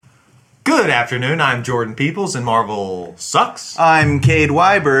Good afternoon, I'm Jordan Peoples, and Marvel sucks. I'm Cade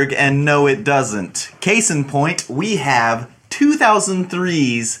Weiberg, and no, it doesn't. Case in point, we have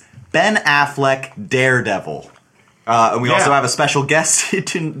 2003's Ben Affleck Daredevil. And we also have a special guest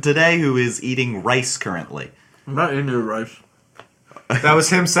today who is eating rice currently. I'm not into rice. That was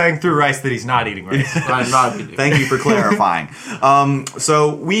him saying through rice that he's not eating rice. I'm not eating. Thank you for clarifying.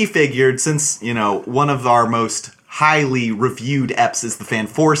 So we figured, since, one of our most highly reviewed eps is the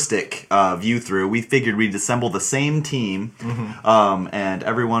Fanforstic view-through, we figured we'd assemble the same team, and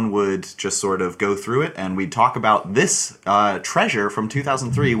everyone would just sort of go through it, and we'd talk about this treasure from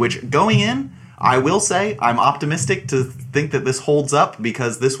 2003, which, going in, I will say, I'm optimistic to think that this holds up,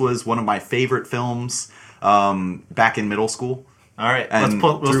 because this was one of my favorite films back in middle school. All right, And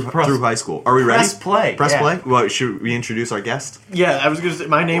through high school. Are we ready? Press play. Press play? Well, should we introduce our guest? Yeah, I was going to say,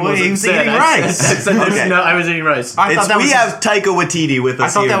 my name was he was said. eating rice. Okay. No, I was eating rice. I thought that was We have Taika Waititi with I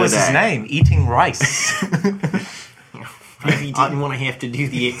us thought here that was today. his name, eating rice. He didn't want to have to do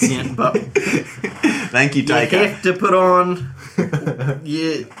the accent, but Thank you, you Taika. have to put on...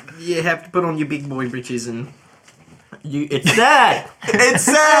 you have to put on your big boy britches and... It's that! It's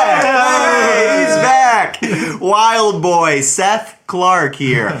Seth! Hey, he's back! Wild boy, Seth Clark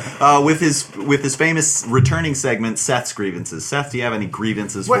here, with his famous returning segment, Seth's Grievances. Seth, do you have any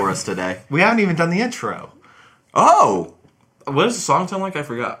grievances for us today? We haven't even done the intro. Oh! What does the song sound like? I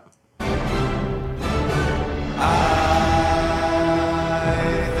forgot.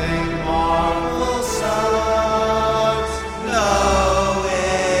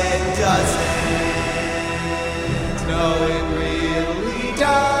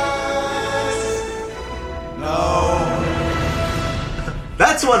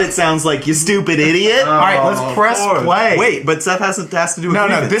 That's what it sounds like, you stupid idiot! All right, let's press play. Wait, but Seth has to do with No,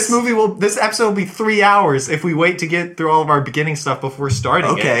 grievance. this episode will be 3 hours if we wait to get through all of our beginning stuff before starting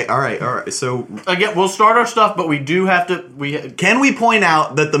it. Okay, alright. So, Again, we'll start our stuff, but we do have to... can we point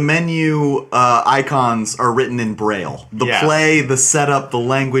out that the menu icons are written in Braille? The Yes. play, the setup, the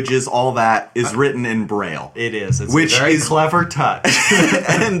languages, all that is written in Braille. It is. It's Which a very is- clever touch.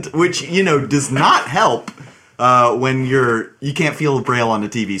 And which, does not help when you can't feel the Braille on the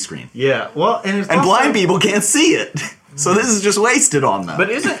TV screen. Yeah, well, and And blind people can't see it. So this is just wasted on them. But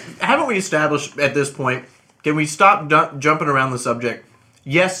haven't we established at this point, can we stop jumping around the subject?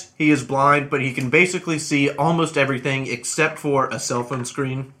 Yes, he is blind, but he can basically see almost everything except for a cell phone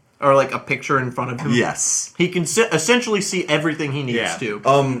screen or like a picture in front of him. Yes. He can essentially see everything he needs to.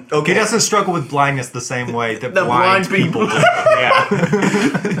 Okay. He doesn't struggle with blindness the same way that The blind people. do. Yeah.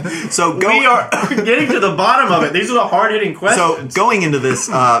 So We are getting to the bottom of it. These are the hard-hitting questions. So going into this,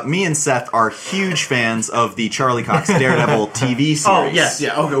 me and Seth are huge fans of the Charlie Cox Daredevil TV series. Oh, yes,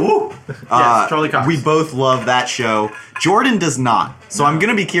 yeah. Okay, woo. Yes, Charlie Cox. We both love that show. Jordan does not. So I'm going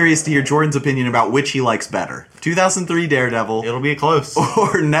to be curious to hear Jordan's opinion about which he likes better. 2003 Daredevil It'll be close.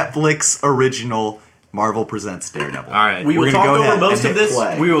 or Netflix original Marvel Presents Daredevil. All right. We will We're talk gonna go over ahead most and of hit this.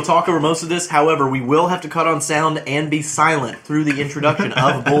 play. We will talk over most of this. However, we will have to cut on sound and be silent through the introduction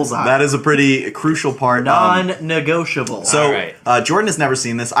of Bullseye. That is a pretty crucial part. Non-negotiable. So, All right. Jordan has never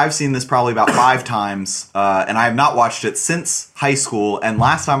seen this. I've seen this probably about 5 times, and I have not watched it since high school. And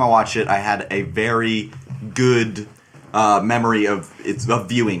last time I watched it, I had a very good memory of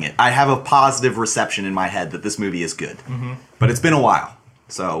viewing it. I have a positive reception in my head that this movie is good. But it's been a while,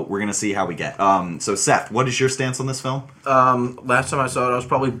 so we're going to see how we get. So, Seth, what is your stance on this film? Last time I saw it, I was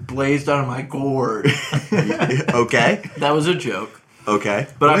probably blazed out of my gourd. Okay. That was a joke. Okay.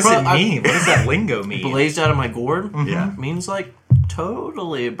 But What does it mean? What does that lingo mean? Blazed out of my gourd? Yeah. Means like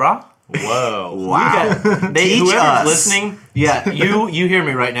totally, brah. Whoa. Wow. Teach Whoever's us. listening, yeah, you hear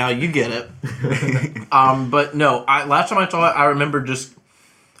me right now, you get it. But no, last time I saw it, I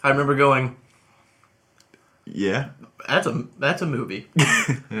remember going, Yeah. that's a movie.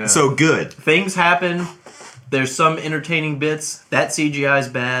 So good. Things happen. There's some entertaining bits. That CGI's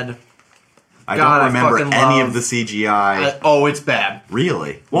bad. I God, don't I remember fucking any love- of the CGI. It's bad.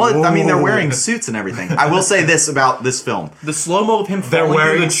 Really? Well, I mean, they're Whoa. wearing suits and everything. I will say this about this film. The slow-mo of him falling through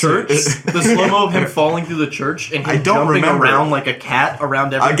wearing the church. The slow-mo of him falling through the church and him I don't jumping remember. around like a cat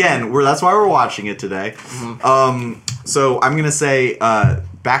around everything. Again, that's why we're watching it today. So I'm gonna say,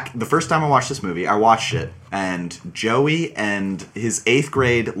 back the first time I watched this movie, I watched it, and Joey and his 8th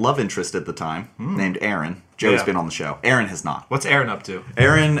grade love interest at the time, named Aaron. Joey's Yeah. been on the show. Aaron has not. What's Aaron up to?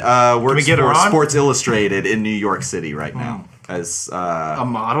 Aaron works get her for on? Sports Illustrated in New York City right now. as A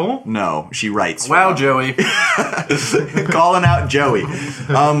model? no, she writes. for Wow, them. Joey. Calling out Joey.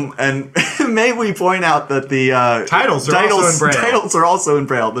 And may we point out that the Titles are also in Braille. Titles are also in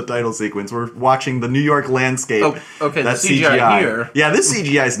Braille. The title sequence. We're watching the New York landscape. Oh, okay, the That's CGI here. Yeah, this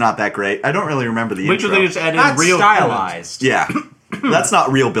CGI is not that great. I don't really remember the Which intro. they just add in That's real stylized. Yeah. That's not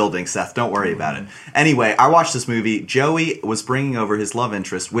real building, Seth. Don't worry about it. Anyway, I watched this movie. Joey was bringing over his love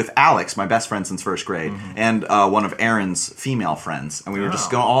interest with Alex, my best friend since first grade, and one of Aaron's female friends. And we were just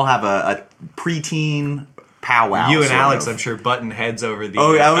going to all have a preteen powwow. You and sort Alex, of. I'm sure, butting heads over the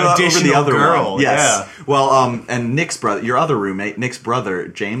over additional the other girl. one. Yes. Yeah. Well, and Nick's brother, your other roommate, Nick's brother,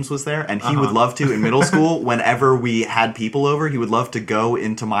 James, was there, and he would love to, in middle school, whenever we had people over, he would love to go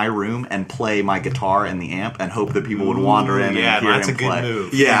into my room and play my guitar and the amp and hope that people would wander in yeah, and hear that's him a good play.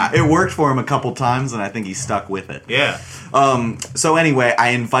 move. Yeah, it worked for him a couple times, and I think he stuck with it. Yeah. So anyway, I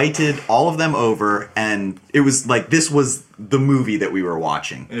invited all of them over, and it was like, this was the movie that we were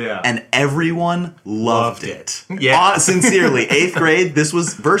watching. Yeah. And everyone loved it. Yeah. Sincerely. 8th grade, this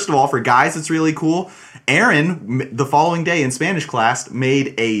was, first of all, for guys, it's really cool. Aaron, the following day in Spanish class,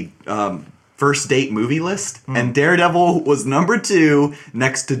 made a first date movie list, and Daredevil was number 2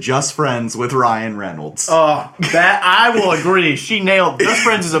 next to Just Friends with Ryan Reynolds. Oh, that I will agree. She nailed. Best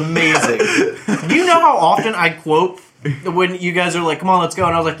Friends is amazing. Do you know how often I quote when you guys are like, "Come on, let's go,"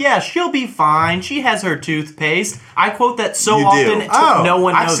 and I was like, "Yeah, she'll be fine. She has her toothpaste." I quote that so You do. often. Oh, no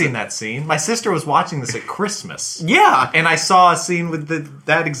one knows. I've seen it. that scene. My sister was watching this at Christmas. Yeah, And I saw a scene with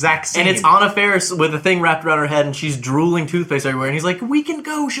that exact scene. and it's Anna Faris with a thing wrapped around her head, and she's drooling toothpaste everywhere. And he's like, "We can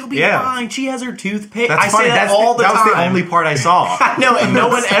go. She'll be Yeah. fine. She has her toothpaste." That's I funny. say that That's all the that time. was the only part I saw. No, and no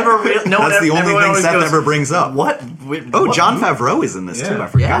one ever. No one. That's the only everyone thing always Seth goes, ever brings up. What? Oh, what? Jon Favreau is in this too. Yeah. I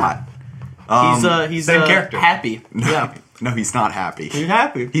forgot. He's same character. Happy. Yeah, No, he's not happy. he's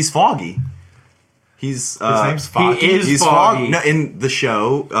happy. He's Foggy. He's His name's Foggy. He is He's Foggy. No, in the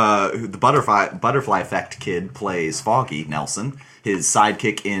show, the Butterfly Effect kid plays Foggy Nelson, his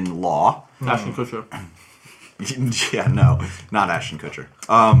sidekick in Law. Ashton Kutcher. Yeah, no, not Ashton Kutcher.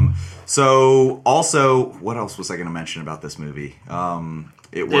 So also, what else was I going to mention about this movie?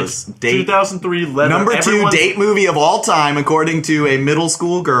 It was It's date 2003 leather. number 2 Everyone's- date movie of all time, according to a middle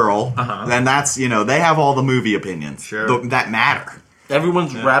school girl. And that's, they have all the movie opinions Sure. that matter.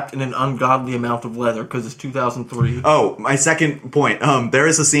 Everyone's wrapped in an ungodly amount of leather because it's 2003. Oh, my second point. There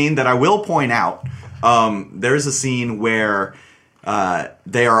is a scene that I will point out. There is a scene where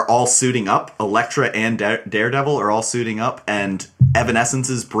they are all suiting up. Elektra and Daredevil are all suiting up, and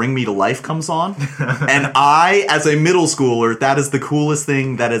Evanescence's "Bring Me to Life" comes on. And I, as a middle schooler, that is the coolest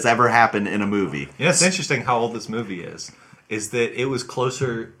thing that has ever happened in a movie. Yeah, it's interesting how old this movie is. Is that it was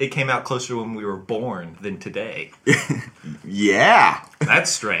closer? It came out closer when we were born than today. Yeah. That's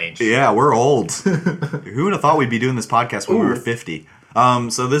strange. Yeah, we're old. Who would have thought we'd be doing this podcast when we were 50?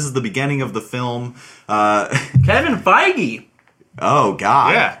 So this is the beginning of the film. Kevin Feige. Oh,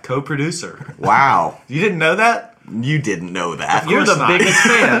 God. Yeah, co-producer. Wow. You didn't know that? You didn't know that. You're the not. biggest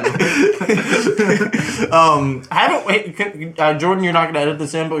fan. Haven't wait, Jordan. You're not going to edit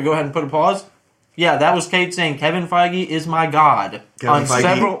this in, but we go ahead and put a pause. Yeah, that was Kate saying Kevin Feige is my god. Kevin on Feige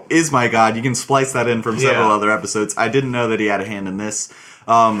several. is my god. You can splice that in from several Yeah. other episodes. I didn't know that he had a hand in this.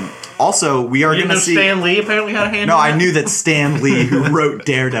 Also, we are You going know to see. Stan Lee apparently had a hand. No, in I that? knew that Stan Lee, who wrote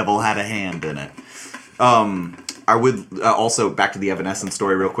Daredevil, had a hand in it. I would also back to the Evanescence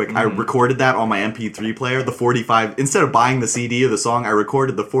story real quick. I recorded that on my MP3 player. The 45 instead of buying the CD of the song, I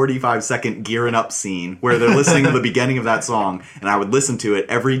recorded the 45-second gearing up scene where they're listening to the beginning of that song, and I would listen to it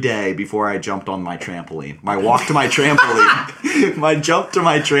every day before I jumped on my trampoline. My walk to my trampoline, my jump to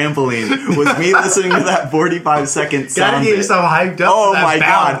my trampoline was me listening to that 45-second Gotta sound. get bit. yourself hyped up. Oh for that my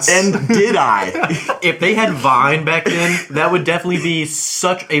bounce. god! And did I? If they had Vine back then, that would definitely be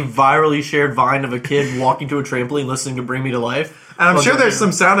such a virally shared Vine of a kid walking to a trampoline listening to "Bring Me to Life." And I'm sure there's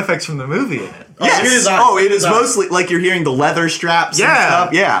some sound effects from the movie in it. Yes. it is- It is mostly like you're hearing the leather straps and Yeah.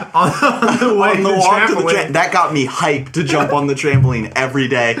 stuff. Yeah. On the way On the to walk to the trampoline. that got me hyped to jump on the trampoline every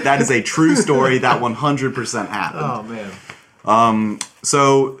day. That is a true story. That 100% happened. Oh man.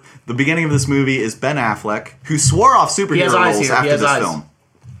 So the beginning of this movie is Ben Affleck, who swore off He superhero has eyes roles here. He after has this eyes. film.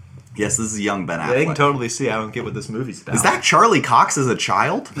 Yes, this is young Ben They can Affleck. totally see I don't get what this movie's about. Is that Charlie Cox as a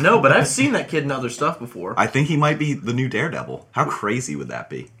child? No, but I've seen that kid in other stuff before. I think he might be the new Daredevil. How crazy would that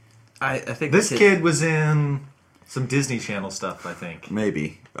be? I think This the kid was in some Disney Channel stuff, I think.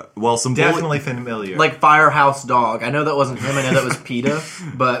 Maybe. Well, some Definitely familiar. like Firehouse Dog. I know that wasn't him. I know that was PETA,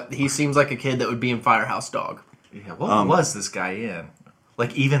 but he seems like a kid that would be in Firehouse Dog. yeah, what was this guy in?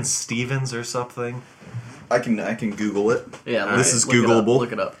 Like Even Stevens or something? I can Google it. Yeah, This is look it up, Googleable.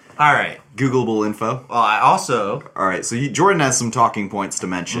 Look it up. All right. Googleable info. I also All right, so Jordan has some talking points to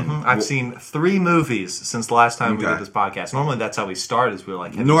mention. I've seen 3 movies since the last time we Okay. did this podcast. Normally that's how we start. Is we're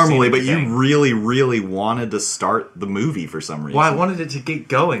like, have you Normally, seen but you anything? really, really wanted to start the movie for some reason. Well, I wanted it to get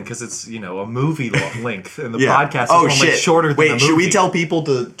going because it's a movie length, and the Yeah. podcast is Oh normally shit! shorter than Wait, the movie. should we tell people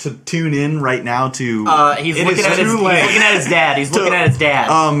to tune in right now to? He's It looking is at his. too He's late. looking at his dad. He's looking at his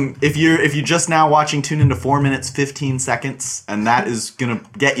dad. If you're just now watching, tune into 4 minutes 15 seconds, and that is gonna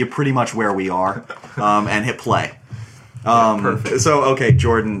get you pretty much where we are. And hit play. Perfect. So okay,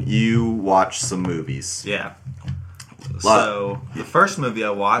 Jordan, you watch some movies. Yeah. So the first movie I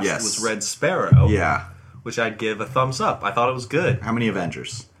watched Yes. was Red Sparrow. Yeah. Which I'd give a thumbs up. I thought it was good. How many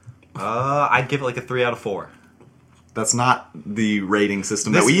Avengers? I'd give it like a 3 out of 4. That's not the rating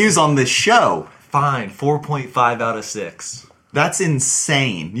system This- that we use on this show. Fine, 4.5 out of 6. That's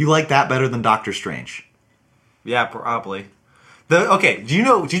insane. You like that better than Doctor Strange? Yeah, probably.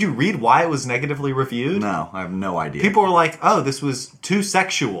 Did you read why it was negatively reviewed? No, I have no idea. People were like, "Oh, this was too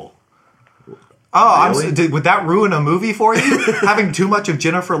sexual." Oh, Really? would that ruin a movie for you? Having too much of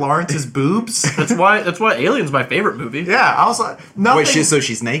Jennifer Lawrence's boobs? That's why Alien's my favorite movie. Yeah, I was like, no. Wait, so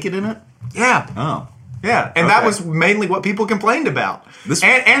she's naked in it? Yeah, Oh. yeah, and that Okay. was mainly what people complained about.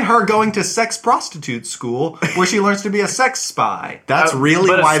 And her going to sex prostitute school where she learns to be a sex spy. That's really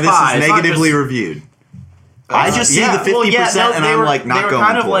but a why this spy, is it's not negatively just- reviewed. I just see yeah. the 50% Well, yeah, no, and they I'm were, like not they were going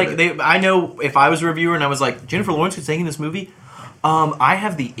kind of toward like it. I know if I was a reviewer and I was like Jennifer Lawrence is taking this movie, I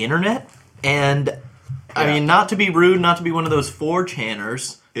have the internet and I mean not to be rude, not to be one of those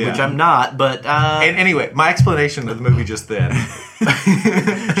 4chaners, which Yeah. I'm not, but And anyway, my explanation of the movie just then.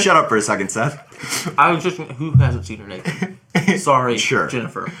 Shut up for a second, Seth. I was just who hasn't seen her naked? Sorry, Sure.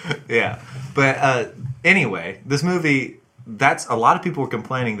 Jennifer. Yeah, but anyway, this movie. That's a lot of people were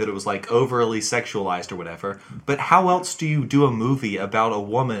complaining that it was like overly sexualized or whatever. But how else do you do a movie about a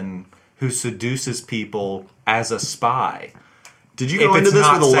woman who seduces people as a spy? Did you If go it's into this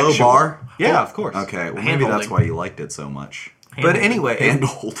not with a low sexual. bar? Yeah, of course. Okay, well maybe Hand-holding. that's why you liked it so much. But anyway, Hand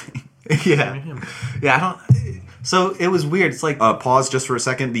holding. yeah, I don't. So it was weird. It's like Pause just for a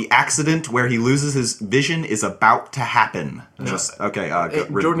second. The accident where he loses his vision is about to happen. Just okay.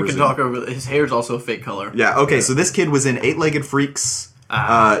 Jordan can talk over. His hair's also a fake color. Yeah. Okay. So this kid was in Eight-Legged Freaks.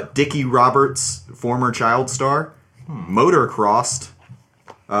 Dickie Roberts, former child star, Motorcrossed,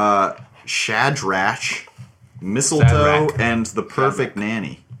 Shadrach, Mistletoe, Shadrach. and The Perfect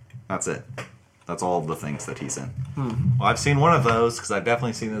Nanny. That's it. That's all of the things that he's in. well, I've seen one of those because I've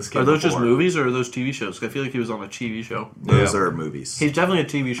definitely seen this kid. Are those just before. movies or are those TV shows? 'Cause I feel like he was on a TV show. Those Yeah. are movies. He's definitely a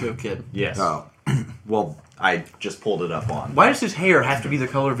TV show kid. Yes. Oh, well, I just pulled it up on. Why does his hair have to be the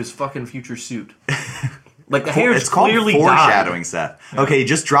color of his fucking future suit? Like the hair is It's called clearly foreshadowing, Seth. Okay, he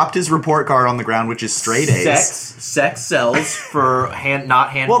just dropped his report card on the ground, which is straight A's. Sex sells for not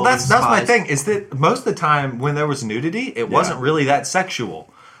hand. Well, that's my thing. Is that most of the time when there was nudity, it wasn't Yeah. really that sexual.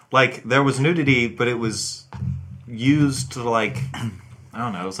 Like there was nudity, but it was used to like I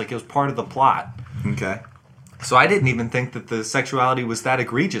don't know. It was part of the plot. Okay. So I didn't even think that the sexuality was that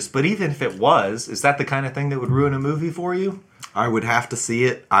egregious. But even if it was, is that the kind of thing that would ruin a movie for you? I would have to see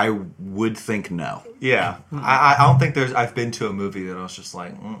it. I would think no. Yeah, I don't think there's. I've been to a movie that I was just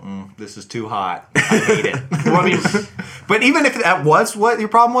like, this is too hot. I hate it. Well, I mean, But even if that was what your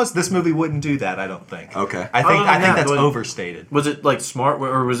problem was, this movie wouldn't do that. I don't think. Okay. I Other think than that, that's was- overstated. was it like smart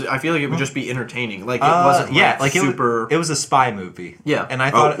or was it? I feel like it would just be entertaining. Like it wasn't. Like super. It was a spy movie. Yeah. and I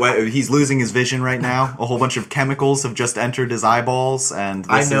Oh, thought wait, he's losing his vision right now. A whole bunch of chemicals have just entered his eyeballs, and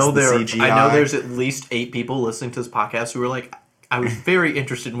this I know is the there. CGI. I know there's at least 8 people listening to this podcast who are like, I was very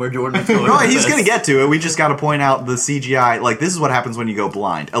interested in where Jordan was going. No, with he's this. going to get to it. We just got to point out the CGI. Like, this is what happens when you go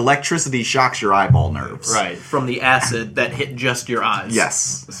blind. Electricity shocks your eyeball nerves. right. from the acid that hit just your eyes.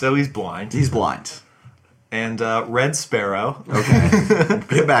 Yes. So he's blind. He's blind. And Red Sparrow. Okay.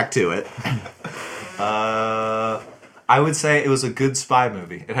 Get back to it. I would say it was a good spy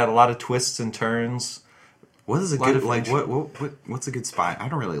movie. It had a lot of twists and turns. What is a Lot good of like? What's a good spy? I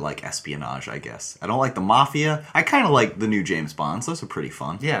don't really like espionage. I guess I don't like the mafia. I kind of like the new James Bonds. Those are pretty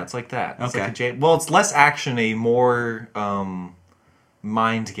fun. Yeah, it's like that. It's Okay. like well, it's less actiony, more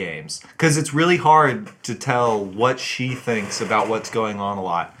mind games. Because it's really hard to tell what she thinks about what's going on a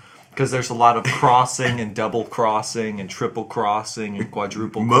lot. Because there's a lot of crossing and double crossing and triple crossing and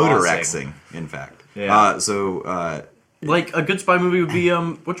quadruple Motor crossing. Xing, in fact. Yeah. Like a good spy movie would be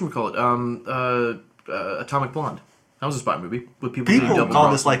whatchamacallit? Atomic Blonde. That was a spy movie with people doing People double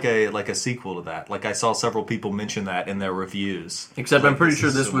call this crossing. like a sequel to that. Like I saw several people mention that in their reviews. Except Like, I'm pretty this sure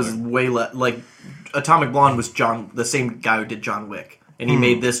is this was similar. way less. Like Atomic Blonde was the same guy who did John Wick, and he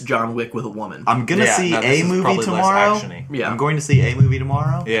made this John Wick with a woman. I'm gonna Yeah, see no, this a is movie probably less tomorrow. actiony. Yeah. I'm going to see a movie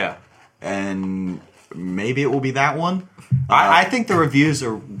tomorrow. Yeah. and maybe it will be that one. I think the reviews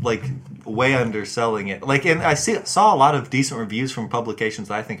are like way underselling it. Like, and I saw a lot of decent reviews from publications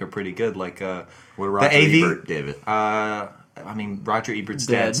that I think are pretty good. Like, What Roger Ebert gave it. I mean, Roger Ebert's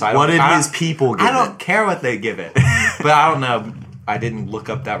Dead. dead. So I What don't- did I- his people give I don't it? care what they give it, but I don't know. I didn't look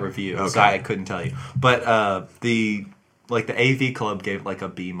up that review, so Okay. I couldn't tell you. But the AV Club gave it like a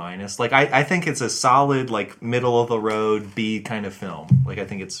B minus. Like I think it's a solid like middle of the road B kind of film. Like I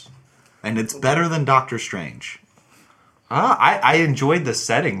think it's. And it's better than Doctor Strange. I enjoyed the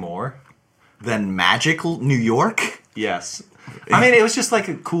setting more. Than Magical New York? Yes, I mean it was just like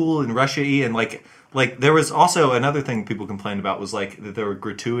a cool and Russia-y and like there was also another thing people complained about was like that there were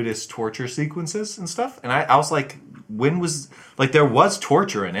gratuitous torture sequences and stuff, and I was like, when was like there was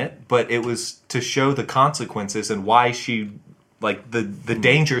torture in it, but it was to show the consequences and why she like the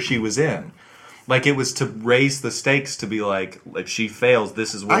danger she was in. Like it was to raise the stakes to be like if she fails,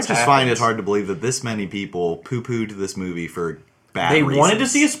 this is I what's just find it happens. hard to believe that this many people poo-pooed this movie for bad They reasons. wanted to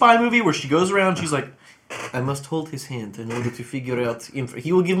see a spy movie where she goes around. She's like, I must hold his hand in order to figure out.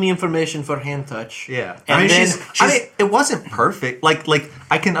 He will give me information for hand touch. Yeah, and I mean, then I mean, it wasn't perfect. Like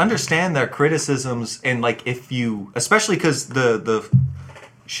I can understand their criticisms, and like if you, especially because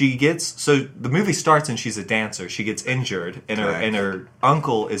she gets so the movie starts and she's a dancer. She gets injured, and her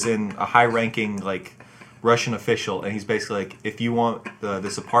uncle is in a high-ranking like Russian official, and he's basically like, if you want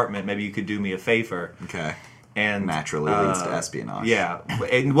this apartment, maybe you could do me a favor. Okay. And Naturally leads to espionage. Yeah,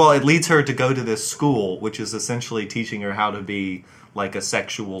 and, well, it leads her to go to this school, which is essentially teaching her how to be like a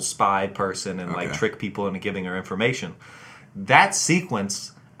sexual spy person and like Okay. trick people into giving her information. That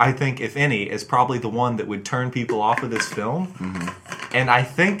sequence, I think, if any, is probably the one that would turn people off of this film. Mm-hmm. And I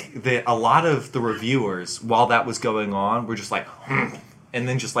think that a lot of the reviewers, while that was going on, were just like, and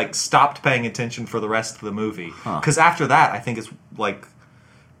then just like stopped paying attention for the rest of the movie. Because after that, I think it's like.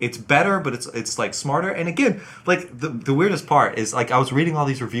 It's better, but it's like smarter. And again, like the weirdest part is like I was reading all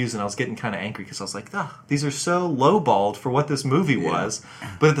these reviews and I was getting kind of angry because I was like, these are so lowballed for what this movie was.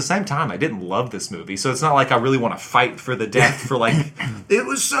 But at the same time, I didn't love this movie, so it's not like I really want to fight for the death for like. It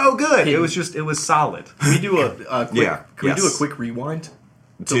was so good. It was solid. Can we do a quick? Yeah, Can we do a yes. quick rewind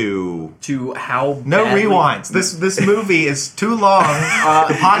To how No badly- rewinds. This movie is too long.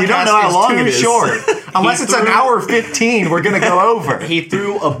 The podcast you don't know how is long too it is. short. Unless it's an hour 15, we're gonna go over. He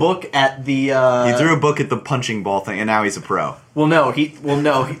threw a book at the. he threw a book at the punching ball thing, and now he's a pro. Well, no. He's What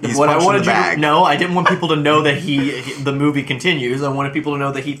I punching wanted the you bag. to no, I didn't want people to know that the movie continues. I wanted people to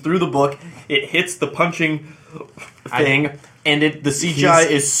know that he threw the book. It hits the punching thing, and the CGI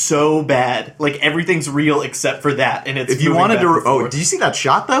is so bad. Like everything's real except for that, and it's. If you moving wanted back to, and oh, forth. did you see that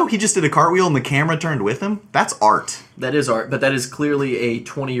shot though? He just did a cartwheel and the camera turned with him. That's art. That is art, but that is clearly a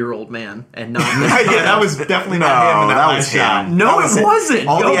 20-year-old man, and not. Yeah, that was definitely not him in that, that last was shot. him. No, That it was wasn't.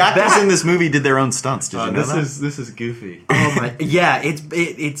 All Go the actors back. in this movie did their own stunts. Did you know that? This is goofy. Oh my! Yeah,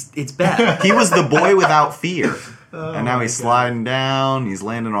 it's bad. He was the boy without fear. And now he's sliding down. He's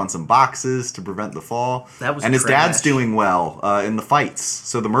landing on some boxes to prevent the fall. That was and his dad's trash. doing well in the fights.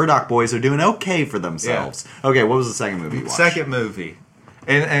 So the Murdoch boys are doing okay for themselves. Okay, what was the second movie you watched? Second movie.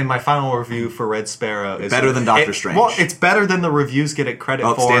 And my final review for Red Sparrow is Better than Doctor Strange. Well, it's better than the reviews get it credit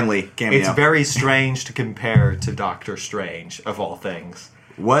Oh, for. Stan Lee, cameo. It's very strange to compare to Doctor Strange, of all things.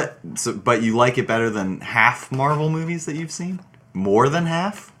 What? So, but you like it better than half Marvel movies that you've seen? More than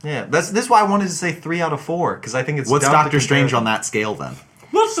half? Yeah, this is why I wanted to say 3 out of 4 because I think it's. What's dumb to Doctor Strange compare on that scale then?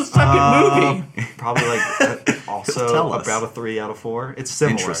 What's the second movie? Probably like also tell us. about a 3 out of 4. It's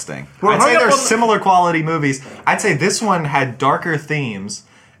similar. Interesting. We're I'd hung say up they're on the- similar quality movies. I'd say this one had darker themes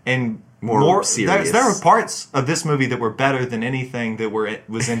and More serious. There were parts of this movie that were better than anything that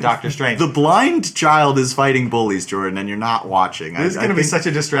was in Doctor Strange. The blind child is fighting bullies, Jordan, and you're not watching. This is going to be such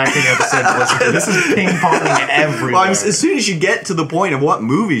a distracting episode to listen to. This is ping-ponging everywhere. Well, as soon as you get to the point of what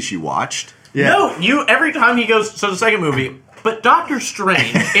movies you watched, No, every time he goes. So the second movie, but Doctor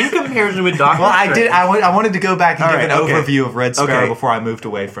Strange in comparison with Doctor. Well, I Strange, did. I wanted to go back and All give right, an okay. overview of Red Sparrow Okay. before I moved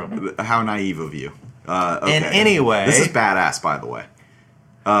away from it. how naive of you. Okay. And anyway, This is badass, by the way.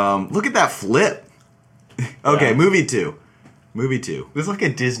 Look at that flip. Okay, Yeah. movie two. Movie two. This is like a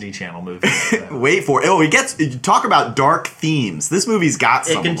Disney Channel movie. Wait for it. Oh, it gets. Talk about dark themes. This movie's got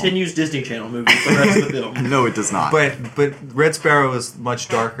some. it continues Disney Channel movies for the rest of the Of them. film. No, it does not. But Red Sparrow was much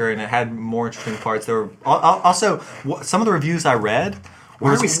darker and it had more interesting parts. There were also some of the reviews I read.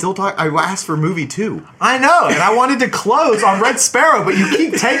 why are we still talking? I asked for movie two. I know, and I wanted to close on Red Sparrow, but you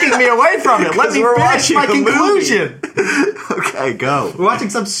keep taking me away from it. Let 'Cause me we're finish watching my a movie. conclusion. Okay, go. We're watching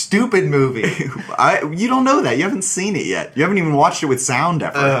some stupid movie. You don't know that. You haven't seen it yet. You haven't even watched it with sound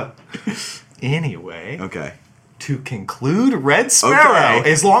effort. Anyway, Okay. to conclude Red Sparrow,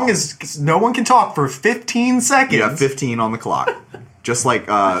 Okay. as long as no one can talk for 15 seconds. You got 15 on the clock. Just like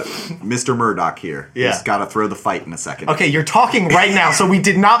Mr. Murdoch here. Yeah. He's got to throw the fight in a second. Okay, you're talking right now, so we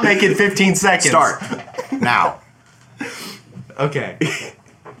did not make it 15 seconds. Start. Now. Okay.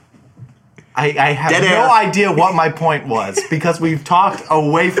 I have Dead no air. idea what my point was because we've talked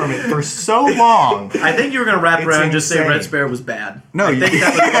away from it for so long. I think you were going to wrap It's around and just say insane. Red Sparrow was bad. No, I think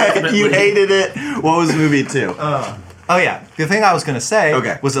that was ultimately- you hated it. What was movie 2? Oh yeah, the thing I was going to say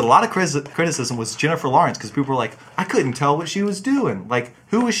Okay. was that a lot of criticism was Jennifer Lawrence because people were like, I couldn't tell what she was doing. Like,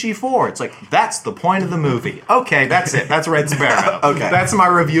 who was she for? It's like, that's the point of the movie. Okay, that's it. That's Red Sparrow. Okay. That's my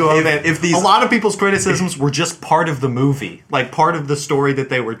review of it. if these- a lot of people's criticisms were just part of the movie, like part of the story that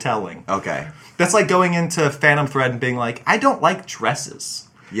they were telling. Okay. That's like going into Phantom Thread and being like, I don't like dresses.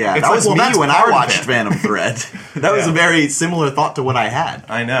 Yeah, It's that like, was well, me that's when part I of watched it. Phantom Thread. That was a Yeah. very similar thought to what I had.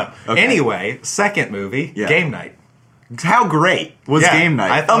 I know. Okay. Anyway, second movie, Yeah. Game Night. How great was Yeah, Game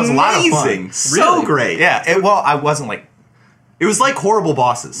Night? I thought it was a lot of fun. Amazing. So Really? great. Yeah, I wasn't like, It was like Horrible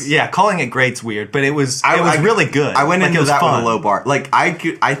Bosses. yeah, calling it great's weird, but it was I- really good. I went Like, it into was that fun. with a low bar. Like I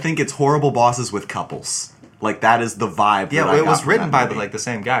think it's Horrible Bosses with couples. Like that is the vibe. Yeah, that well, I it got was from written that by movie. the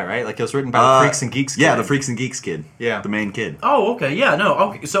same guy, right? Like it was written by the Freaks and Geeks. Yeah, kid. the Freaks and Geeks kid. Yeah. the main kid. Oh, okay. Yeah, no.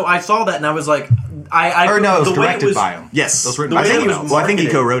 Okay. So I saw that and I was like, I Or no, it was the way directed by him. Yes, It was written the by way it someone was else. Well, I think he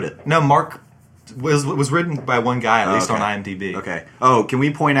marketed. co-wrote it. No, Mark was written by one guy, at least Okay. on IMDb. Okay. Oh, can we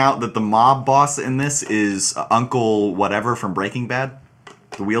point out that the mob boss in this is Uncle whatever from Breaking Bad,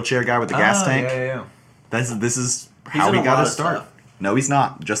 the wheelchair guy with the gas tank. Yeah. This is He's how in he a got lot his of start. stuff. No, he's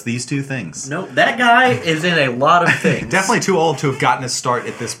not. Just these two things. No, that guy is in a lot of things. Definitely too old to have gotten his start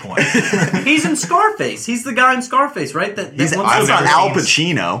at this point. He's in Scarface. He's the guy in Scarface, right? That He's wants I've to- not never Al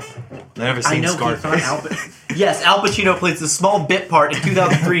seen- Pacino. Never I seen know he's not Scarface. Al Yes, Al Pacino plays the small bit part in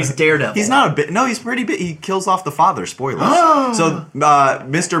 2003's Daredevil. He's not a bit. No, he's pretty bit. He kills off the father. Spoilers. So,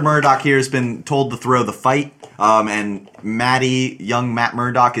 Mr. Murdoch here has been told to throw the fight, and young Matt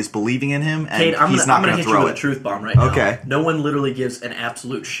Murdock, is believing in him, and Kate, I'm he's gonna not going hit to you throw with a it. truth bomb right now. Okay. No one literally gives an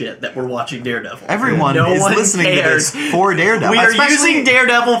absolute shit that we're watching Daredevil. Everyone No is one listening cares. to this for Daredevil. We are Especially- using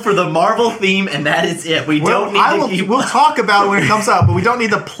Daredevil for the Marvel theme, and that is it. We don't need to keep. We'll talk about it when it comes out, but we don't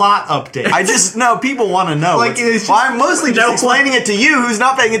need the plot update. I just know people want to know. Like, it's well, just- I'm mostly just No explaining it to you, who's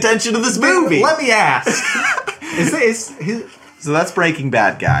not paying attention to this movie. Let me ask. Is So that's Breaking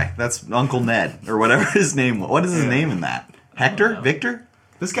Bad guy. That's Uncle Ned or whatever his name was. What is his name in that? Hector? Victor?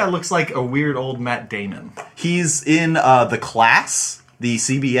 this guy looks like a weird old Matt Damon. He's in The Class, the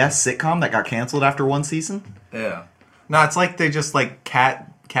CBS sitcom that got canceled after one season. Yeah. No, it's like they just like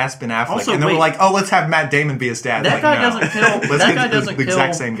cast Ben Affleck, Also, and they were wait. like, "Oh, let's have Matt Damon be his dad." That Like, guy no. doesn't kill. Let's That get guy the doesn't kill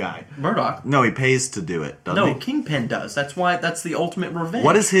exact same guy. Murdoch. No, he pays to do it, doesn't No, he? Kingpin does. That's why. That's the ultimate revenge.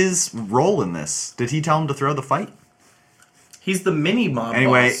 What is his role in this? Did he tell him to throw the fight? He's the mini mob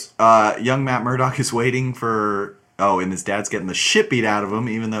Anyway, boss. young Matt Murdock is waiting for... Oh, and his dad's getting the shit beat out of him,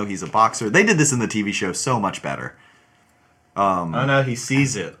 even though he's a boxer. They did this in the TV show so much better. Oh no, he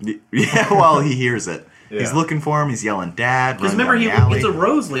sees it. Yeah, well, he hears it. He's Yeah. looking for him. He's yelling, "Dad!" Because running remember, he down the alley. gets a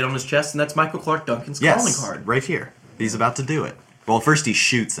rose laid on his chest, and that's Michael Clark Duncan's calling Yes, card. right here. He's about to do it. Well, first he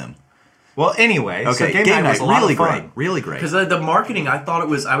shoots him. Well, anyway, Okay, so Game Night was a lot really of fun. great, really great. Because the marketing, I thought it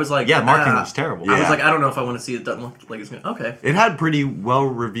was. I was like, Yeah, marketing ah. was terrible. I was Yeah. like, I don't know if I want to see it. Doesn't look like it's gonna. Okay. It had pretty well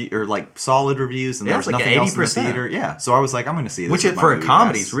reviewed or like solid reviews, and Yeah, there it's was like nothing else in the 80%. theater. Yeah, so I was like, I'm going to see this. Which with it, my for a movie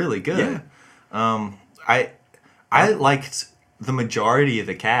comedy pass. is really good. Yeah. I liked the majority of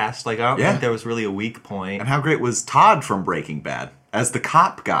the cast. Like I don't Yeah. think there was really a weak point. And how great was Todd from Breaking Bad as the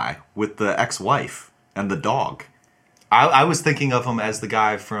cop guy with the ex-wife and the dog? I was thinking of him as the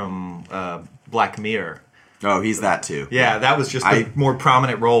guy from Black Mirror. Oh, he's that too. Yeah, that was just I- a more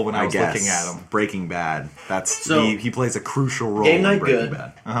prominent role when I I was guess looking at him. Breaking Bad. That's So- he plays a crucial role Game in Night Breaking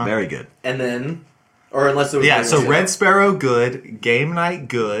good. Bad. Very good. And then, or unless it was. Yeah, so Red Sparrow good, Game Night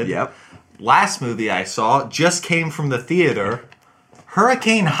good. Yep. Last movie I saw just came from the theater,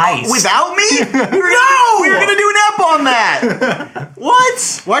 Hurricane Heist. Without me? No! We were gonna do an ep on that.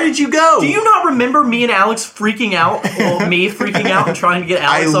 What? Why did you go? Do you not remember me and Alex freaking out? Well, me freaking out and trying to get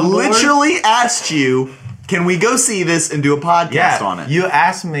I Alex on board? literally asked you, can we go see this and do a podcast Yeah, on it? you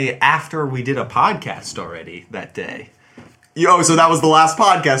asked me after we did a podcast already that day. Oh, so that was the last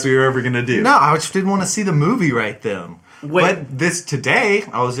podcast we were ever gonna do. No, I just didn't want to see the movie right then. Wait. But this today,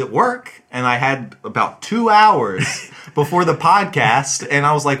 I was at work and I had about 2 hours before the podcast, and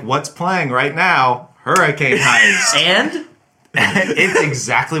I was like, "What's playing right now? Hurricane Heist." And It's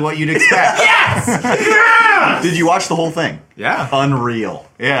exactly what you'd expect. Did you watch the whole thing? Yeah. Unreal.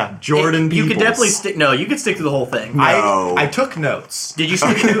 Yeah. Jordan You could Peebles. definitely stick. No, you could stick to the whole thing. No. I took notes. Did you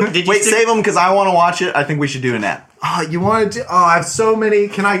stick to? Did you Wait, stick, save them because I want to watch it. I think we should do an ep. Oh, you want to do... Oh, I have so many.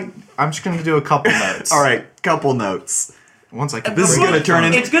 I'm just going to do a couple notes. All right, couple notes. Once I can This is bring going to it turn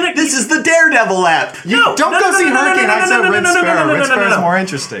down. into... This is the Daredevil ep. No, Don't no, go no, see no, no, Hurricane. no, I no, said no, no, Red no, no, Sparrow. no, no, Red no, Sparrow's no. more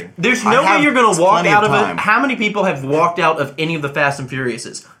interesting. There's I no way have you're going to walk plenty out of of time. it. How many people have walked out of any of the Fast and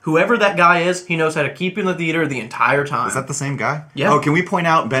Furiouses? Whoever that guy is, he knows how to keep you in the theater the entire time. Is that the same guy? Yeah. Oh, can we point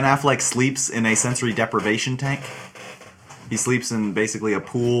out Ben Affleck sleeps in a sensory deprivation tank? He sleeps in basically a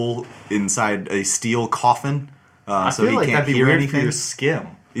pool inside a steel coffin, so he can't that'd be hear weird anything. for your skim.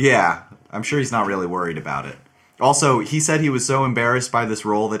 Yeah, I'm sure he's not really worried about it. Also, he said he was so embarrassed by this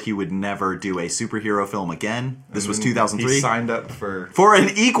role that he would never do a superhero film again. This was 2003. He signed up for For an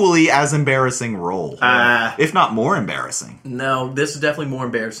equally as embarrassing role. If not more embarrassing. No, this is definitely more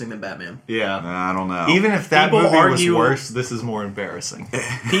embarrassing than Batman. yeah. I don't know. Even if that People movie argue- was worse, this is more embarrassing.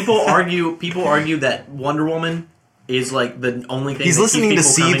 People argue that Wonder Woman is like the only thing. He's that keeps listening to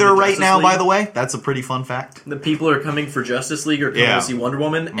people coming Seether right Justice now, League. by the way. That's a pretty fun fact. The people are coming for Justice League or coming Yeah. to see Wonder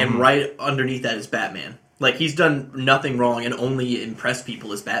Woman, and right underneath that is Batman. Like, he's done nothing wrong and only impressed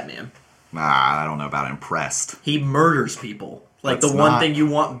people as Batman. I don't know about impressed. He murders people. Like, That's the one not- thing you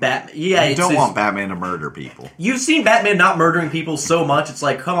want Batman... Yeah, You it's don't his- want Batman to murder people. You've seen Batman not murdering people so much, it's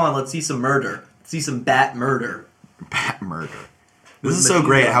like, come on, let's see some murder. Let's see some Bat murder. Bat murder. This With is so machine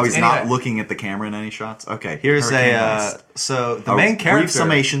great guns. how he's not Anyway. looking at the camera in any shots. Okay, Here's Hurricane a Heist. so the A main brief character.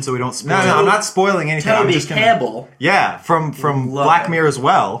 summation so we don't spoil. No, I'm not spoiling anything. I'm Toby just gonna, Campbell. Yeah, from Love Black him. Mirror as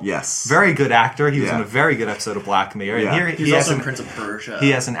well. Yes. Very good actor. He was Yeah. in a very good episode of Black Mirror. Yeah. And here He's he has also in an, Prince of Persia.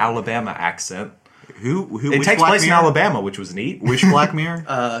 he has an Alabama accent. Who? It Which takes Black place in Mirror? Alabama, which was neat. Which Black Mirror?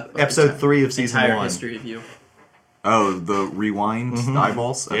 Episode 3 of season Entire 1. history of you. Oh, the rewind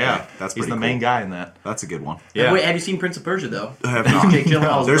eyeballs. Okay, Yeah, that's he's pretty the cool. main guy in that. That's a good one. Yeah. Wait, have you seen Prince of Persia, though? I have not. Jake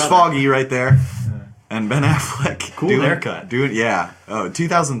Gyllenhaal's There's brother. Foggy right there, and Ben Affleck. Cool haircut. Yeah. Oh,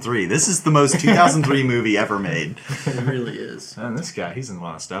 2003. This is the most 2003 movie ever made. It really is. And this guy, he's in a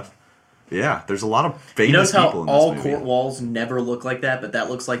lot of stuff. Yeah, there's a lot of famous You notice people how in this all movie. court walls never look like that, but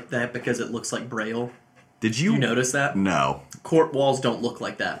that looks like that because it looks like Braille? Did you You notice that? No. Court walls don't look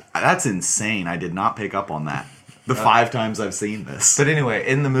like that. That's insane. I did not pick up on that. The 5 times I've seen this. But anyway,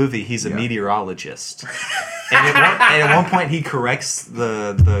 in the movie, he's a Yeah. meteorologist. And at one point, he corrects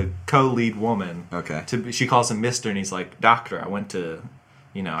the co-lead woman. Okay. She calls him Mister, and he's like, "Doctor, I went to,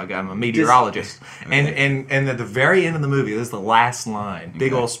 I'm a meteorologist." Okay. And at the very end of the movie, this is the last line.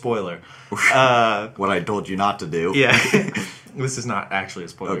 Big Okay. old spoiler. What I told you not to do. Yeah. This is not actually a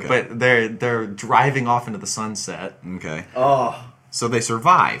spoiler, Okay. but they're driving off into the sunset. Okay. Oh. So they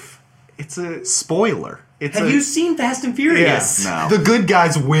survive. It's a Spoiler. it's Have a, you seen Fast and Furious? No. The good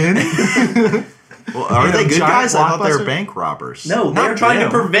guys win. Well, are You they know, good giant guys? I thought they were blockbuster? bank robbers. No, they're Not trying to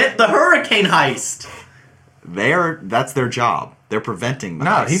them. prevent the hurricane heist. That's their job. They're preventing the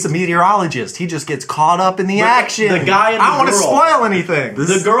No, heist. he's a meteorologist. He just gets caught up in the But action. the guy and the I don't want to girl- spoil anything.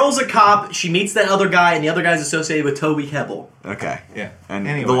 The girl's a cop. She meets that other guy, and the other guy's associated with Toby Kebbell. Okay. Yeah. And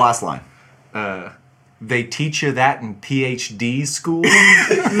Anyway. the last line. They teach you that in PhD school.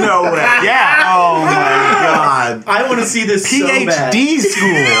 No way. Yeah. Oh my god. I want to see this so bad. PhD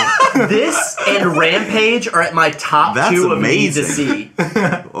school. This and Rampage are at my top That's 2 of need to amazing. see.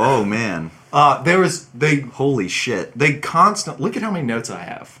 Oh man. They Holy shit. look at how many notes I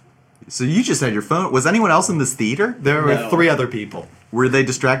have. So you just had your phone. Was anyone else in this theater? There were No. 3 other people. Were they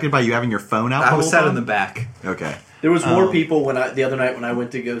distracted by you having your phone out? I the was whole sat time? in the back. Okay. There was more people the other night when I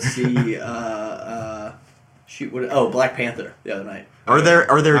went to go see Black Panther the other night. Are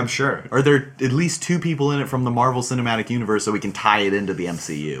there? I'm sure. Are there at least 2 people in it from the Marvel Cinematic Universe so we can tie it into the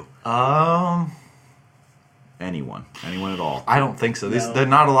MCU? Anyone at all? I don't think so. No. There are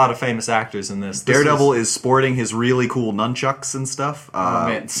not a lot of famous actors in this. Daredevil is sporting his really cool nunchucks and stuff. Oh,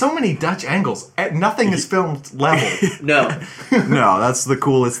 man. So many Dutch angles. Nothing is filmed level. No. No, that's the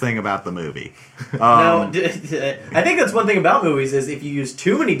coolest thing about the movie. No, I think that's one thing about movies is if you use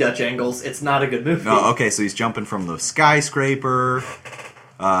too many Dutch angles, it's not a good movie. No, okay, so he's jumping from the skyscraper.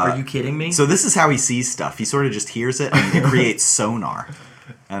 Are you kidding me? So this is how he sees stuff. He sort of just hears it and it creates sonar.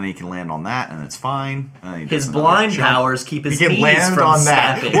 and he can land on that, and it's fine. And he His does another blind jump. powers keep his He can knees land from on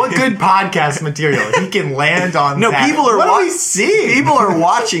that. snapping. What good podcast material. He can land on No, that. people are What are we wa- seeing? People are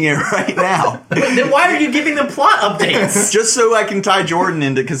watching it right now. Then why are you giving them plot updates? Just so I can tie Jordan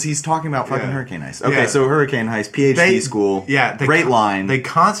into, because he's talking about fucking Yeah. Hurricane Heist. Okay, Yeah. so Hurricane Heist, PhD school. Yeah, great line. They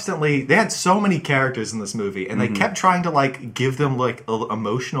constantly they had so many characters in this movie, and they kept trying to like give them like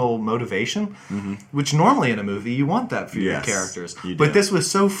emotional motivation, which normally in a movie you want that for your Yes, characters. you do. But this was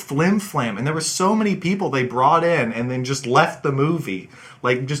so flim flam, and there were so many people they brought in and then just left the movie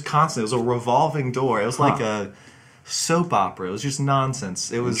like just constantly. It was a revolving door. It was like a soap opera. It was just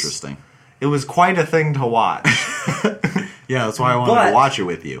nonsense. It was Interesting. It was quite a thing to watch. Yeah, that's why I wanted But- to watch it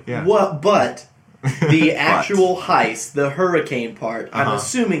with you. Yeah. What? But the actual heist, the hurricane part, I'm Uh-huh.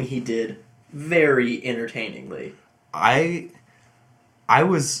 assuming he did very entertainingly.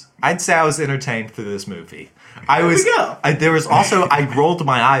 I'd say I was entertained through this movie. There we go. There was also I rolled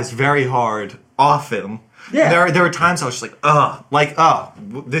my eyes very hard often. Yeah. There were times I was just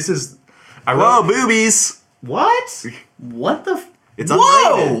this is. I Whoa, wrote, boobies! what? What the? It's Whoa!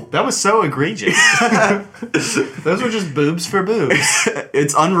 unrated. That was so egregious. Those were just boobs for boobs.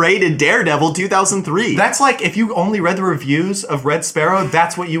 It's unrated Daredevil 2003. That's like if you only read the reviews of Red Sparrow,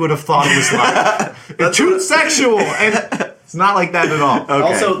 that's what you would have thought it was like. It's too sexual, and it's not like that at all. Okay,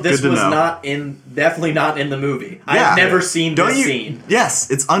 Also, this good to was know. definitely not in the movie. Yeah. I've never seen Don't this you? scene. Yes,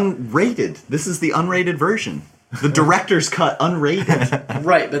 it's unrated. This is the unrated version. The director's cut, unrated.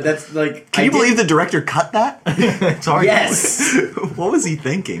 Right, but that's like. Can you believe the director cut that? It's hard. Yes, What was he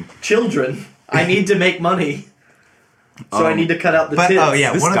thinking? children. I need to make money, so I need to cut out the But tits. oh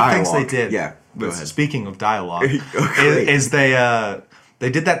yeah, This one of the things dialogue. they did. Yeah, go was- ahead. Speaking of dialogue, Great. is they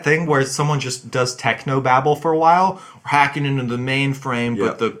did that thing where someone just does techno babble for a while. We're hacking into the mainframe, Yep.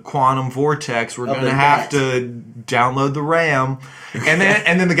 but the quantum vortex. We're Of gonna the have net. to download the RAM, and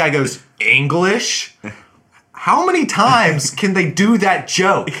then the guy goes English. How many times can they do that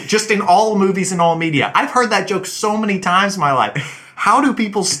joke? Just in all movies and all media. I've heard that joke so many times in my life. How do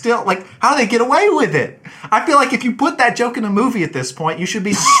people still, how do they get away with it? I feel like if you put that joke in a movie at this point, you should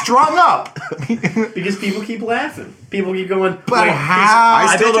be strung up. Because people keep laughing. People keep going. But "Wait, how?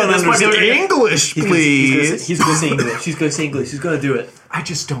 I still don't understand. English, please. He's going to say English. He's going to say English. He's going to do it. I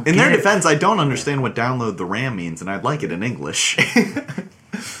just don't In get their it. defense, I don't understand what download the RAM means, and I'd like it in English.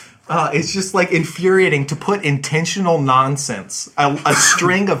 It's just like infuriating to put intentional nonsense, a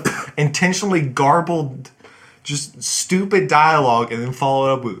string of intentionally garbled, just stupid dialogue, and then follow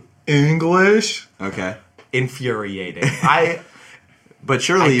it up with English. Okay. Infuriating. But I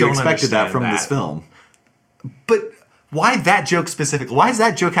surely you don't expected that understand from that. this film. But why that joke specifically? Why does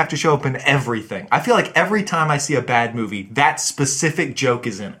that joke have to show up in everything? I feel like every time I see a bad movie, that specific joke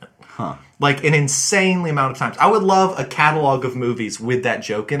is in it. Huh. Like an insanely amount of times. I would love a catalog of movies with that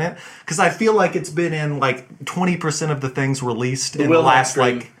joke in it because I feel like it's been in like 20% of the things released in the Wilhelm last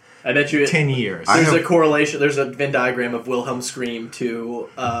Scream. like I bet you 10 years. There's a correlation. There's a Venn diagram of Wilhelm Scream to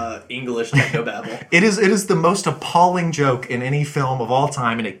English technobabble. It is the most appalling joke in any film of all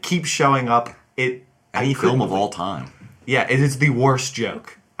time, and it keeps showing up. Any film of all time. Yeah, it is the worst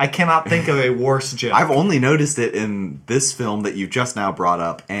joke. I cannot think of a worse joke. I've only noticed it in this film that you've just now brought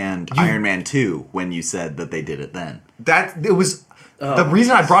up and Iron Man 2 when you said that they did it then. That it was the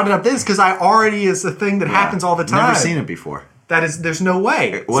reason I brought it up is because I already is a thing that happens all the time. Never seen it before. That is, there's no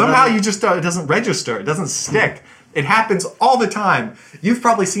way. What Somehow other- you just it doesn't register. It doesn't stick. It happens all the time. You've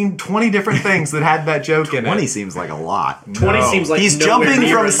probably seen 20 different things that had that joke in 20 it. seems like a lot. 20 No. seems like He's nowhere jumping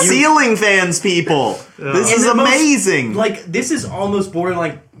near from it. ceiling fans, people. This And is the most- amazing. Like this is almost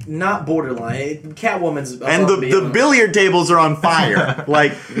borderline, not borderline. Catwoman's above and and the beyond. billiard tables are on fire.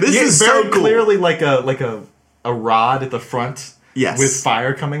 Like this Yeah, is very so cool. clearly like a rod at the front. Yes. With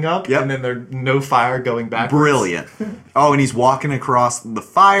fire coming up, Yep. and then there's no fire going back. Brilliant. Oh, and he's walking across the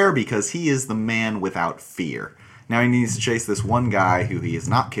fire because he is the man without fear. Now he needs to chase this one guy who he has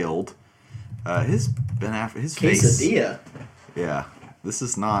not killed. His face. Quesadilla. Yeah, this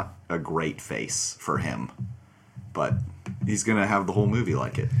is not a great face for him, but he's gonna have the whole movie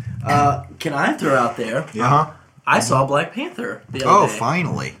like it. Can I throw out there? Uh-huh. I saw Black Panther the Oh, other day.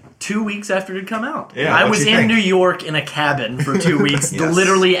 finally. 2 weeks after it had come out. Yeah, I what'd was you in think? New York in a cabin for 2 weeks, Yes.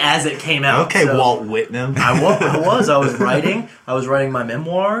 literally as it came out. Okay, so Walt Whitman. I was writing. I was writing my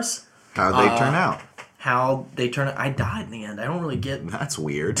memoirs. How'd they turn out? How they turn it. I died in the end. I don't really get. That's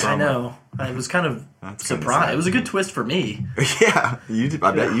weird. I know. I was kind of That's kinda surprised. sad. It was a good twist for me. Yeah, you did.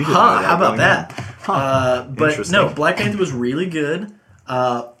 I bet you did. know Huh? that How about going in. that? But Interesting. no, Black Panther was really good.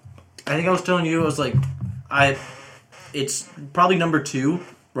 I think I was telling you, I was like, it's probably number 2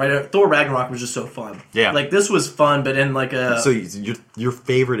 Right, Thor Ragnarok was just so fun. Yeah. Like, this was fun, but in like a... So your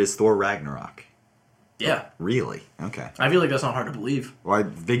favorite is Thor Ragnarok? yeah. Really? Okay. I feel like that's not hard to believe. Well, I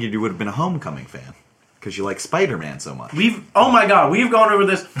figured you would have been a Homecoming fan because you like Spider-Man so much. Oh my god, we've gone over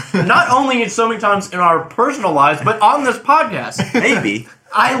this not only so many times in our personal lives, but on this podcast. Maybe.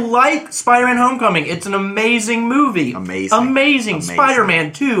 I like Spider-Man Homecoming. It's an amazing movie. Amazing.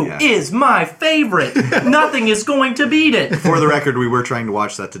 Spider-Man 2 is my favorite. Nothing is going to beat it. For the record, we were trying to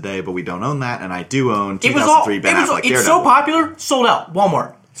watch that today, but we don't own that, and I do own 2003 Ben Affleck Daredevil. It's so popular, sold out.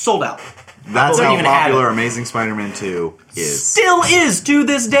 Walmart, sold out. That's how popular Amazing Spider-Man 2 is. Still is to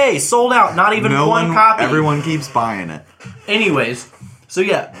this day. Sold out. Not even one copy. Everyone keeps buying it. Anyways, so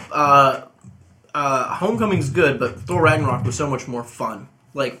yeah, Homecoming's good, but Thor Ragnarok was so much more fun.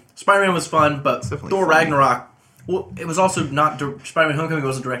 Like, Spider-Man was fun, but Thor Ragnarok, well, it was also not... Spider-Man Homecoming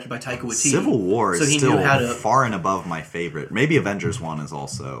wasn't directed by Taika Waititi. Civil War is still far and above my favorite. Maybe Avengers 1 is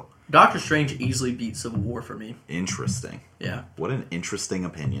also... Doctor Strange easily beat Civil War for me. Interesting. Yeah. What an interesting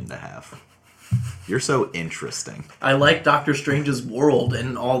opinion to have. You're so interesting. I like Doctor Strange's world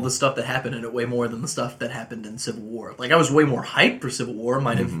and all the stuff that happened in it way more than the stuff that happened in Civil War. Like, I was way more hyped for Civil War.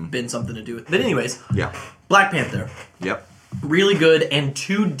 Might have been something to do with it. But anyways. Yeah. Black Panther. Yep. Really good, and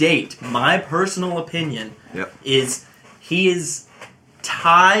to date, my personal opinion is he is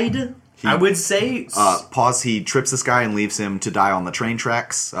tied, I would say... Pause, he trips this guy and leaves him to die on the train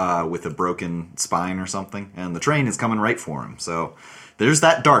tracks with a broken spine or something, and the train is coming right for him, so... There's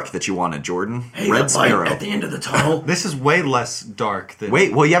that dark that you wanted, Jordan. Hey, Red Sparrow. At the end of the tunnel. This is way less dark than...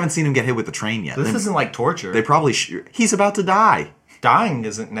 Wait, well, you haven't seen him get hit with the train yet. This isn't like torture. They probably... He's about to die. Dying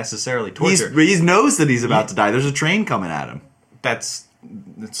isn't necessarily torture. He knows that he's about to die. There's a train coming at him.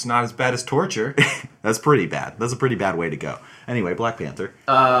 It's not as bad as torture. That's pretty bad. That's a pretty bad way to go. Anyway, Black Panther.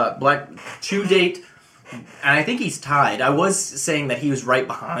 To date, and I think he's tied. I was saying that he was right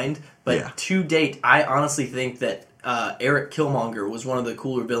behind, but to date, I honestly think that Eric Killmonger was one of the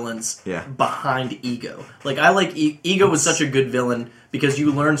cooler villains behind Ego. Like, I like Ego was such a good villain because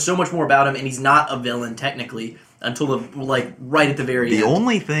you learn so much more about him, and he's not a villain technically until right at the very end. The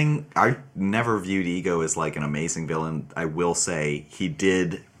only thing I never viewed Ego as like an amazing villain. I will say he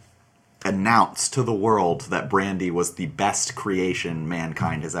did announce to the world that Brandy was the best creation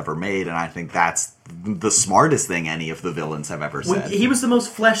mankind has ever made, and I think that's the smartest thing any of the villains have ever said. He was the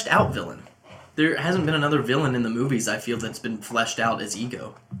most fleshed out villain. There hasn't been another villain in the movies, I feel, that's been fleshed out as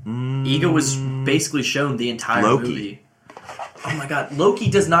Ego. Ego was basically shown the entire movie. Oh my god, Loki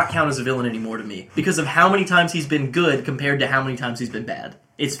does not count as a villain anymore to me because of how many times he's been good compared to how many times he's been bad.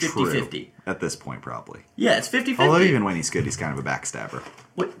 It's 50-50. At this point, probably. Yeah, it's 50-50. Although even when he's good, he's kind of a backstabber.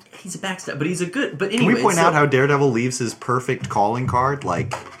 What? He's a backstabber, but he's a good... But anyway, can we point out how Daredevil leaves his perfect calling card?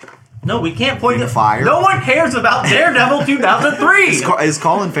 Like... No, we can't point the fire. No one cares about Daredevil 2003! Is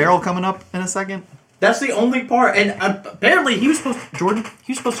Colin Farrell coming up in a second? That's the only part, and apparently he was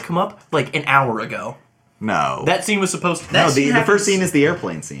supposed to come up like an hour ago. No. That scene was supposed to... The first scene is the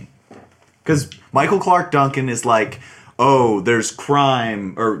airplane scene. Because Michael Clark Duncan is like, oh, there's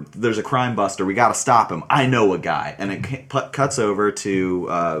crime, or there's a crime buster, we gotta stop him. I know a guy. And it cuts over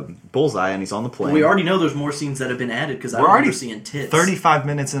to Bullseye, and he's on the plane. We already know there's more scenes that have been added, because I remember seeing tits. 35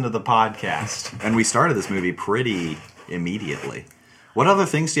 minutes into the podcast. And we started this movie pretty immediately. What other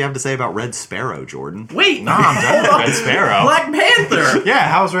things do you have to say about Red Sparrow, Jordan? Wait! No, I'm done with Red Sparrow. Black Panther! Yeah,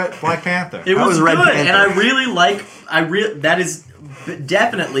 how was Black Panther? It was good, and I really like... that is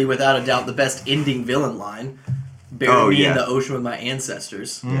definitely, without a doubt, the best ending villain line. Bury me in the ocean with my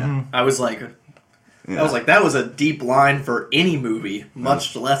ancestors. Yeah. I was like... that was a deep line for any movie,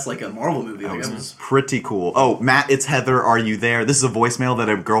 much less like a Marvel movie. That was pretty cool. Oh, Matt, it's Heather. Are you there? This is a voicemail that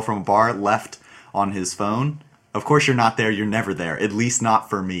a girl from a bar left on his phone. Of course you're not there. You're never there. At least not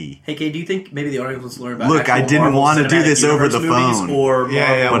for me. Hey, Kay, do you think maybe the audience wants to learn about Look, I didn't want to do this over the phone. Or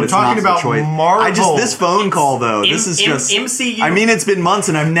but we're talking about Marvel. This phone call, though. This is just... MCU. I mean, it's been months,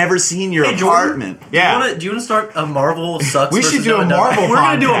 and I've never seen your apartment. Jordan, do you want to start a Marvel sucks? We should do a Marvel podcast. We're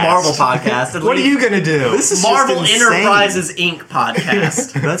going to do a Marvel podcast. What are you going to do? This is Marvel just Enterprises Inc.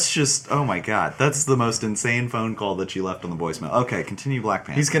 podcast. That's just... Oh, my God. That's the most insane phone call that you left on the voicemail. Okay, continue Black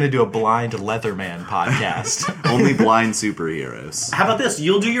Panther. He's going to do a blind Leatherman podcast. Only blind superheroes. How about this?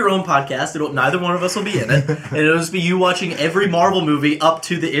 You'll do your own podcast. Neither one of us will be in it. And it'll just be you watching every Marvel movie up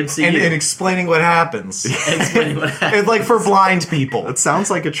to the MCU. And explaining what happens. It's like for blind people. That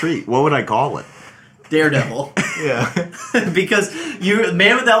sounds like a treat. What would I call it? Daredevil. Yeah. Because you're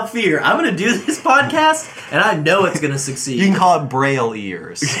Man Without Fear. I'm going to do this podcast, and I know it's going to succeed. You can call it Braille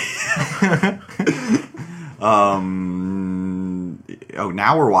Ears.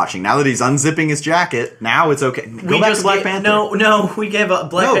 now we're watching. Now that he's unzipping his jacket, now it's okay. Go back to Black Panther. No, we gave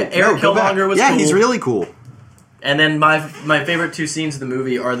up Eric go back. Killmonger was yeah, cool. he's really cool. And then my favorite two scenes of the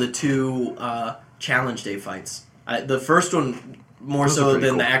movie are the two Challenge Day fights. The first one more Those are so pretty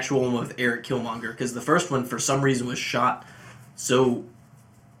than the cool. actual one with Eric Killmonger, because the first one for some reason was shot so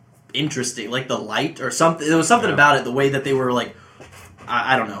interesting, like the light or something. There was something about it, the way that they were like,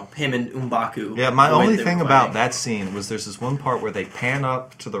 I don't know, him and M'Baku. Yeah, my the way only they thing were about fighting. that scene was there's this one part where they pan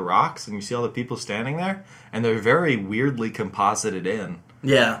up to the rocks and you see all the people standing there, and they're very weirdly composited in.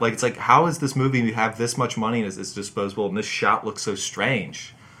 Yeah, Like, it's like, how is this movie have this much money and it's disposable, and this shot looks so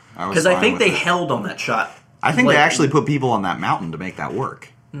strange? because I think they held on that shot. I think like- they actually put people on that mountain to make that work.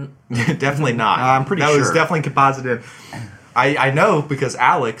 Definitely not. I'm pretty that was sure. definitely composited. I know because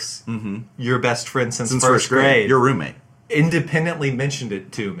Alex, your best friend since first grade, your roommate. independently mentioned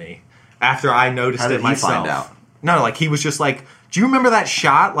it to me after I noticed How did it he myself. find out? No, like he was just like, "Do you remember that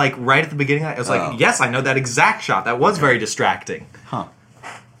shot? Like right at the beginning?" I was Oh. like, "Yes, I know that exact shot. That was very distracting." Huh.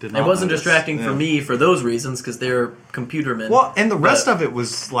 Did It not wasn't notice. distracting for Yeah. me for those reasons because they're computer men. Well, and the rest But- of it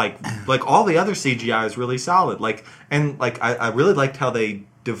was like all the other CGI is really solid. I really liked how they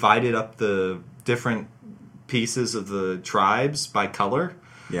divided up the different pieces of the tribes by color.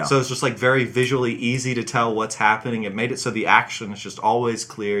 Yeah. So it's just like very visually easy to tell what's happening. It made it so the action is just always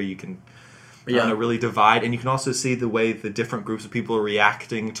clear. You can really divide, and you can also see the way the different groups of people are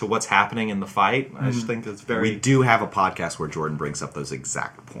reacting to what's happening in the fight. I just think it's very. We do have a podcast where Jordan brings up those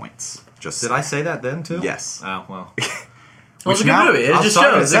exact points. Just Did I say that then too? Yes. Oh well. Well, it's a good now- movie. It I'll just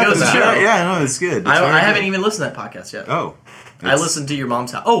start shows. It with goes to that. show. Yeah, no, it's good. It's very I haven't good. even listened to that podcast yet. Oh. I listened to your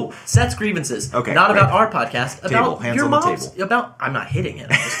mom's house. Oh, Seth's grievances. Okay, not great. about our podcast. Table, About hands your on the mom's. table. About I'm not hitting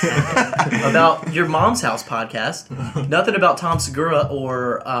it. I'm just kidding. About your mom's house podcast. Nothing about Tom Segura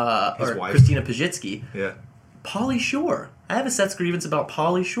or His wife. Christina Pajitsky. Yeah. Pauly Shore. I have a Seth's grievance about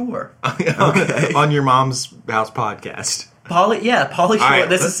Pauly Shore. On your mom's house podcast. Pauly Shore. right,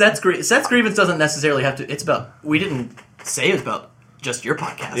 This is let's- Seth's grievance. Seth's grievance doesn't necessarily have to. It's about. We didn't say it was about just your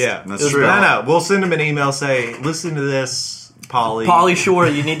podcast. Yeah, That's It was true. about- No, we'll send him an email. Say, listen to this, Polly. Pauly Shore,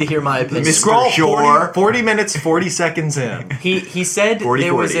 you need to hear my opinion. Mr. Scroll Shore. 40 minutes, 40 seconds in. He said 40,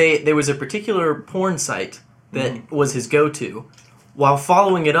 there was 40. there was a particular porn site that was his go-to, while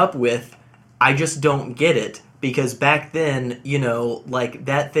following it up with, "I just don't get it because back then, like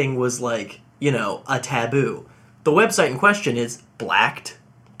that thing was like, a taboo." The website in question is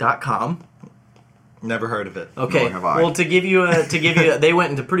blacked.com. Never heard of it. Okay, Nor have I. well to give you they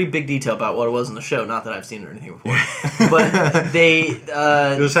went into pretty big detail about what it was in the show. Not that I've seen it or anything before, but they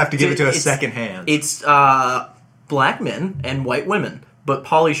You'll just have to give it to us it's- second hand. It's black men and white women. But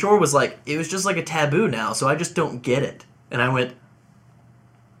Pauly Shore was like, it was just like a taboo now, so I just don't get it. And I went,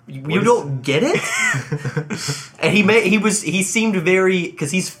 you don't get it? And he seemed very,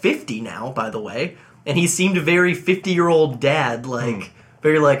 because he's 50 now, by the way, and he seemed a very 50-year-old dad, like,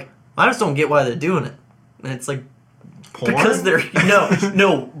 very like, I just don't get why they're doing it. And it's like, Porn? because they're,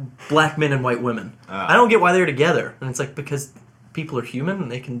 no, black men and white women. I don't get why they're together. And it's like, because people are human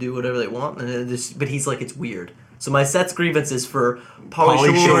and they can do whatever they want. And but he's like, it's weird. So my Seth's grievance is for Pauly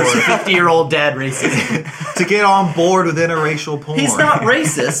Pauly Shore's Shore. 50-year-old dad racism. to get on board with interracial porn. He's not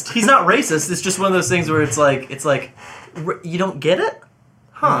racist. He's not racist. It's just one of those things where it's like, you don't get it?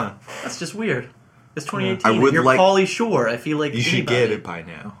 Huh. That's just weird. It's 2018. I would You're like- Pauly Shore. I feel like You should anybody. get it by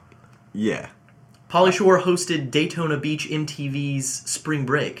now. Yeah. Pauly Shore hosted Daytona Beach MTV's Spring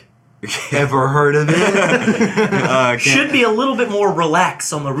Break. Ever heard of it? Should be a little bit more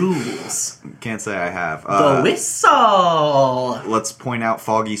relaxed on the rules. Can't say I have. The whistle. Let's point out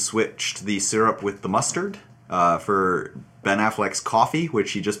Foggy switched the syrup with the mustard for Ben Affleck's coffee,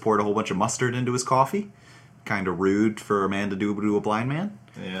 which he just poured a whole bunch of mustard into his coffee. Kind of rude for a man to do to a blind man.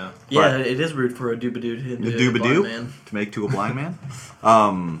 Yeah. Yeah, it is rude for a doobadoo The to doobadoo man. to make to a blind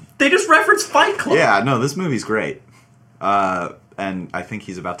man. They just referenced Fight Club. Yeah, no, this movie's great. And I think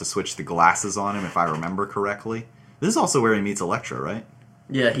he's about to switch the glasses on him, if I remember correctly. This is also where he meets Elektra, right?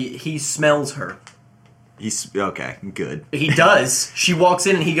 Yeah, he smells her. He's okay, good. He does. She walks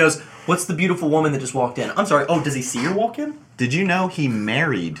in and he goes, "What's the beautiful woman that just walked in?" I'm sorry. Oh, does he see her walk in? Did you know he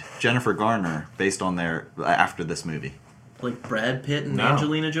married Jennifer Garner based on after this movie? Like Brad Pitt and No.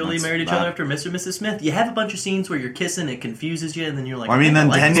 Angelina Jolie That's married each not- other after Mr. and Mrs. Smith. You have a bunch of scenes where you're kissing, it confuses you, and then you're like, I mean, then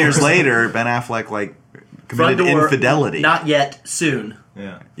like 10 this years person. later, Ben Affleck Front committed door, infidelity. Not yet. Soon.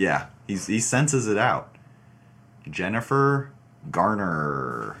 Yeah. Yeah, he senses it out. Jennifer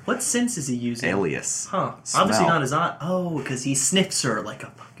Garner, What sense is he using? alias. Huh. Smell. Obviously not his aunt. Oh, because he sniffs her like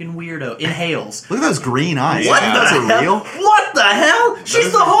a fucking weirdo. Inhales. Look at those green eyes. What You the think those hell? are real? What the hell?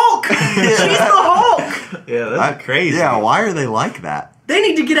 She's the Hulk! She's the Hulk! Yeah, that's crazy. Yeah, why are they like that? They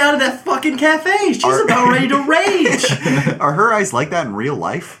need to get out of that fucking cafe. She's about ready to rage. Are her eyes like that in real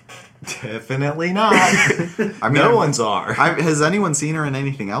life? Definitely not. I mean, No one's are. Has anyone seen her in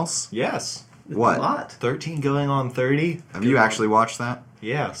anything else? Yes. What? A lot. 13 going on 30? Have you actually watched that?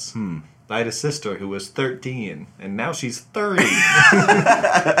 Yes. I had a sister who was 13, and now she's 30.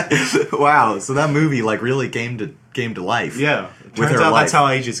 Wow, so that movie like really came to life. Yeah. With Turns her out life. that's how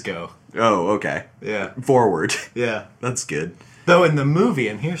ages go. Oh, okay. Yeah. Forward. Yeah. That's good. Though in the movie,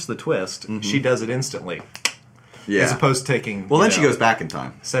 and here's the twist, she does it instantly. Yeah. As opposed to taking, Well, then she goes back in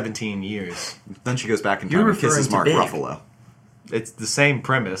time. 17 years. Then she goes back in You're time and kisses referring to Mark Big. Ruffalo. It's the same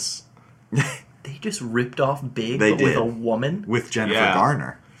premise. They just ripped off Big They but with did. a woman. With Jennifer Yeah.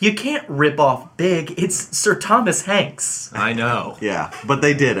 Garner. You can't rip off Big. It's Sir Thomas Hanks. I know. Yeah, but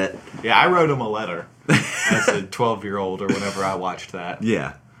they did it. Yeah, I wrote him a letter as a 12-year-old or whenever I watched that.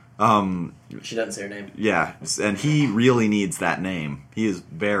 Yeah. She doesn't say her name. Yeah, and he really needs that name. He is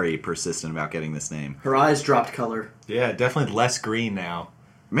very persistent about getting this name. Her eyes dropped color. Yeah, definitely less green now.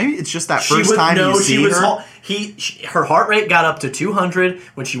 Maybe it's just that first time you see her. Her heart rate got up to 200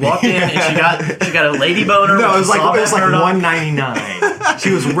 when she walked in, and she got a lady boner. No, when it was she saw like that shirt on. 199.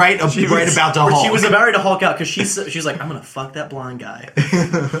 She was right about to Where Hulk. She was about ready to Hulk out because she's like, I'm gonna fuck that blind guy.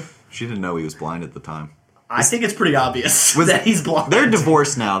 She didn't know he was blind at the time. I think it's pretty obvious that he's blind. They're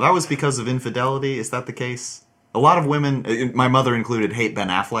divorced now. That was because of infidelity. Is that the case? A lot of women, my mother included, hate Ben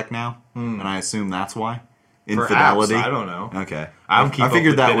Affleck now, and I assume that's why. Infidelity. Perhaps, I don't know. Okay. I don't keep up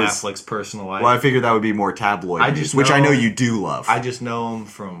figured with that Ben was. Affleck's personal life. Well, I figured that would be more tabloid, I news, just which I know- know you do love. I just know him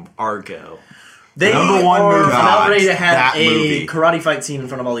from Argo. They Number one are movie. about ready to God, have that a movie. karate fight scene in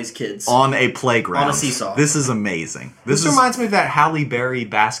front of all these kids. on a playground. On a seesaw. This is amazing. This reminds me of that Halle Berry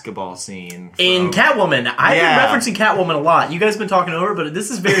basketball scene. In from- Catwoman. I've Yeah. been referencing Catwoman a lot. You guys have been talking over, but this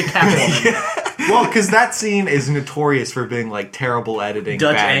is very Catwoman. Well, because that scene is notorious for being like terrible editing,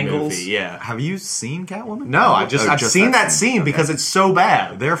 Dutch bad angles. movie. Yeah. Have you seen Catwoman? No, I've Oh, seen that scene because it's so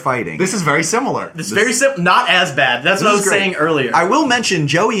bad. they're fighting. This is very similar. This is very simple. Not as bad. That's what I This was is great. saying earlier. I will mention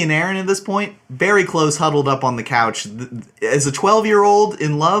Joey and Aaron at this point, very close, huddled up on the couch. As a 12-year-old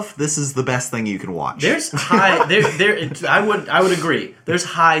in love, this is the best thing you can watch. There's high. I would agree. There's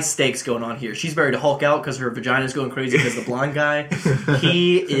high stakes going on here. She's ready to Hulk out because her vagina's going crazy because the blind guy.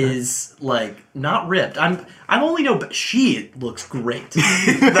 He is like not ripped. I'm only no. She looks great.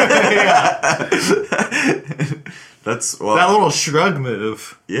 That's That little shrug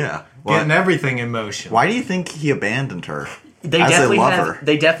move, yeah. getting Well, everything in motion. why do you think he abandoned her? They As a definitely lover. have.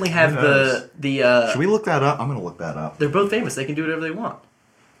 They definitely have Who knows? the. Should we look that up? I'm gonna look that up. They're both famous. They can do whatever they want.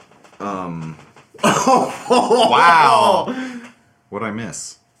 Wow. What'd I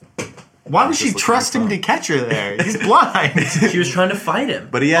miss? Why would she Just looking trust at him the to catch her there? He's blind. She was trying to fight him.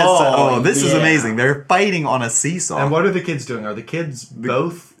 But he has. This is yeah. amazing. They're fighting on a seesaw. And what are the kids doing? Are the kids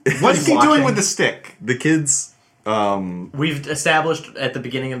both? What's he watching. doing with the stick? the kids? We've established at the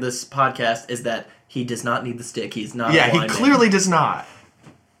beginning of this podcast is that he does not need the stick. He's not. Yeah, a he blind man. clearly does not.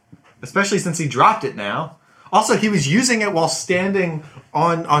 Especially since he dropped it now. Also, he was using it while standing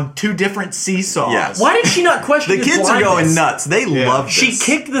on two different seesaws. Yes. Why did she not question? The his kids are blindness? going nuts. They love this. She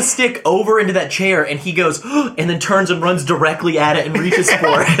kicked the stick over into that chair, and he goes, and then turns and runs directly at it and reaches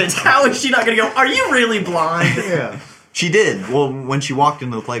for it. How is she not going to go? Are you really blind? Yeah. She did. Well, when she walked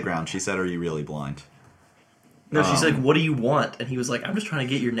into the playground, she said, "Are you really blind?" No, she's like, "What do you want?" And he was like, "I'm just trying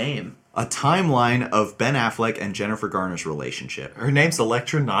to get your name." A timeline of Ben Affleck and Jennifer Garner's relationship. Her name's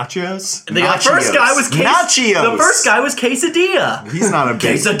Electra Nachos. The first guy was Nachos. The first guy was Quesadilla. He's not a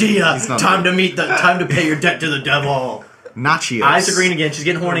big... Quesadilla. He's not Time a to time to pay your debt to the devil. Nachos. Eyes are green again. She's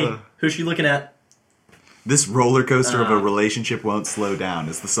getting horny. Who's she looking at? This roller coaster of a relationship won't slow down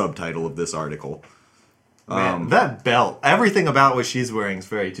is the subtitle of this article. Man, that belt. Everything about what she's wearing is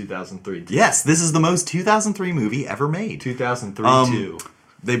very 2003. Yes, this is the most 2003 movie ever made. 2003 too.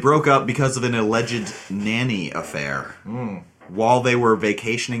 They broke up because of an alleged nanny affair while they were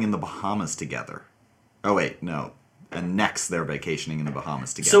vacationing in the Bahamas together. Oh, wait, no. And next they're vacationing in the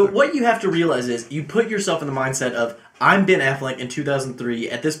Bahamas together. So what you have to realize is you put yourself in the mindset of I'm Ben Affleck in 2003.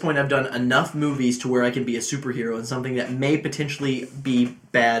 At this point, I've done enough movies to where I can be a superhero in something that may potentially be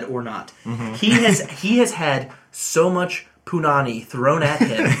bad or not. He has had so much punani thrown at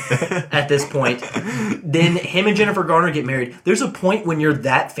him at this point. Then him and Jennifer Garner get married. There's a point when you're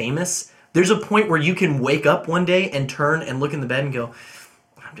that famous. There's a point where you can wake up one day and turn and look in the bed and go,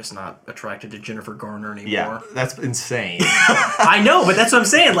 I'm just not attracted to Jennifer Garner anymore. Yeah, that's insane. I know, but that's what I'm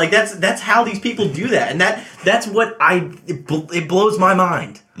saying. Like that's how these people do that, and that's what it blows my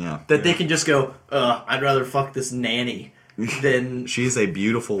mind. Yeah. That they can just go, I'd rather fuck this nanny than She's a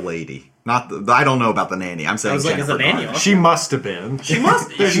beautiful lady. Not I don't know about the nanny. I'm saying I was like, is Jennifer the nanny Garner. on? She must have been. She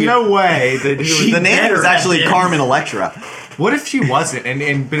must. There's no way that he was. The nanny was better actually at it. Carmen Electra. What if she wasn't?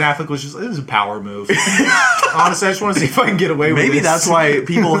 And Ben Affleck was just, this is a power move. Honestly, I just want to see if I can get away with this. Maybe that's why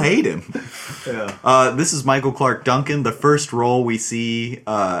people hate him. Yeah. This is Michael Clark Duncan, the first role we see,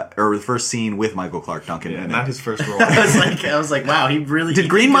 or the first scene with Michael Clark Duncan in Not it. his first role. I was like, wow, he really Did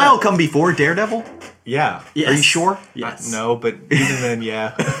Green Mile come before Daredevil? Yeah. Yes. Are you sure? Yes. No, but even then,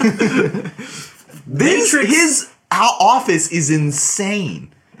 yeah. His office is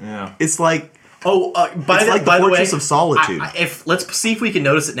insane. Yeah. It's like Oh, by It's the, like the by the way, Fortress of Solitude. if let's see if we can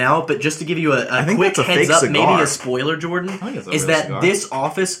notice it now. But just to give you a think quick that's a heads fake up, cigar. maybe a spoiler, Jordan, think it's a is real that cigar. this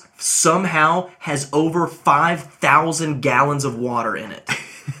office somehow has over 5,000 gallons of water in it.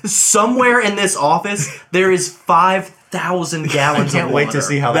 Somewhere in this office, there is 5,000 I gallons can't of wait water. to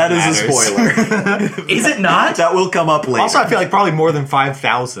see how that that is a matters. spoiler. Is it not? That will come up later. Also, I feel like probably more than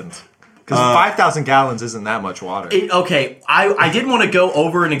 5,000. Because 5,000 gallons isn't that much water. Okay, I didn't want to go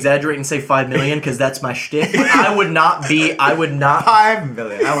over and exaggerate and say 5 million because that's my shtick. But I would not. 5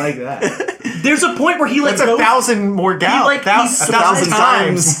 million. I like that. There's a point where he That's goes. 1,000 more gallons. He's 1,000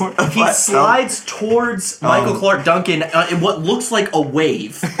 times. He slides towards Michael Clark Duncan in what looks like a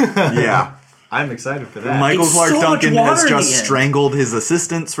wave. Yeah. I'm excited for that. Michael It's Clark so much Duncan water has in the just end. strangled his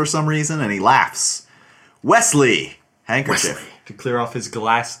assistants for some reason, and he laughs. Wesley. Handkerchief. To clear off his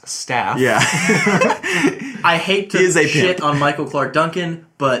glass staff. Yeah. I hate He is a to shit pimp. on Michael Clark Duncan,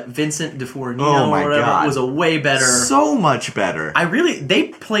 but Vincent DeFornino Oh my or whatever God. was a way better. So much better. they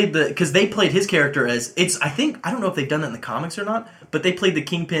played they played his character as I don't know if they've done that in the comics or not, but they played the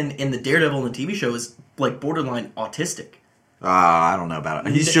Kingpin in the Daredevil and the TV show as like borderline autistic. I don't know about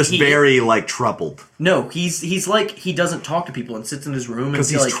it. He's just He- very, like, troubled. No, he's like he doesn't talk to people and sits in his room 'Cause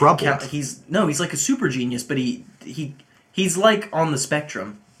and he's like troubled. he's like a super genius, but he's like on the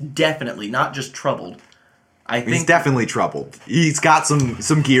spectrum, definitely not just troubled. I He's think definitely troubled. He's got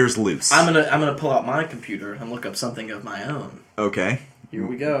some gears loose. I'm gonna pull out my computer and look up something of my own. Okay. Here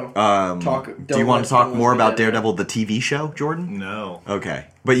we go. Do you want to talk more about Daredevil, the TV show, Jordan? No. Okay.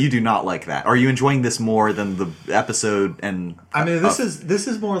 But you do not like that. Are you enjoying this more than the episode and... I mean, this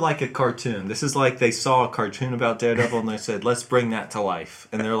is more like a cartoon. This is like they saw a cartoon about Daredevil and they said, let's bring that to life.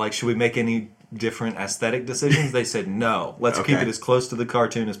 And they're like, should we make any different aesthetic decisions? They said, no. Let's keep Okay. it as close to the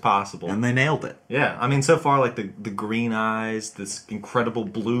cartoon as possible. And they nailed it. Yeah. I mean, so far, like the green eyes, this incredible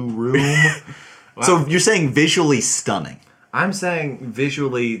blue room. Wow. So you're saying visually stunning. I'm saying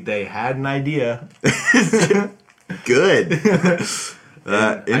visually they had an idea. Good.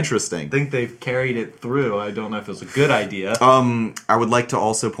 I Interesting. think they've carried it through. I don't know if it was a good idea. I would like to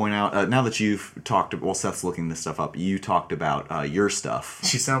also point out, now that you've talked, well, Seth's looking this stuff up, you talked about your stuff.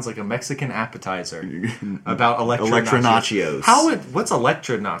 She sounds like a Mexican appetizer about Electra Nachos. What's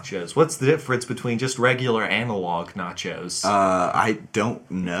Electra Nachos? What's the difference between just regular analog nachos? I don't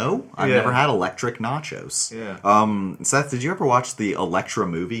know. I've Yeah. never had electric nachos. Yeah. Seth, did you ever watch the Electra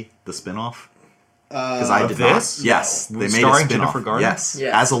movie, the spin-off? Because I Of did this? not. Yes, No. they made Starring a spin-off. Jennifer Garner? Yes,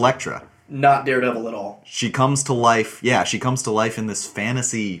 Yeah. as Electra. Not Daredevil at all. She comes to life. Yeah, she comes to life in this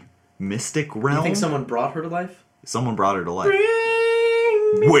fantasy mystic realm. You think someone brought her to life? Someone brought her to life.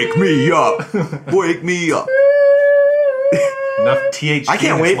 Wake me up! Wake me up! Enough THC. I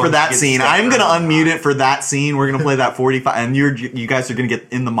can't wait for once that she gets scene. sick. I'm gonna unmute it for that scene. We're gonna play that 45, and you guys are gonna get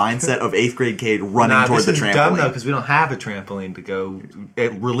in the mindset of 8th grade Cade running Nah, toward this the is trampoline. dumb though because we don't have a trampoline to go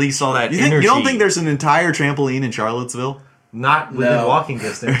release all that you energy. don't think there's an entire trampoline in Charlottesville? not within No. walking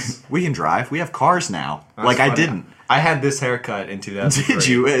distance? We can drive. We have cars now. That's like I funny. didn't. I had this haircut in 2003. Did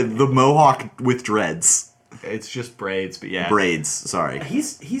you? The mohawk with dreads, It's just braids, but yeah. braids. Sorry.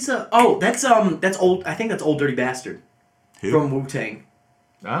 He's a that's old. I think that's Old Dirty Bastard Who? from Wu-Tang.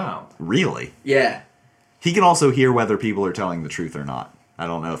 Oh. Really? Yeah, He can also hear whether people are telling the truth or not. I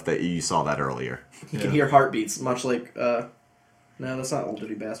don't know if you saw that earlier. you can hear heartbeats, much like. No, that's not Old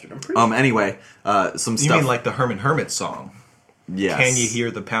Dirty Bastard. I'm pretty. Anyway, some You stuff. mean like the Herman Hermit song? yes. Can you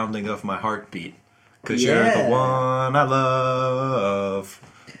hear the pounding of my heartbeat? Because Yeah. you're the one I love.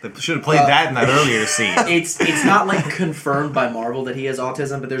 They should have played that in that earlier scene. It's not like confirmed by Marvel that he has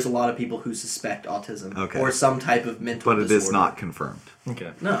autism, but there's a lot of people who suspect autism Okay. or some type of mental But it disorder. is not confirmed. Okay.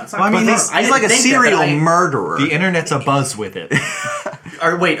 No, it's not. Well, I mean, confirmed. he's didn't like a think that, but serial murderer. The internet's a buzz with it.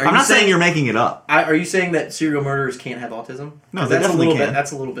 Are you I'm not saying you're making it up. Are you saying that serial murderers can't have autism? No, 'Cause they that's definitely a little can. bit.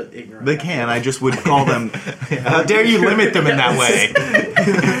 That's a little bit ignorant. They can. I just would call them. How dare you limit them in that way?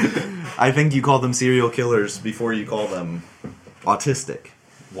 I think you call them serial killers before you call them autistic.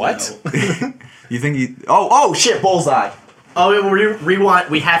 What? You think you? Oh shit! Bullseye. Oh, rewind.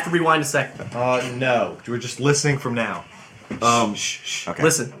 We have to rewind a second. No. We're just listening from now. Okay.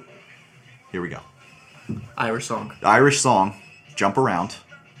 Listen, Here we go. Irish song. Irish song. Jump around.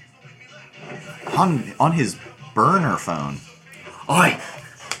 On his burner phone. Oi!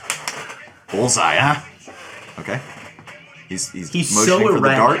 Bullseye, huh? Okay. He's He's motioning so for the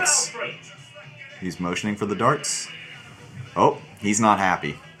erratic. darts. He's motioning for the darts. Oh, he's not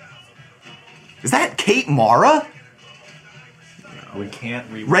happy. Is that Kate Mara? We can't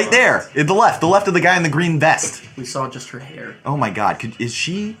read. Right there, in the left of the guy in the green vest. We saw just her hair. Oh my God, is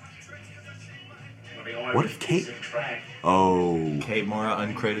she? What if Kate? Oh, Kate Mara,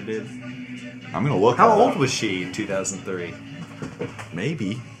 uncredited. I'm gonna look. How that old up. was she in 2003?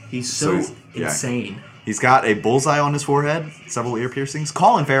 Maybe. He's So so, yeah. insane. He's got a bullseye on his forehead, several ear piercings.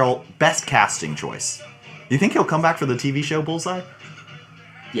 Colin Farrell, best casting choice. You think he'll come back for the TV show Bullseye?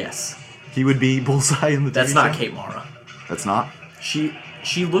 Yes. He would be Bullseye in the TV That's show? not Kate Mara. That's not? She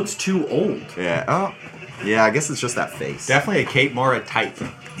looks too old. Yeah. Oh. Yeah, I guess it's just that face. Definitely a Kate Mara type.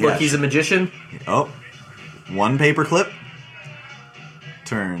 Yeah. Look, he's a magician. Oh. One paperclip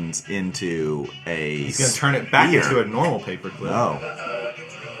turns into a He's gonna turn it back spear. into a normal paperclip. Oh.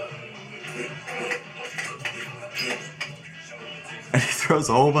 And he throws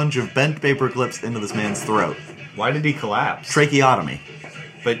a whole bunch of bent paper clips into this man's throat. Why did he collapse? Tracheotomy.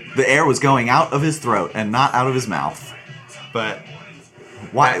 But The air was going out of his throat and not out of his mouth. but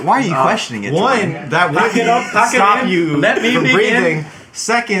Why are you questioning it? Jordan? one, that would Pack it up, pack it stop in. you Let me from begin. breathing.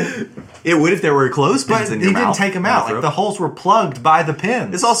 Second, It would if there were clothespins but in he your didn't mouth. take him and out. throat. Like the holes were plugged by the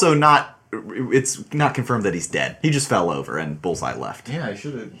pins. It's also not. It's not confirmed that he's dead. He just fell over and Bullseye left. yeah, I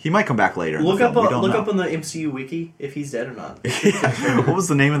should have. He might come back later. in Look the up film. We don't look know. up on the MCU wiki if he's dead or not. What was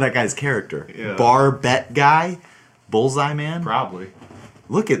the name of that guy's character? Yeah. Bar Bet Guy? Bullseye Man? Probably.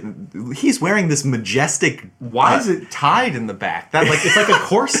 Look at. He's wearing this majestic. Why is it tied in the back? That like it's like a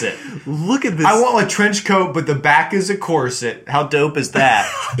corset. Look at this. I want a trench coat, but the back is a corset. How dope is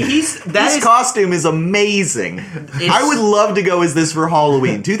that? This costume is amazing. I would love to go as this for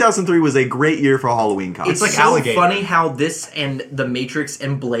Halloween. 2003 was a great year for Halloween costumes. It's like so alligator. funny how this and The Matrix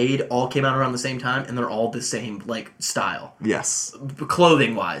and Blade all came out around the same time, and they're all the same like style, Yes.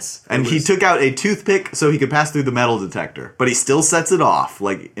 clothing wise. And he took out a toothpick so he could pass through the metal detector. But he still sets it off,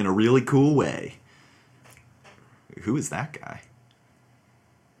 like, in a really cool way. Who is that guy?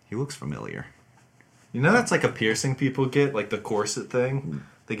 He looks familiar. You know that's like a piercing people get, like the corset thing.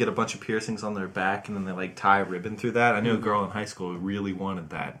 They get a bunch of piercings on their back and then they like tie a ribbon through that. I knew a girl in high school who really wanted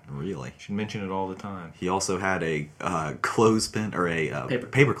that. Really? She'd mention it all the time. He also had a clothespin, or a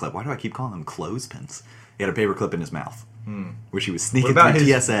paperclip. Why do I keep calling them clothespins? He had a paperclip in his mouth, which he was sneaking What about through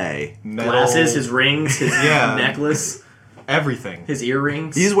his- TSA. Metal, Glasses, his rings, his Yeah. necklace, everything. his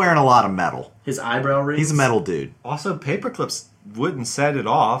earrings, He's wearing a lot of metal. his eyebrow rings. He's a metal dude. Also, paperclips wouldn't set it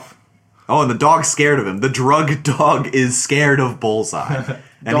off. Oh, and the dog's scared of him. The drug dog is scared of Bullseye.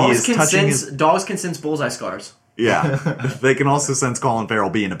 And he is touching his... Dogs can sense bullseye scars. Yeah. They can also sense Colin Farrell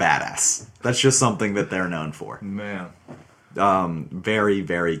being a badass. That's just something that they're known for. Man. Very,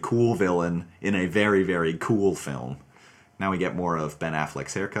 very cool villain in a very, very cool film. Now we get more of Ben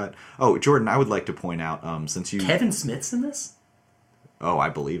Affleck's haircut. Oh, Jordan, I would like to point out, since you... Kevin Smith's in this. Oh, I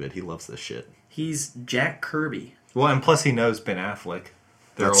believe it. He loves this shit. He's Jack Kirby. Well, and plus he knows Ben Affleck.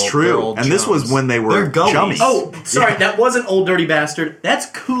 They're That's old- true. they're old And this was chums. when they were They're gullies. chummy. Oh, sorry, that wasn't Old Dirty Bastard. That's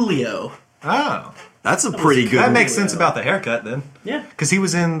Coolio. Oh. That's a pretty good... That makes sense about the haircut then. Yeah, Because he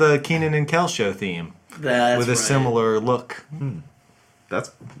was in the Keenan and Kel show theme that's with a right. similar look.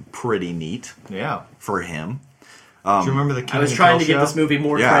 That's pretty neat Yeah. for him. Do you remember the Keenan I was and trying Kel to give show? this movie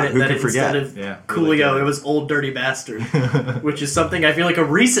more Yeah, credit who than could forget? instead of Yeah, really Coolio, good. it was Old Dirty Bastard, which is something I feel like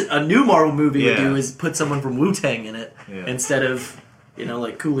a new Marvel movie would Yeah. do is put someone from Wu-Tang in it Yeah. instead of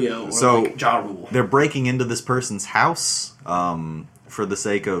like Coolio or So- like Ja Rule. They're breaking into this person's house for the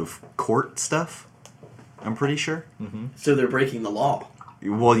sake of court stuff, I'm pretty sure. So they're breaking the law.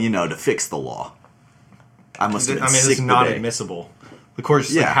 Well, to fix the law. I must have been I mean, sick this is not today. admissible. The court's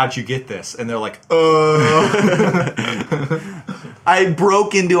just Yeah. like, how'd you get this? And they're like, I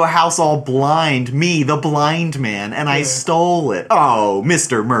broke into a house all blind, me, the blind man, and I stole it. Oh,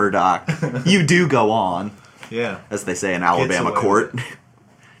 Mr. Murdoch, you do go on, yeah. as they say in Alabama away with court,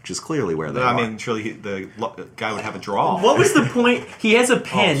 which is clearly where they I are. mean, surely the guy would have a draw. What was the point? He has a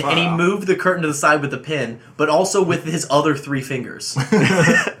pin, Oh, and he wow. moved the curtain to the side with the pin, but also with his other 3 fingers.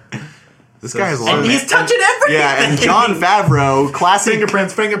 This guy is And learning. he's touching everything! Yeah, and Jon Favreau, classic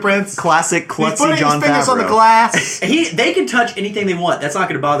Fingerprints. classic He's klutzy putting Jon his fingers Favreau. on the glass. They can touch anything they want. That's not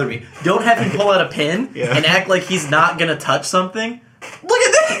going to bother me. Don't have him pull out a pin Yeah. and act like he's not going to touch something. Look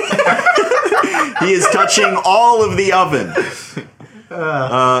at that! He is touching all of the oven.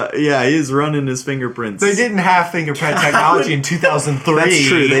 Yeah, he is running his fingerprints. They didn't have fingerprint technology in 2003. That's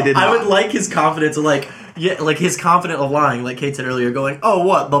true. They did. I not. would like his confidence, like his confident of lying, like Kate said earlier, going, "Oh,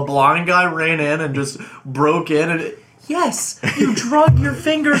 what? The blind guy ran in and just broke in and." Yes, you drug your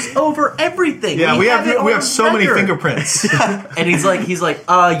fingers over everything. Yeah, we have it so on many record. fingerprints. And he's like,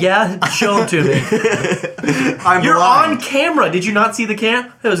 yeah, show them to me. You're blind. on camera. Did you not see the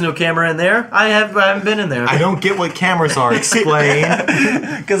cam? There was no camera in there. I haven't been in there. I don't get what cameras are. Explain.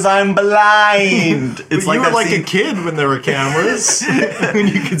 Because I'm blind. It's You were that like scene- a kid when there were cameras, when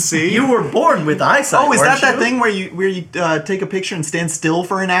you could see. You were born with eyesight. Oh, is weren't that you? thing where you take a picture and stand still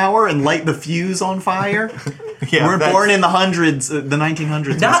for an hour and light the fuse on fire? Yeah, We're that's- born in the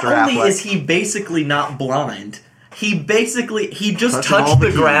 1900s, Not Mr. only Affleck. is he basically not blind, he just Touching all touched the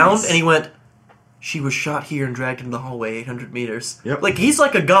the ground keys. and he went, she was shot here and dragged into the hallway 800 meters. Yep. Like, he's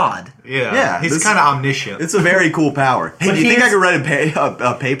like a god. Yeah, he's this- kind of omniscient. It's a very cool power. Hey, But do you think I here's- could write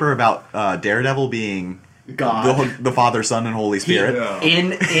a paper about Daredevil being God. the Father, Son, and Holy Spirit? Yeah.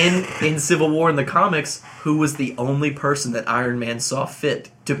 In Civil War in the comics, who was the only person that Iron Man saw fit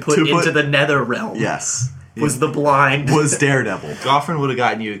to put To put- into the Nether realm? Yes. Was the blind. Was Daredevil. Goffin would have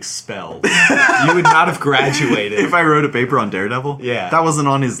gotten you expelled. You would not have graduated. If I wrote a paper on Daredevil, Yeah. that wasn't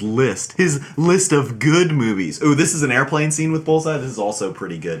on his list. His list of good movies. Oh, this is an airplane scene with Bullseye. This is also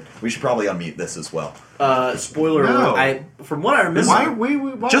pretty good. We should probably unmute this as well. Spoiler No. alert. From what I remember,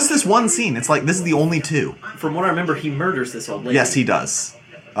 Why Just this one scene. It's like this is the only two. from what I remember, he murders this old lady. Yes, he does.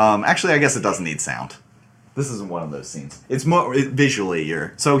 Actually, I guess it doesn't need sound. This isn't one of those scenes. It's more visually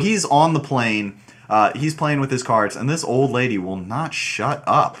here. So he's on the plane. He's playing with his cards, and this old lady will not shut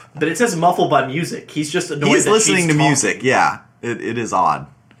up. But it says muffled by music. He's just annoyed He's that listening she's to talking. music. Yeah, it is odd.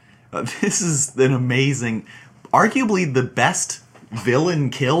 This is an amazing, arguably the best villain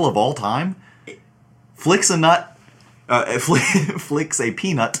kill of all time. Flicks a nut, flicks a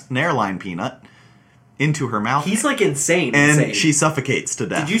peanut, an airline peanut, into her mouth, He's like insane. and insane. she suffocates to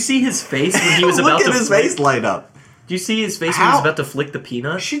death. Did you see his face when he was about Look to at his flick? face light up. Did you see his face when he was How? about to flick the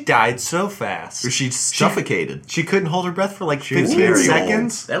peanut? She died so fast. She suffocated. She couldn't hold her breath for like was 15 very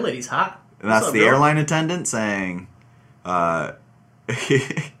seconds. That lady's hot. And What's that's up, the girl? airline attendant saying,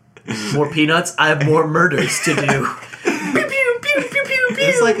 More peanuts. I have more murders to do. Pew, pew, pew, pew, pew, pew.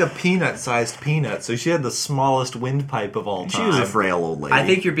 It's like a peanut-sized peanut, so she had the smallest windpipe of all time. she was a frail old lady. I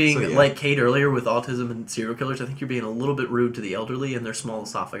think you're being So, yeah. like Kate earlier with autism and serial killers. I think you're being a little bit rude to the elderly and their small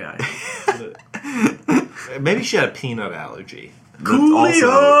esophagi. Maybe she had a peanut allergy. That's also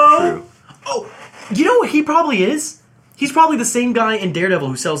true. Oh, you know what he probably is? He's probably the same guy in Daredevil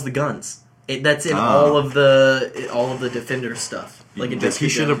who sells the guns. That's in all of the Defender stuff. Like in He Jessica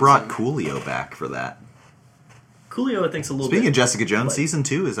should have Jones brought and- Coolio back for that. Coolio, I think's a little Speaking bit. of Jessica Jones, Like- season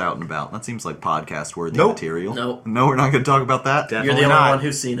 2 is out and about. That seems like podcast worthy Nope. material. Nope. No, we're not going to talk about that. Definitely You're the only not. one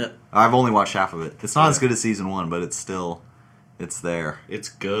who's seen it. I've only watched half of it. It's not as good as season 1, but it's still, it's there. It's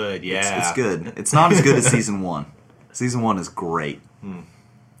good, yeah. It's good. It's not as good as season 1. Season 1 is great.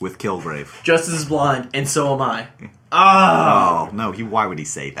 With Kilgrave. Justice is blind, and so am I. Ah, Oh, no, why would he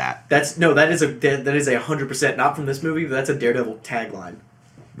say that? that is a 100% not from this movie, but that's a Daredevil tagline.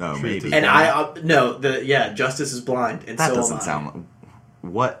 No, Truth maybe. is- And Justice is blind, and that so doesn't am I. sound...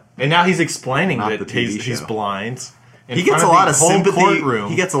 What? And now he's explaining Not that the TV he's show. blind. in He gets front a lot the of whole sympathy. Courtroom,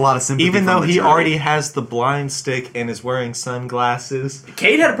 He gets a lot of sympathy even from though the he jury. already has the blind stick and is wearing sunglasses.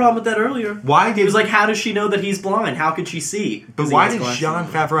 Kate had a problem with that earlier. Why He did was like, how does she know that he's blind? How could she see? But 'Cause he why has did glasses Jon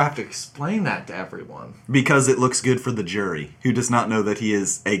on. Favreau have to explain that to everyone? Because it looks good for the jury, who does not know that he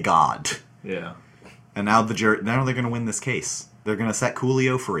is a god. Yeah. And now they're going to win this case. They're going to set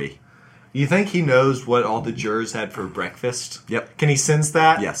Coolio free. You think he knows what all the jurors had for breakfast? Yep. Can he sense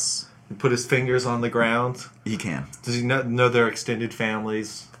that? Yes, And put his fingers on the ground? he can. Does he know their extended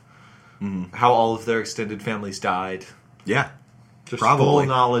families? How all of their extended families died? Yeah. Just Probably. full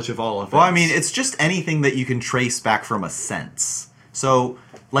knowledge of all of it. Well, I mean, it's just anything that you can trace back from a sense. So,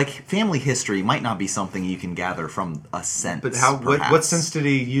 like, family history might not be something you can gather from a sense. But how? What perhaps. sense did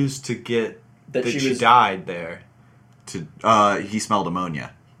he use to get That that she she was- died there? He smelled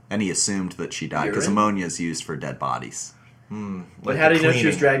ammonia, and he assumed that she died because Urine? ammonia is used for dead bodies. But how the did he know she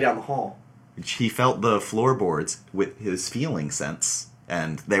was cleaning. dragged down the hall? He felt the floorboards with his feeling sense,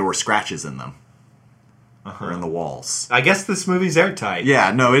 and there were scratches in them, or in the walls. I guess this movie's airtight.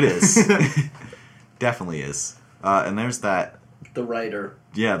 Yeah, no, it is. Definitely is. And there's that. The writer.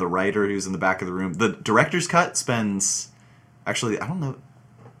 Yeah, the writer who's in the back of the room. The director's cut spends. Actually, I don't know.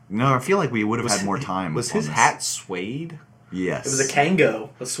 No, I feel like we would have had more time. Was on his this. hat suede? Yes. It was a Kango,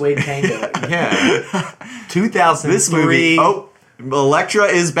 a suede Kango. Yeah. 2003. This movie. Oh, Elektra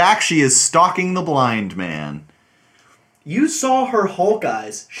is back. She is stalking the blind man. You saw her Hulk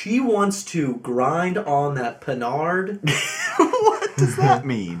eyes. She wants to grind on that Panard. What does that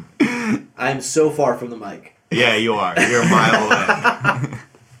mean? I'm so far from the mic. Yeah, you are. You're a mile away.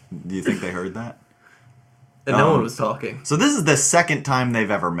 Do you think they heard that? And no one was talking. So this is the second time they've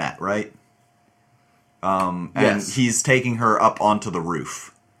ever met, right? And Yes. he's taking her up onto the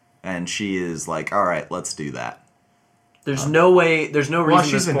roof. And she is like, all right, let's do that. There's no way. There's no reason. Well, at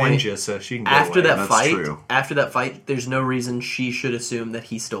she's this a point, ninja, so she can get After away. that That's fight, true. there's no reason she should assume that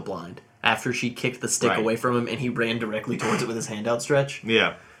he's still blind. After she kicked the stick Right. away from him and he ran directly towards it with his hand outstretched,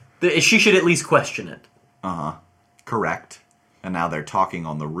 Yeah. she should at least question it. Correct. And now they're talking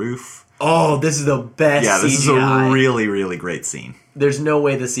on the roof. Oh, this is the best. Yeah, this CGI. is a really, really great scene. There's no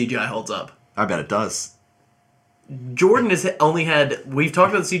way the CGI holds up. I bet it does. Jordan has only had. We've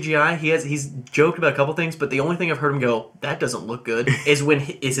talked about the CGI. He's joked about a couple things, but the only thing I've heard him go, "That doesn't look good," is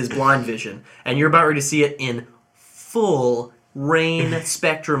his blind vision, and you're about ready to see it in full rain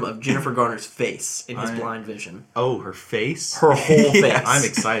spectrum of Jennifer Garner's face in his blind vision. Oh, her face? Her whole face. Yes. I'm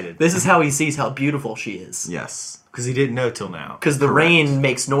excited. This is how he sees how beautiful she is. Yes. Because he didn't know till now. Because the rain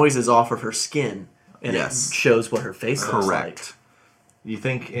makes noises off of her skin, and Yes. it shows what her face looks like. Correct. You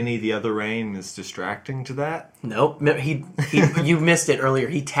think any of the other rain is distracting to that? Nope. You missed it earlier.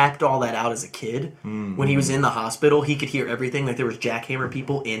 He tapped all that out as a kid. When he was in the hospital, he could hear everything. Like there was jackhammer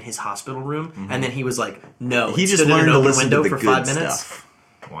people in his hospital room, and then he was like, "No." He It just stood in learned an to open listen to window the for good 5 minutes. stuff.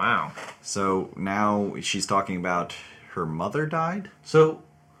 Wow. So now she's talking about her mother died? So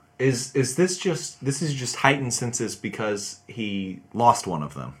is this is just heightened senses because he Lost one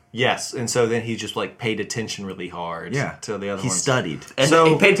of them. yes, and so then he just like paid attention really hard Yeah. to the other He ones. studied. And So-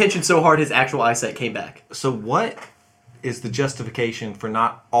 he paid attention so hard, his actual eyesight came back. So what is the justification for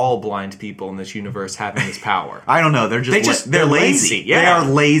not all blind people in this universe having this power? I don't know. They're they're lazy. lazy, yeah. They are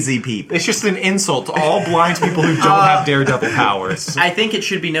lazy people. It's just an insult to all blind people who don't have daredevil powers. I think it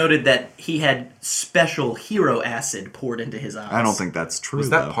should be noted that he had special hero acid poured into his eyes. I don't think that's true. Was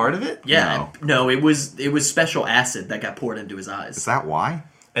that though. part of it? Yeah, no, it was special acid that got poured into his eyes. Is that why?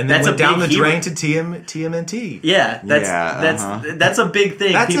 And then That's went a down big the hero. drain to TMNT. Yeah, Yeah, that's a big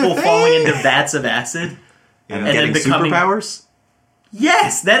thing. That's a People thing. falling into vats of acid. And then getting becoming- superpowers?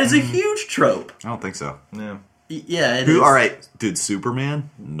 Yes, that is a huge trope. I don't think so. Yeah. Yeah, it is. All right, dude, Superman?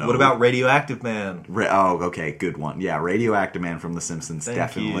 No. What about Radioactive Man? Okay, good one. Yeah, Radioactive Man from The Simpsons, Thank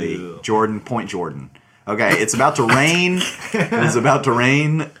definitely. you. Jordan. Okay, it's about to rain. It's about to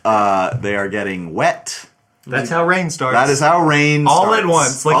rain. They are getting wet. That's how rain starts. That is how rain all starts. at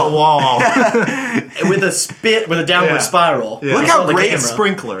once, like Oh, a wall. with a downward Yeah. spiral. Yeah. Look Just how on the great camera.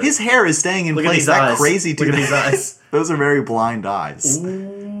 Sprinkler. His hair is staying in Look at place. these That eyes. crazy, dude. Look at these eyes. Those are very blind eyes.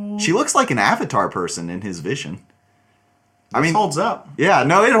 She looks like an Avatar person in his vision. I mean, holds up. yeah,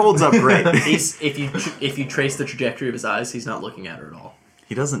 no, it holds up great. If you trace the trajectory of his eyes, he's not looking at her at all.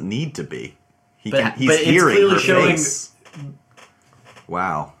 He doesn't need to be. He's But it's hearing clearly her showing- face.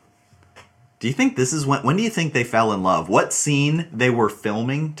 Wow. Do you think this is when do you think they fell in love? What scene they were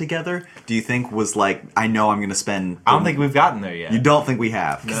filming together do you think was like, I know I'm going to spend... I don't think we've gotten there yet. You don't think we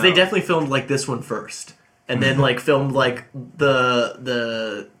have? Because they definitely filmed like this one first, and then like filmed like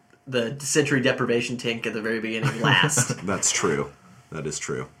the sensory deprivation tank at the very beginning last. That's true. That is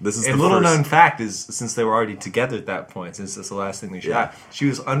true. This is A the little first... known fact is, since they were already together at that point, since that's the last thing they shot, she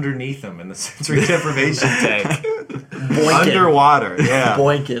was underneath him in the sensory deprivation tank, Boinking. underwater. Yeah,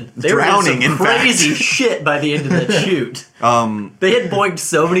 Boinking. They Drowning, were doing in some fact. crazy shit by the end of that shoot. They had boinked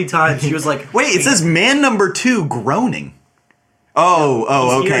so many times. She was like, Wait, it says man number 2 groaning. Oh,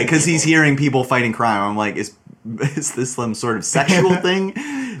 he's okay, hearing because he's people. hearing people fighting crime. I'm like, is this some sort of sexual thing?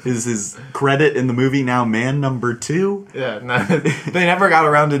 Is his credit in the movie now man number 2? yeah. No, they never got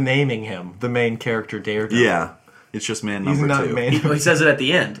around to naming him the main character, Daredevil. Yeah, it's just man he's number not 2. main. Well, he says it at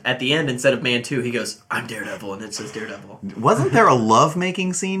the end. At the end, instead of Man 2, he goes, "I'm Daredevil," and it says Daredevil. Wasn't there a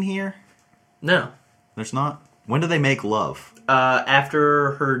love-making scene here? No. There's not. When do they make love?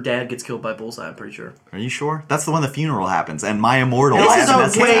 After her dad gets killed by Bullseye, I'm pretty sure. Are you sure? That's the one the funeral happens, and my immortal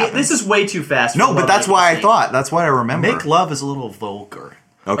happens. This is way too fast. No, for but love that's making why I scene. thought. That's what I remember. Make love is a little vulgar.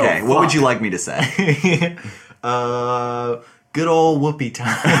 Okay, Oh, what would fuck. you like me to say? Good old whoopee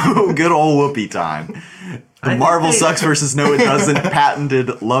time. Good old whoopee time. The think Marvel they- sucks versus no it doesn't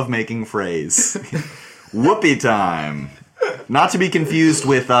patented lovemaking phrase. Whoopee time. Not to be confused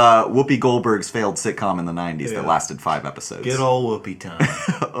with Whoopi Goldberg's failed sitcom in the 90s that lasted 5 episodes. Good old whoopee time.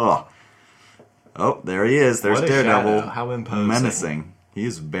 Ugh. Oh, there he is. There's What a Daredevil. shadow. How imposing. Menacing. He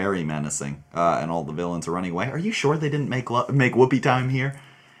is very menacing. And all the villains are running away. Are you sure they didn't make Whoopi time here?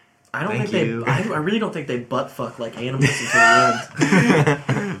 I don't Thank think you. I really don't think they butt fuck like animals until the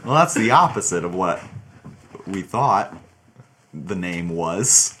end. Well, that's the opposite of what we thought. the name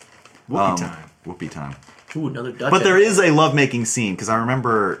was. Whoopie time. Whoopie time. Ooh, another Dutch. But there is a lovemaking scene because I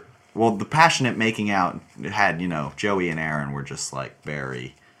remember. Well, the passionate making out had Joey and Aaron were just like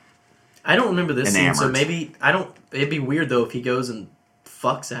very. I don't remember this scene, so enamored. maybe I don't. It'd be weird though if he goes and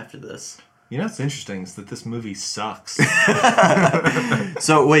fucks after this. You know what's interesting is that this movie sucks.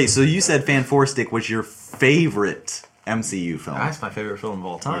 So wait, so you said Fan Four Stick was your favorite MCU film? That's my favorite film of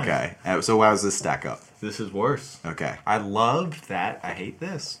all time. Okay, so how does this stack up? This is worse. Okay, I loved that. I hate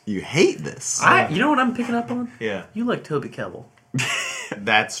this. you hate this. You know what I'm picking up on? Yeah. You like Toby Kebbell.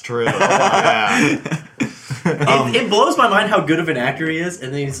 That's true. Yeah. It blows my mind how good of an actor he is,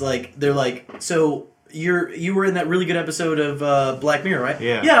 and then they're like, so you were in that really good episode of Black Mirror, right?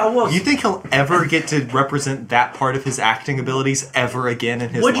 Yeah. Yeah, I was. You think he'll ever get to represent that part of his acting abilities ever again in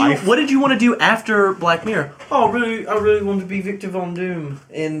his life? What did you want to do after Black Mirror? Oh, I really wanted to be Victor Von Doom,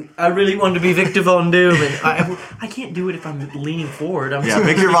 and I really wanted to be Victor Von Doom, and I can't do it if I'm leaning forward. Yeah,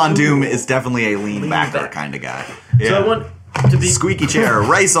 Victor Von Doom is definitely a lean backer back. kind of guy. So I want to be Squeaky chair,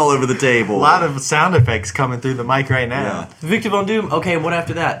 rice all over the table. A lot of sound effects coming through the mic right now. Yeah. Victor Von Doom. Okay, and what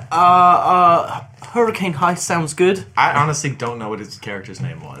after that? Hurricane Heist sounds good. I honestly don't know what his character's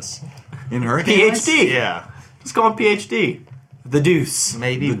name was. In Hurricane Heist? PhD. Yeah. Let's call him PhD. The Deuce.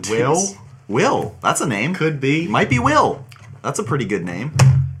 Maybe The Will? Deuce. Will, that's a name. Could be. Might be Will. That's a pretty good name.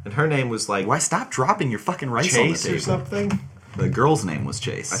 And her name was like Why stop dropping your fucking rice on the Chase table? or something? The girl's name was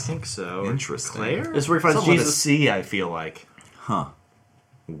Chase. I think so. Interesting. Claire? This is where he finds Someone with a Jesus. C, I feel like. Huh.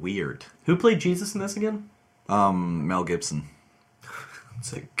 Weird. Who played Jesus in this again? Mel Gibson.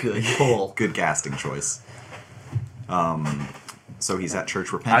 It's a good pull. Good casting choice. So he's at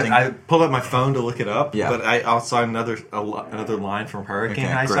church repenting. I pulled up my phone to look it up, Yeah. but I also saw another line from Hurricane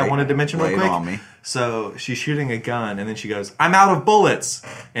Okay, Heist I great. wanted to mention Lay real it quick. on me. So she's shooting a gun, and then she goes, "I'm out of bullets."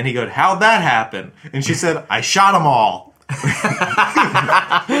 And he goes, "How'd that happen?" And she said, "I shot them all."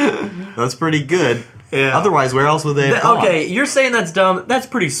 That's pretty good. Yeah. Otherwise, where else would they have gone? Okay, you're saying that's dumb. That's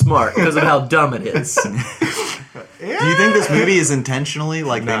pretty smart because of how dumb it is. Do you think this movie is intentionally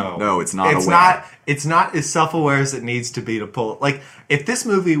like? No, it's not. It's aware. not. It's not as self-aware as it needs to be to pull. Like if this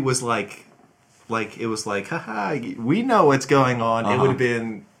movie was like it was like, haha, we know what's going on. It would have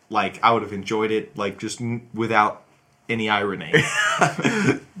been like I would have enjoyed it like just without any irony.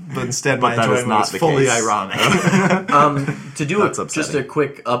 But instead, my that is enjoyment not was the fully case. ironic. To do That's just upsetting. a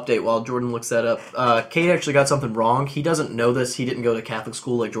quick update while Jordan looks that up. Kate actually got something wrong. He doesn't know this. He didn't go to Catholic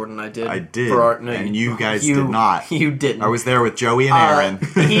school like Jordan and I did. I did, For our, and you guys did not. You didn't. I was there with Joey and Aaron.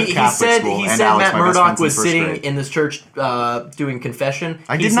 He Catholic said school, he and said Alex, Matt my best Murdock friend since was first sitting grade. in this church doing confession.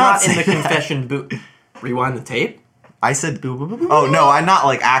 I did He's not in say the that. confession booth. Rewind the tape. I said, oh no, I'm not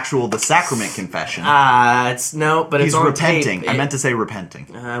like actual the sacrament confession. It's no, but He's it's on repenting. tape. I meant to say repenting.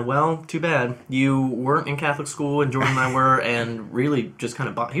 Well, too bad. You weren't in Catholic school, and Jordan and I were, and really just kind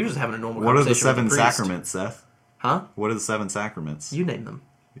of... He was just having a normal What are conversation the seven with the priest. sacraments, Seth? Huh? What are the seven sacraments? You name them.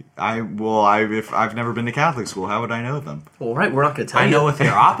 If I've never been to Catholic school, how would I know them? Well, right, we're not going to tell I you. know what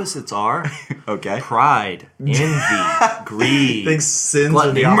their opposites are: Okay. pride, envy, greed, sins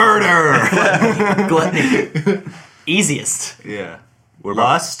Gluttony. murder. Gluttony. Easiest. yeah, What about-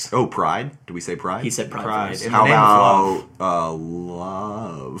 lust. Oh, pride. Do we say pride? He said pride. Pride. first. In How the name of about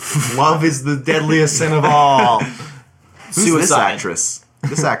love? Love is the deadliest sin of all. Who's this Suicide. actress?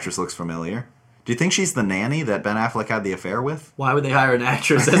 This actress looks familiar. Do you think she's the nanny that Ben Affleck had the affair with? Why would they hire an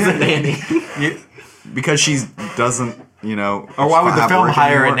actress as a nanny? Because she doesn't, Or why would the have film work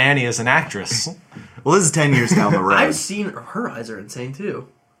hire a anymore? nanny as an actress? Well, this is 10 years down the road. I've seen her eyes are insane too.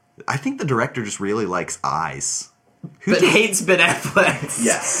 I think the director just really likes eyes. But hates Ben Affleck.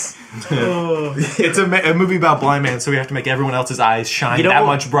 Yes. It's a movie about blind man, so we have to make everyone else's eyes shine You know that what-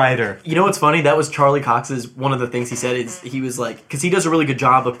 much brighter. You know what's funny? That was Charlie Cox's one of the things he said. Is he was like, because he does a really good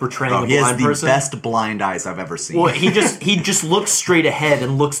job of portraying Oh, a he has blind the person. best blind eyes I've ever seen. Well, he just looks straight ahead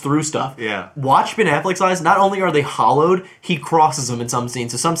and looks through stuff. Yeah. Watch Ben Affleck's eyes. Not only are they hollowed, he crosses them in some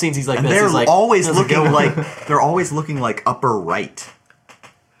scenes. So some scenes he's like and this. they're He's like, always "How's it looking going?" like upper right.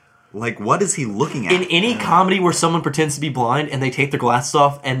 Like, what is he looking at? In any comedy where someone pretends to be blind and they take their glasses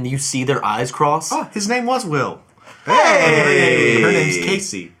off and you see their eyes cross. Oh, his name was Will. Hey! Her name's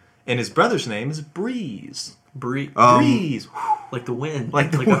Casey. And his brother's name is Breeze. Breeze. Breeze. Like the wind.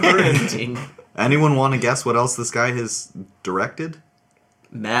 Like the a hurricane wind. scene. Anyone want to guess what else this guy has directed?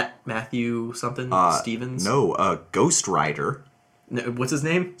 Matthew something Stevens. No, Ghost Rider. No, what's his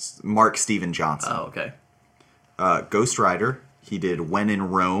name? Mark Steven Johnson. Oh, okay. Ghost Rider. He did When in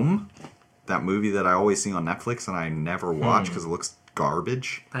Rome, that movie that I always see on Netflix and I never watch because it looks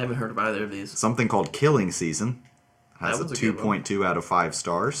garbage. I haven't heard of either of these. Something called Killing Season has That a was a good one. 2.2 out of 5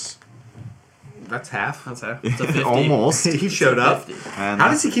 stars. That's half. That's half. It's a 50. Almost. He showed up. 50. And How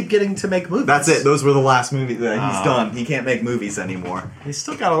does he keep getting to make movies? That's it. Those were the last movies that he's Oh. done. He can't make movies anymore. He's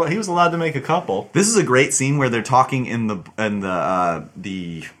still got. He was allowed to make a couple. This is a great scene where they're talking in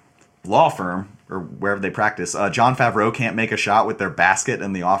the law firm or wherever they practice. John Favreau can't make a shot with their basket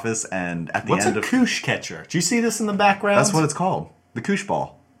in the office, and at the What's end a of koosh catcher? Do you see this in the background? that's what it's called, the koosh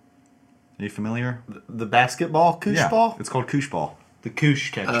ball. Are you familiar? The basketball koosh Yeah, ball. it's called koosh ball. The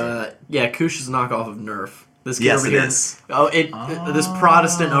koosh catcher. Yeah, Koosh is a knockoff of Nerf. This kid Yes, over it here. is. Oh, this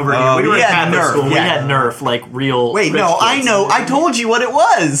Protestant over here. Oh, We were yeah, at Catholic Nerf, school. We yeah. had Nerf, like real. Wait, rich no, I kids. know. I told you what it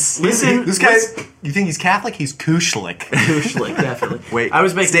was. Listen, This guy's. You think he's Catholic? He's kooshlik. Kushlik, definitely. Wait, I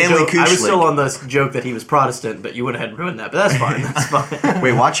was making Stanley a joke. I was Kushlik. still on this joke that he was Protestant, but you went ahead and ruined that. But that's fine. That's fine.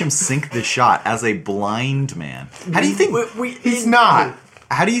 Wait, watch him sink the shot as a blind man. How do you think? He's not.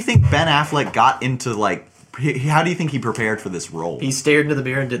 How do you think Ben Affleck got into like? How do you think he prepared for this role? He stared into the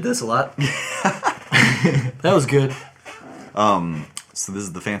mirror and did this a lot. That was good. So this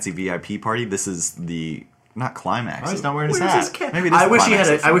is the fancy VIP party. This is the not climax. Oh, he's not wearing his Where's hat. his cat? Maybe it is I the wish he had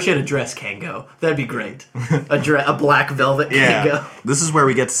climax a. I wish he had a dress Kango. That'd be great. A black velvet Yeah. Kango. This is where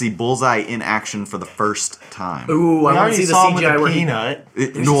we get to see Bullseye in action for the first time. Ooh, We I want already to see the saw him with CGI the where he. peanut.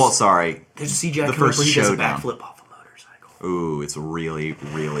 No, sorry. There's a CGI The the first where he does a showdown. backflip off a motorcycle. Ooh, it's really,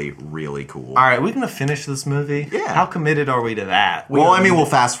 really, really cool. All right, we're gonna finish this movie. Yeah. How committed are we to that? Well, I mean, we'll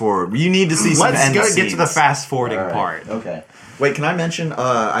fast forward. You need to see some Let's end go get scenes. to the fast forwarding All right, part. Okay. Wait, can I mention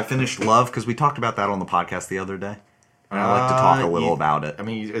I finished Love because we talked about that on the podcast the other day. And I'd like to talk a little about it. I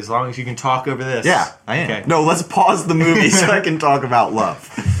mean, as long as you can talk over this. Yeah, I am. Okay. No, let's pause the movie so I can talk about Love.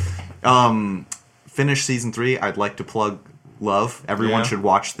 Finish season 3. I'd like to plug Love. Everyone Yeah. should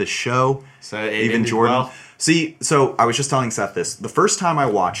watch this show. So it Even ended Jordan. well? See, so I was just telling Seth this. The first time I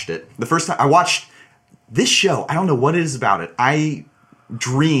watched it, the first time I watched this show, I don't know what it is about it. I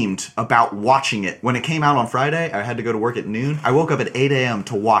dreamed about watching it. When it came out on Friday, I had to go to work at noon. I woke up at 8 a.m.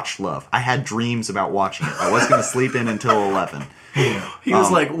 to watch Love. I had dreams about watching it. I was going to sleep in until 11. He was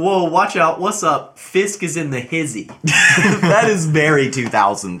like, "Whoa, watch out! What's up? Fisk is in the hizzy." That is very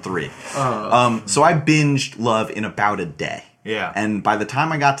 2003. So I binged Love in about a day. Yeah. And by the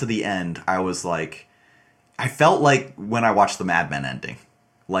time I got to the end, I was like, I felt like when I watched the Mad Men ending.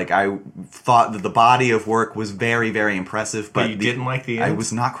 Like, I thought that the body of work was very, very impressive, but you didn't like the I end?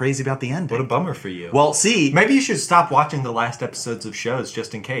 was not crazy about the ending. What a bummer for you. Well, see, maybe you should stop watching the last episodes of shows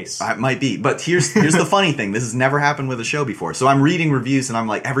just in case. it might be, but here's the funny thing. This has never happened with a show before. So I'm reading reviews and I'm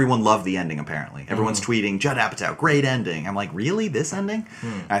like, everyone loved the ending. Apparently, everyone's tweeting Judd Apatow, great ending. I'm like, really, this ending?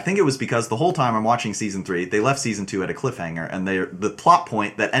 And I think it was because the whole time I'm watching season 3, they left season 2 at a cliffhanger, and the plot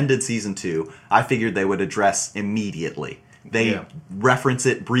point that ended season 2, I figured they would address immediately. They Yeah. reference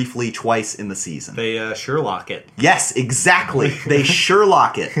it briefly twice in the season. They Sherlock it. Yes, exactly. They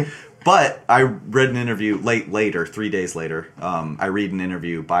Sherlock it. But I read an interview later, 3 days later. I read an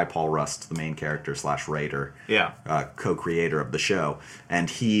interview by Paul Rust, the main character / writer, Yeah. co-creator of the show,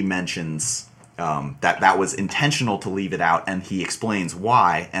 and he mentions that was intentional to leave it out, and he explains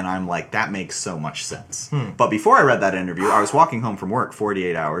why. And I'm like, that makes so much sense. But before I read that interview, I was walking home from work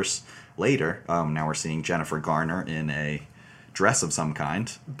 48 hours later. Now we're seeing Jennifer Garner in a dress of some kind.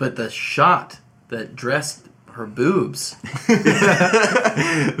 But the shot that dressed her boobs.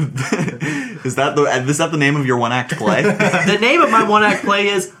 Is that the name of your one-act play? The name of my one-act play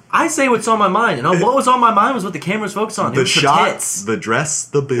is I Say What's on My Mind. And what was on my mind was what the camera's focused on. It The was shot, tits. the dress,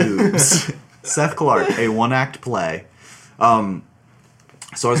 the boobs. Seth Clark, a one-act play. So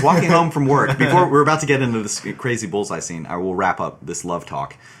I was walking home from work. Before we're about to get into this crazy bullseye scene, I will wrap up this love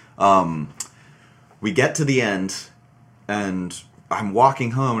talk. We get to the end, and I'm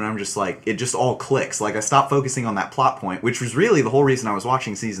walking home, and I'm just like, it just all clicks. Like, I stopped focusing on that plot point, which was really the whole reason I was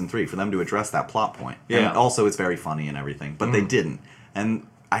watching season 3, for them to address that plot point. Yeah. And also, it's very funny and everything, but they didn't. And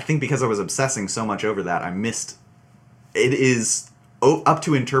I think because I was obsessing so much over that, I missed. It is up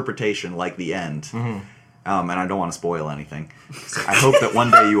to interpretation, like the end. And I don't want to spoil anything. So I hope that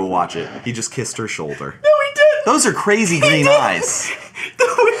one day you will watch it. He just kissed her shoulder. No, he did. Those are crazy green eyes.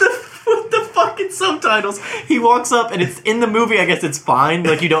 with the fucking subtitles. He walks up and it's in the movie. I guess it's fine,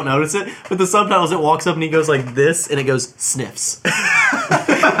 like you don't notice it. But the subtitles, it walks up and he goes like this, and it goes sniffs.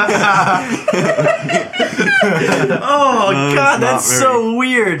 Oh God, that's not so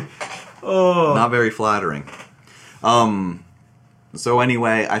weird. Not very flattering. So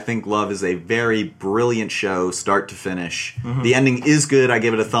anyway, I think Love is a very brilliant show, start to finish. The ending is good. I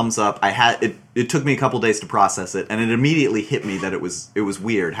give it a thumbs up. It took me a couple days to process it, and it immediately hit me that it was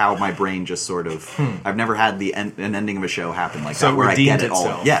weird how my brain just sort of. I've never had an ending of a show happen like So that it where I get redeemed it all.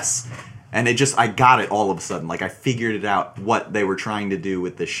 itself. Yes, and I got it all of a sudden. Like I figured it out what they were trying to do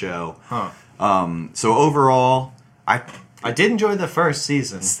with this show. So overall, I did enjoy the first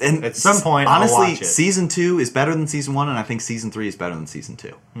season. and At some point, honestly, I'll watch it. season 2 is better than season 1, and I think season 3 is better than season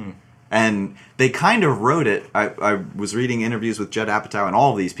 2. And they kind of wrote it. I was reading interviews with Judd Apatow and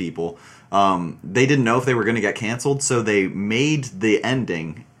all of these people. They didn't know if they were going to get canceled, so they made the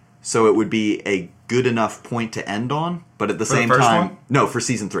ending so it would be a good enough point to end on. But at the For the same first time, one? no, for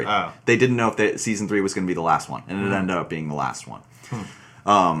season 3, Oh. they didn't know if season 3 was going to be the last one, and it ended up being the last one.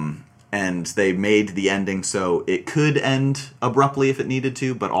 And they made the ending so it could end abruptly if it needed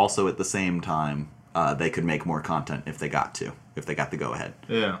to, but also at the same time, they could make more content if they got the go ahead.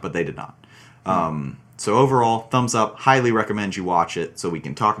 Yeah. But they did not. So overall, thumbs up. Highly recommend you watch it so we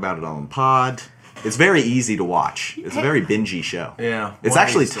can talk about it on the pod. It's very easy to watch. It's a very bingey show. Yeah. It's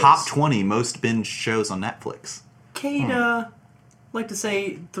actually 186. top 20 most binge shows on Netflix. Kate, like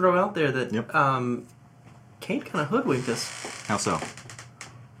to throw out there that Yep. Kate kind of hoodwinked us. How so?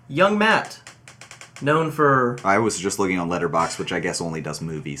 Young Matt, known for I was just looking on Letterboxd, which I guess only does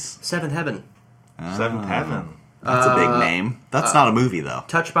movies. Seventh Heaven, Seventh Heaven. That's a big name. That's not a movie, though.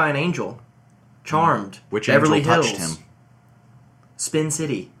 Touched by an Angel, Charmed, Which Beverly angel Hills, touched him? Spin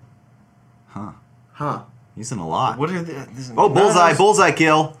City. Huh. He's in a lot. What are the? Oh, bullseye, bullseye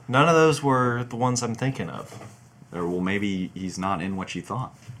kill. None of those were the ones I'm thinking of. Or, well, maybe he's not in what you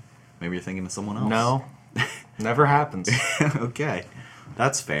thought. Maybe you're thinking of someone else. No, never happens. Okay,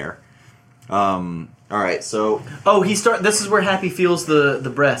 that's fair. All right, so Oh, this is where Happy feels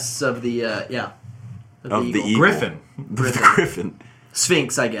the breasts of the Of the eagle. Griffin. the griffin,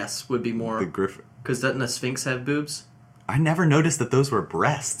 Sphinx, I guess, would be the more griffin. because doesn't a Sphinx have boobs? I never noticed that those were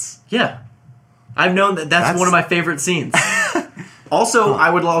breasts. Yeah, I've known that's one of my favorite scenes. Also, I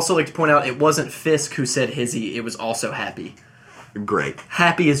would also like to point out it wasn't Fisk who said hizzy; it was also Happy. Great.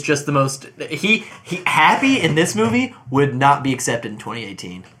 Happy is just the most. Happy in this movie would not be accepted in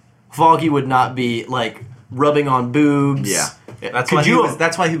 2018. Foggy would not be like rubbing on boobs. Yeah. That's Could why, you-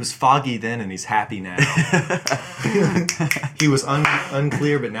 that's why he was foggy then and he's happy now. He was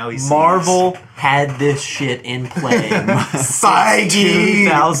unclear, but now he's Marvel had this shit in play. Feige!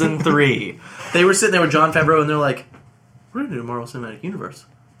 2003. They were sitting there with Jon Favreau and they're like, we're going to do a Marvel Cinematic Universe.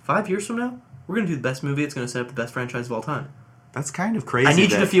 5 years from now, we're going to do the best movie. It's going to set up the best franchise of all time. That's kind of crazy. I need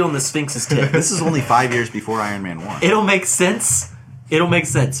you that- to feel in the Sphinx's tit. This is only 5 years before Iron Man 1. It'll make sense. It'll make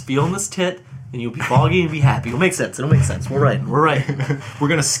sense. Feel in this tit and you'll be foggy and be happy. It'll make sense. It'll make sense. We're right. We're right. We're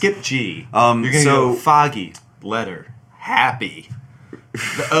gonna skip G. Um, You're gonna so- go foggy, letter, happy.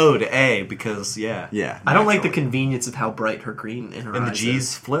 The O to A because Yeah. I don't like the naturally. convenience of how bright her green in her and the eyes G's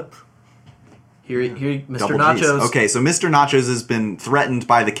is. flip. Here, Mr. Double Nachos. Gs. Okay, so Mr. Nachos has been threatened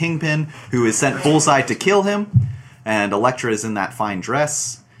by the Kingpin, who has sent Bullseye to kill him, and Elektra is in that fine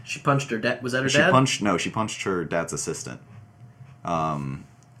dress. She punched her dad. Was that her She dad? punched her dad's assistant.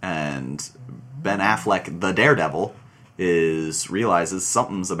 And Ben Affleck, the Daredevil, realizes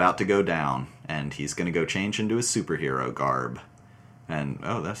something's about to go down, and he's going to go change into his superhero garb. And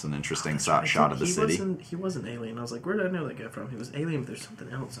that's an interesting shot of the city. He wasn't Alien. I was like, where did I know that guy from? He was Alien, but there's something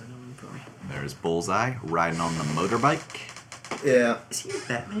else I know him from. There's Bullseye riding on the motorbike. Yeah. Is he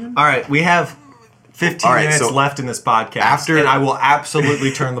Batman? All right, we have 15 All right, minutes so left in this podcast, and I will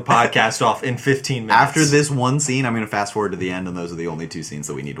absolutely turn the podcast off in 15 minutes. After this one scene, I'm going to fast forward to the end, and those are the only 2 scenes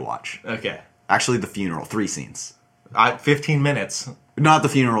that we need to watch. Okay. Actually, the funeral, 3 scenes. 15 minutes. Not the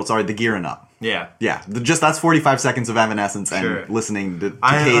funeral, sorry, the gearing up. Yeah. Yeah, that's 45 seconds of Evanescence and Sure. listening to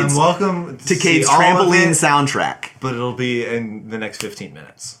I'm Cade's, welcome to see Cade's all of trampoline it, soundtrack. but it'll be in the next 15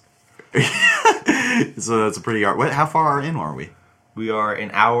 minutes. So that's a pretty... How far in are we? We are an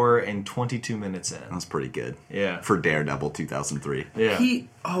hour and 22 minutes in. That's pretty good. Yeah. For Daredevil 2003. Yeah.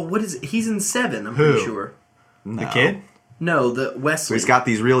 What is it? He's in 7, I'm Who? pretty sure. No. The kid? No, the So Wesley. he's got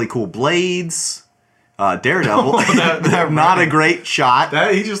these really cool blades. Daredevil, that not right. a great shot.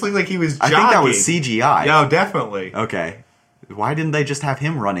 He just looked like he was I jogging. think that was CGI. No, definitely. Okay. Why didn't they just have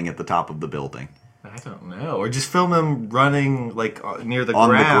him running at the top of the building? I don't know. Or just film him running like near the On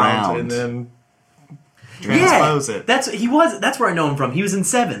the ground ground. and then transpose it. That's where I know him from. He was in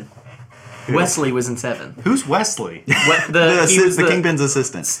 7. Wesley was in 7. Who's Wesley? He was The Kingpin's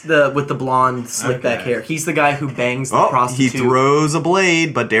assistant. with the blonde slick back Okay. hair. He's the guy who bangs the Oh, he prostitute. throws a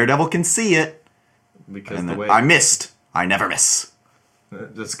blade, but Daredevil can see it. Because And the then, way I missed. I never miss.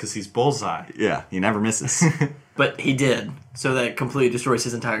 that's because he's bullseye. Yeah, he never misses. But he did. So that completely destroys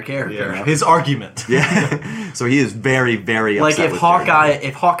his entire character. Yeah. His argument. Yeah. So he is very, very Like upset if with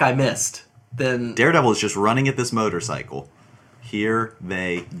Hawkeye missed, then Daredevil is just running at this motorcycle. Here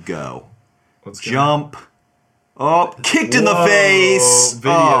they go. What's going Jump. Oh, kicked in the Whoa, face.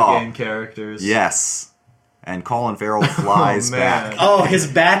 Video Oh. game characters. Yes. and Colin Farrell flies Oh, man. back. Oh, his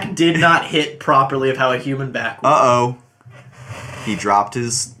back did not hit properly of how a human back would. Uh-oh. He dropped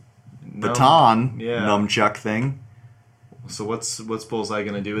his baton yeah. nunchuck thing. So what's Bullseye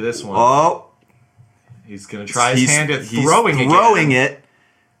gonna do with this one? Oh, He's gonna try his hand at throwing it.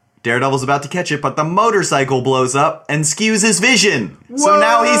 Daredevil's about to catch it, but the motorcycle blows up and skews his vision. So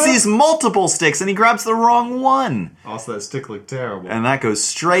now he sees multiple sticks and he grabs the wrong one. Also, that stick looked terrible. And that goes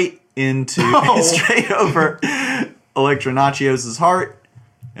straight into Oh. straight over Electronachios' heart.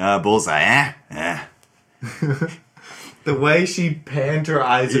 Bullseye, The way she panned her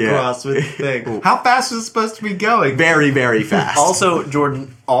eyes Yeah. across with the thing. How fast was it supposed to be going? Very, very fast. Also,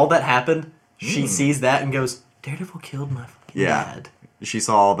 Jordan, all that happened, she sees that and goes, Daredevil killed my fucking Yeah. dad. She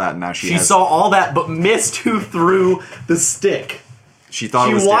saw all that and now she She has, saw all that, but missed who threw the stick. she thought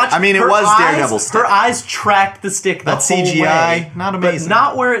She it was watched. I mean, it her was eyes- Daredevil's stick. Her eyes tracked the stick. The That's whole CGI, way, not but amazing.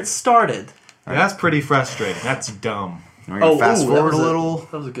 not where it started. That's pretty frustrating. That's dumb. We're gonna fast that forward a was little.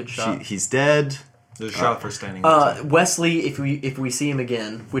 That was a good shot. He's dead. There's a shot for standing. Wesley, if we see him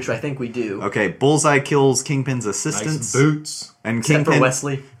again, which I think we do, Okay, Bullseye kills Kingpin's nice assistants. boots. And except for Kingpin,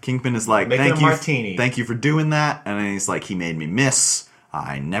 Wesley. Kingpin is like, Making thank a you, martini. thank you for doing that. And then he's like, he made me miss.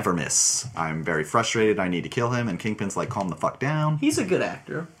 I never miss. I'm very frustrated. I need to kill him. And Kingpin's like, calm the fuck down. He's a good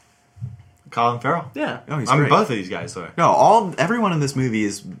actor. Colin Farrell. Yeah. Oh, he's I mean, great. both of these guys are. No, everyone in this movie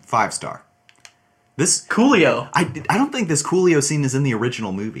is 5-star. This Coolio. I don't think this Coolio scene is in the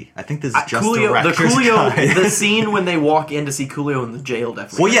original movie. I think this is just Coolio, the director's Coolio, cut. the scene when they walk in to see Coolio in the jail,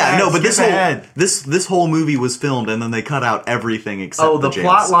 definitely. Well, yeah, ahead, no, but skip ahead. this whole movie was filmed and then they cut out everything except Oh, the jails.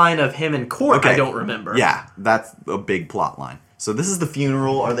 plot line of him in court, Okay. I don't remember. Yeah, that's a big plot line. So this is the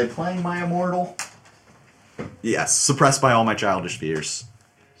funeral. Are they playing My Immortal? Yes, suppressed by all my childish fears.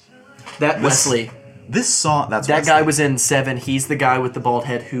 That Wesley. This song, that's That Wesley. guy was in Seven. He's the guy with the bald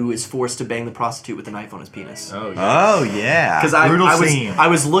head who is forced to bang the prostitute with a knife on his penis. Oh, yeah. Oh yeah. Because Brutal I scene.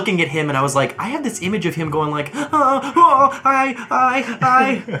 was looking at him and I was like, I have this image of him going like, and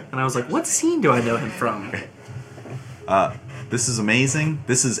I was like, what scene do I know him from? This is amazing.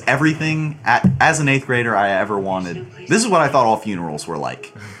 This is everything as an 8th grader I ever wanted. This is what I thought all funerals were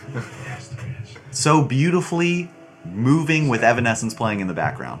like. So beautifully moving with Evanescence playing in the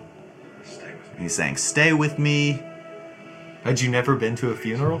background. He's saying, "Stay with me." Had you never been to a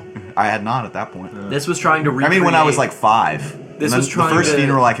funeral? I had not at that point. This was trying to I recreate. mean, when I was like 5. This And was then trying the first to-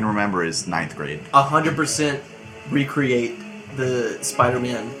 funeral I can remember is 9th grade. 100% recreate the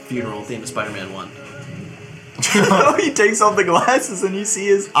Spider-Man funeral at the end of Spider-Man 1. He takes off the glasses and you see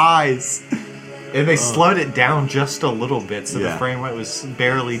his eyes. And they slowed it down just a little bit, so Yeah. the frame rate was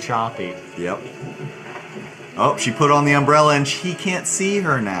barely choppy. Yep. Oh, she put on the umbrella and he can't see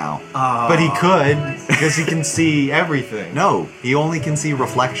her now. But he could, because he can see everything. No, he only can see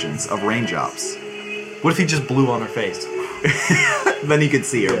reflections of raindrops. What if he just blew on her face? Then he could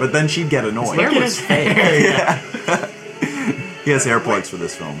see her, but then she'd get annoyed. Look at his hair. He has hair plugs for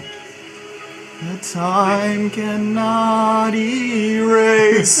this film. The time cannot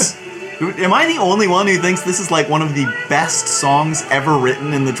erase. Am I the only one who thinks this is like one of the best songs ever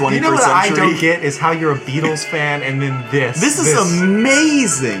written in the 21st You know what I century? don't get is how you're a Beatles fan and then this. This is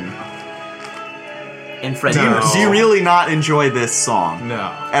amazing. And Fred No. Durst. Do you really not enjoy this song?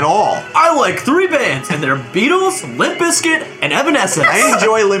 No. At all? I like 3 bands, and they're Beatles, Limp Bizkit, and Evanescence. I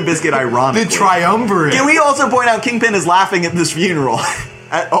enjoy Limp Bizkit ironically. The triumvirate. Can we also point out Kingpin is laughing at this funeral?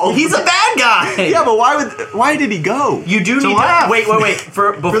 At all. He's a bad guy. Yeah, but why did he go? You do need laugh. to wait.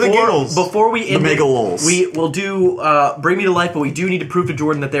 Before the giggles. Before we end, mega lulz. we will do Bring Me to Life, but we do need to prove to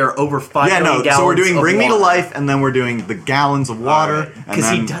Jordan that there are over 5 Yeah, million no. gallons. So we're doing of Bring Me to water. Life, and then we're doing the gallons of water, Alright. and Because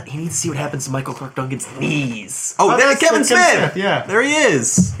then he needs to see what happens to Michael Clark Duncan's knees. oh, there's that's Kevin Kevin Smith. Smith, yeah. There he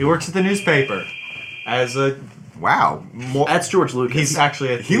is. He works at the newspaper as a Wow, That's George Lucas. He's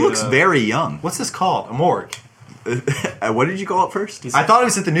actually at he the, looks very young. What's this called? A morgue. What did you call it first? I thought he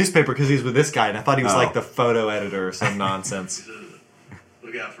was at the newspaper because he was with this guy, and I thought he was Oh. like the photo editor or some nonsense.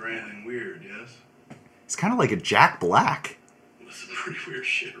 Look out for anything weird, yes? It's kind of like a Jack Black. This is pretty weird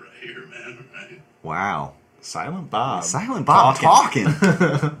shit right here, man, right? Wow, Silent Bob. Silent Bob talking.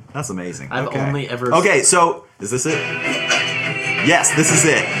 That's amazing. I've okay. only ever. Okay, so is this it? Yes, this is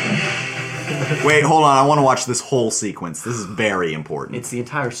it. Wait, hold on. I want to watch this whole sequence. This is very important. It's the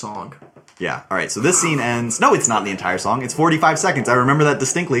entire song. Yeah. All right. So this scene ends. No, it's not the entire song. It's 45 seconds. I remember that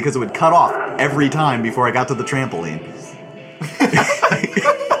distinctly because it would cut off every time before I got to the trampoline.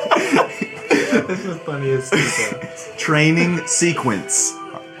 This is funny as shit. Training sequence.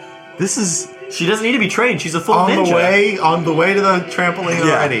 This is She doesn't need to be trained. She's a full on ninja. the way to the trampoline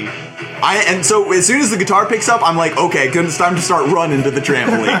Yeah. already. And so as soon as the guitar picks up, I'm like, okay, good, it's time to start running to the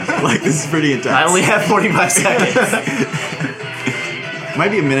trampoline. Like, this is pretty intense. I only have 45 seconds. Might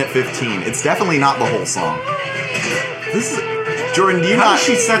be a minute 15. It's definitely not the whole song. This is Jordan. Do you How not? does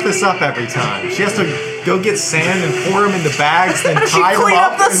she set this up every time? She has to go get sand and pour them into bags, then tie them clean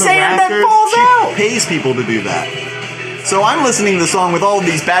up up the in sand that rafters? falls out. Pays people to do that. So I'm listening to the song with all of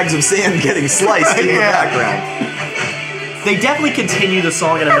these bags of sand getting sliced in the Yeah. background. They definitely continue the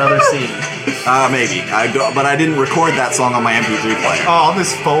song in another scene. Maybe. But I didn't record that song on my MP3 player. Oh, all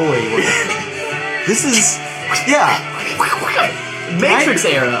this Foley work. This is, yeah. Matrix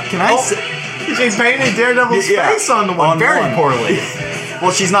era. Can I? Say, She painted Daredevil's Yeah, face on the one on very one. poorly.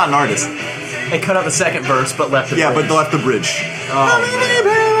 well, she's not an artist. They cut out the second verse, but left the Yeah, but bridge. they left the bridge. Oh,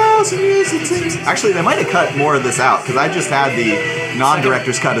 Actually, they might have cut more of this out because I just had the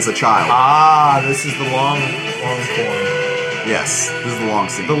non-director's cut as a child. Ah, this is the long form. Yes, this is the long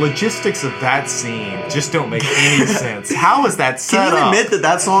scene. The logistics of that scene just don't make any sense. How is that set Can you up? admit that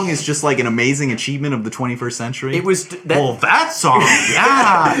that song is just like an amazing achievement of the 21st century? it was that. Well, that song,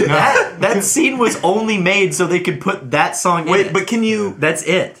 yeah. No. that scene was only made so they could put that song in. Wait, it. but can you? That's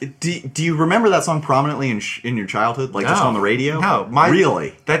it. Do you remember that song prominently in your childhood, like just No. on the radio? No,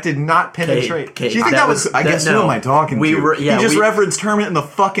 really. That did not penetrate. Kate, Do you think that was? I guess no. who am I talking We to? were- yeah, he just we- referenced Hermit and the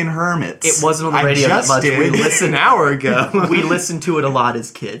fucking Hermits. It wasn't on the I radio that just much. did. We An listened. hour ago. We listened to it a lot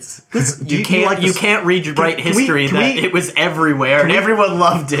as kids. Do You can't. like You this- can't read write can we- history can that we- it was everywhere and everyone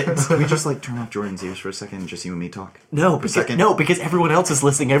loved it. Can we just like turn off Jordan's ears for a second and just you and me talk? No, For a because, second? no, because everyone else is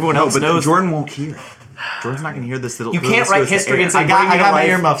listening. Everyone No, else but knows. Jordan won't hear. Jordan's not going to hear this. You can't write history and say I got bring me to my life.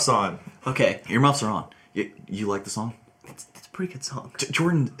 earmuffs on. Okay, Earmuffs are on. You like the song? it's a pretty good song.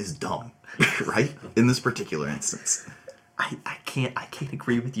 Jordan is dumb, right? In this particular instance. I can't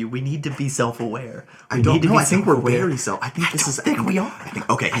agree with you. We need to be self-aware. I We don't need to know. be I think we're self-aware. very self. I think this don't is. think we are.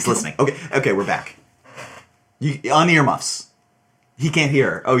 Okay, he's listening. Okay, we're back. You on earmuffs. He can't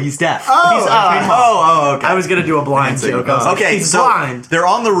hear. Oh, he's deaf. Okay. I was gonna do a blind joke. I was like, Okay, he's so blind. they're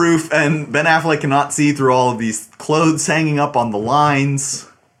on the roof, and Ben Affleck cannot see through all of these clothes hanging up on the lines.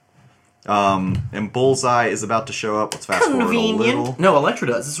 And Bullseye is about to show up. Let's fast forward a little. Convenient. No, Elektra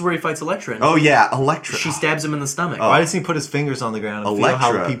does. This is where he fights Elektra. Oh yeah, Elektra. She stabs him in the stomach. Why does he put his fingers on the ground and feel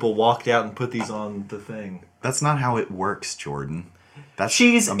Elektra. how people walked out and put these on the thing? That's not how it works, Jordan. That's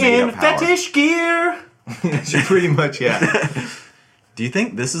She's a made-up in power. fetish gear. Pretty much, yeah. Do you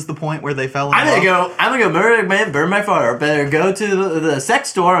think this is the point where they fell in I'm love? gonna go murder a man, burn my father. Better go to the sex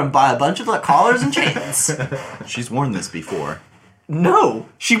store and buy a bunch of like collars and chains. She's worn this before. No,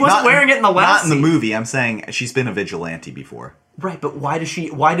 she wasn't wearing it in the last. Not in the scene. movie. I'm saying she's been a vigilante before. Right, but why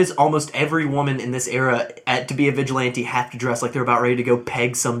does almost every woman in this era to be a vigilante have to dress like they're about ready to go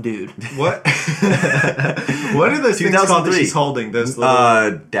peg some dude? What? What are those things called that 2003. she's holding? Those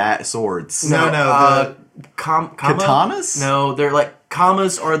little... Swords. No, Kama? Katanas? No, they're like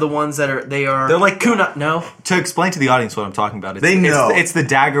kamas are the ones that are They're like kuna. No, To explain to the audience what I'm talking about, it's, They know. It's the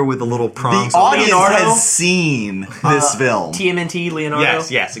dagger with the little The prongs. audience Leonardo? has seen this film. TMNT Leonardo.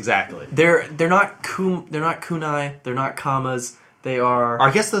 Yes, exactly. They're not kunai. They're not kamas. They are.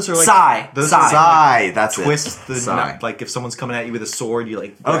 I guess those are like Sai. Those Sai. are like Sai, that's twist the Sai. knot, like if someone's coming at you with a sword, you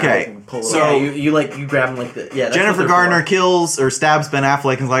like grab Okay, it and pull it so- out. yeah, you grab them like the yeah. That's Jennifer what they're Garner for. kills or stabs Ben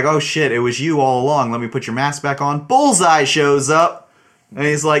Affleck and is like, oh shit, it was you all along. Let me put your mask back on. Bullseye shows up and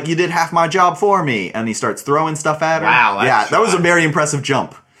he's like, you did half my job for me. And he starts throwing stuff at her. Wow, that yeah, that was a shot. very impressive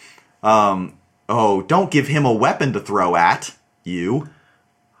jump. Don't give him a weapon to throw at you.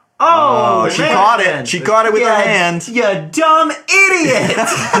 Oh, She man. caught it. She caught it with her hand. You dumb idiot!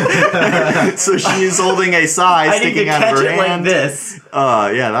 So she's holding a sai I need to sticking out catch of her it like hand. this.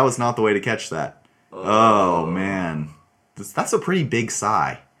 Yeah, that was not the way to catch that. Oh man, that's a pretty big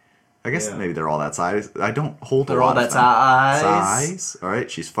sigh. I guess Yeah. maybe they're all that size. I don't hold They're a lot all of that them. size. Size. All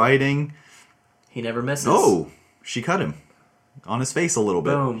right, she's fighting. He never misses. Oh, she cut him on his face a little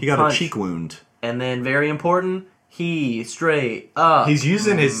bit. Boom, He got punch. a cheek wound. And then very important, he straight up. He's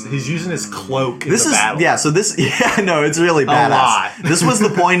using his cloak. This in the is battle. yeah. So this no, it's really badass. lot. This was the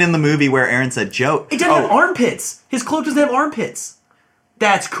point in the movie where Aaron said, "Joe, It doesn't have armpits. His cloak doesn't have armpits.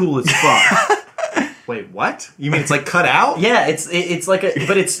 That's cool as fuck. Wait, what? You mean it's like cut out? Yeah, it's like a,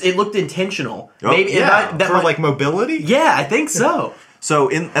 but it looked intentional. Oh, Maybe Yeah, that for might- like mobility. Yeah, I think so.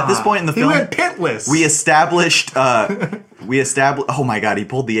 So at this point in the He film, went pitless. we established. Oh my god, he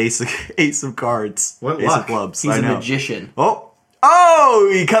pulled the ace of cards. What ace luck. of clubs. He's I a know. magician. Oh,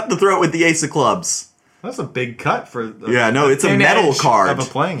 he cut the throat with the ace of clubs. That's a big cut for. Yeah, no, it's a thin metal edge card. of a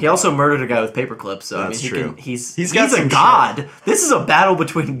playing. He also murdered a guy with paper clips. So That's I mean, true. He's got a some god. This is a battle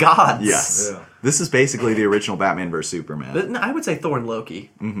between gods. Yes. Yeah. This is basically the original Batman vs Superman. But no, I would say Thor and Loki.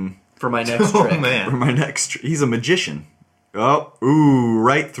 for my next Oh trick. For man. my next, he's a magician. Oh, ooh,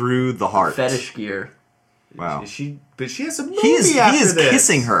 right through the heart. Fetish gear. Wow. But she has a movie He is after this.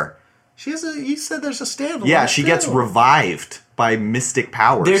 kissing her. She has a. You said there's a standalone. Yeah, she gets film. revived by mystic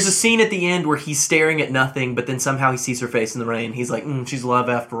powers. There's a scene at the end where he's staring at nothing, but then somehow he sees her face in the rain. He's like, she's alive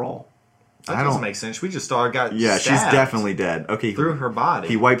after all. That I doesn't don't- make sense. We just saw her got. Yeah, she's stabbed definitely dead. Okay, through her body.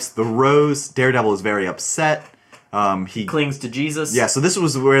 he wipes the rose. Daredevil is very upset. He Clings to Jesus. Yeah, so this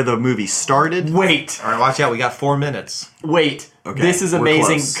was where the movie started. Wait. All right, watch out. We got 4 minutes. Wait. Okay, This is we're amazing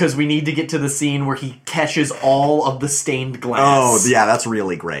close. because we need to get to the scene where he catches all of the stained Oh, glass. yeah, that's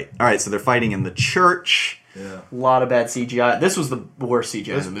really great. All right, so they're fighting in the church. Yeah. A lot of bad CGI. This was the worst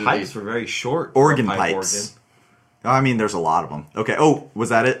CGI Those in the movie. pipes were very short. Organ Pipe pipes. I mean, there's a lot of them. Okay. Oh, was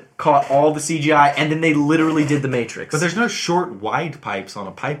that it? Caught all the CGI, and then they literally did the Matrix. But there's no short, wide pipes on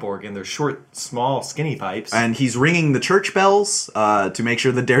a pipe organ. There's short, small, skinny pipes. And he's ringing the church bells to make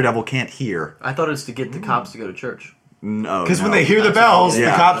sure the Daredevil can't hear. I thought it was to get the cops to go to church. No, Because when no. they hear the That's what bells, it the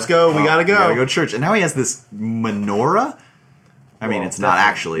is. cops go, we gotta We gotta go. go to church. And now he has this menorah. I mean, Well, it's not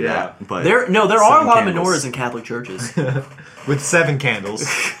definitely, actually yeah. that, but There are a 7 lot of candles. menorahs in Catholic churches. With 7 candles.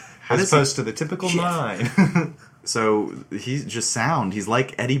 As does he- opposed to the typical 9. So he's just sound. He's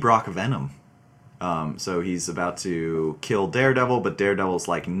like Eddie Brock Venom. So he's about to kill Daredevil, but Daredevil's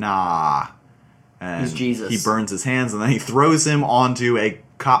like, nah. And He's Jesus. He burns his hands, and then he throws him onto a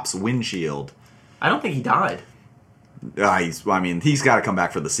cop's windshield. I don't think he died. He's got to come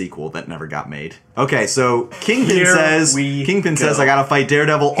back for the sequel that never got made. Okay, so Kingpin Here says, we says, go. I gotta fight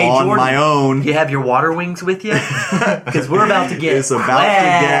Daredevil Hey, on Jordan, my own. You have your water wings with you? Because we're about to get It's about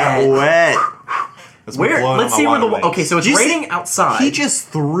to get wet. That's what Where? blowing Let's on see my where the water okay. So it's Do you see- raining outside. He just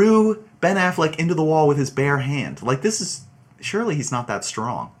threw Ben Affleck into the wall with his bare hand. Like, this is... Surely he's not that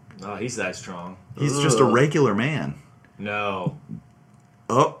strong. wings. Oh, he's that strong. He's just a Ugh. regular man. No.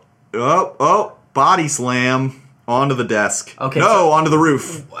 Oh, body slam onto the desk. Okay, No, so- onto the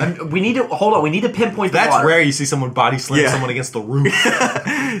roof. We need to hold on. We need to pinpoint the That's water. rare you see someone body slam Yeah. someone against the roof.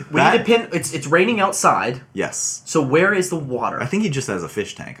 We need to pin. It's raining outside. Yes. So where is the water? I think he just has a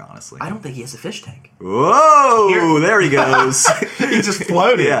fish tank, honestly. I don't think he has a fish tank. Whoa! Here- There he goes. He just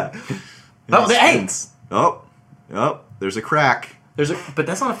floated. Yeah. Oh, He hey! spins. Oh, there's a crack. But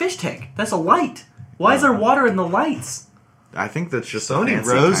that's not a fish tank. That's a light. Why is there water in the lights? I think that's just So a many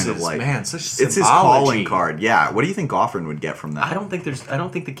fancy roses, kind of like... man. Such It's his symbology. calling card. Yeah. What do you think Goffrin would get from that? I don't think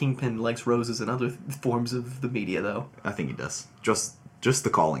the Kingpin likes roses and other forms of the media though. I think he does. Just the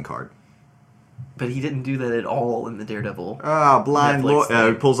calling card. But he didn't do that at all in the Daredevil. Blind Netflix lawyer.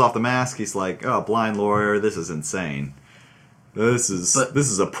 thing. He pulls off the mask. He's like, blind lawyer. This is insane. This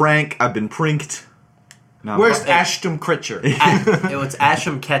is a prank. I've been pranked. No, Where's Ashton Kutcher? It's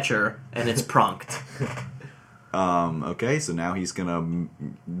Asham Ketcher and it's Prunked. Okay, so now he's gonna.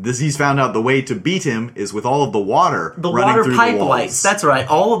 He's found out the way to beat him is with all of the water. The running water through pipe the walls. lights. That's right.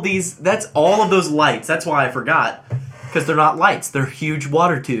 All of these. That's all of those lights. That's why I forgot. Because they're not lights. They're huge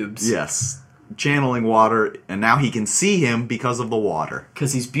water tubes. Yes, channeling water, and now he can see him because of the water.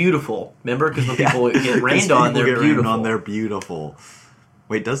 Because he's beautiful. Remember? Because when Yeah. people get 'Cause rained on, people they're get rained beautiful. on, they're beautiful.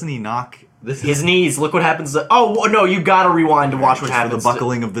 Wait, doesn't he knock? His knees. Look what happens. Oh no! You gotta rewind to watch what For the happens.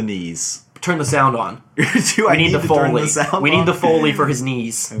 buckling of the knees. Turn the sound on. Do I We need the to turn Foley. the sound We need on? the Foley for his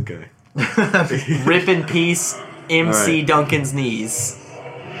knees. Okay. Rip in peace, MC Alright. Duncan's knees.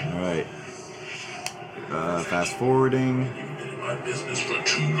 All right. Fast forwarding. In my business for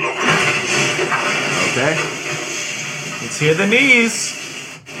too long. Okay. Let's hear the knees.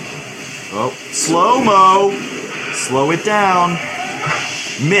 Oh, slow mo. Slow it down.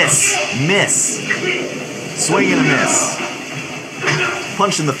 Miss. Swing and a miss.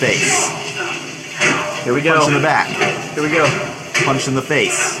 Punch in the face. Here we go. Punch in the back. Here we go. Punch in the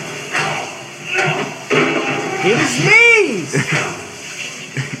face. Hit his knees.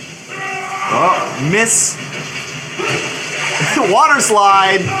 Oh, miss. Water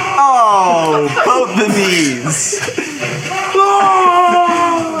slide. Oh, both the knees.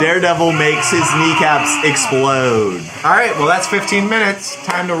 Daredevil makes his kneecaps explode. All right, well, that's 15 minutes.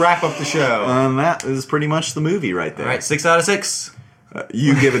 Time to wrap up the show. And that is pretty much the movie right there. All right, 6 out of 6.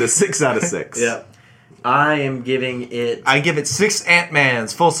 You give it a 6 out of 6. I am giving it. I give it 6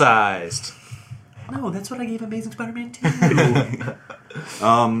 Ant-Mans, full-sized. No, that's what I gave Amazing Spider-Man 2.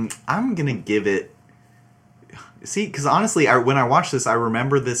 I'm gonna give it. See, because honestly, when I watch this, I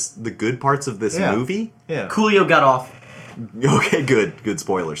remember the good parts of this Yeah. movie. Yeah. Coolio got off. Okay, good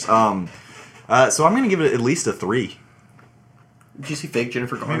spoilers. So I'm gonna give it at least a 3, Did you see fake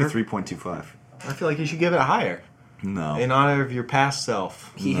Jennifer Garner? maybe 3.25. I feel like you should give it a higher. No, In honor of your past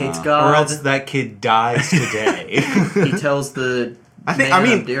self. He hates Nah. God. Or else that kid dies today. He tells the I think. Man I of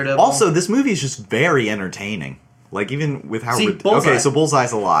mean, Daredevil. also this movie is just very entertaining. Like even with how. See, Bullseye. Okay, so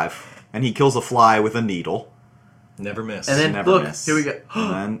Bullseye's alive, and he kills a fly with a needle. Never miss. And then Never look, miss. here we go.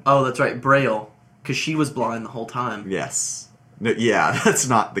 And then- Oh, that's right, Braille, because she was blind the whole time. Yes. No, yeah, that's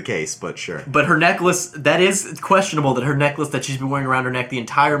not the case, but sure. But her necklace, that is questionable that her necklace that she's been wearing around her neck the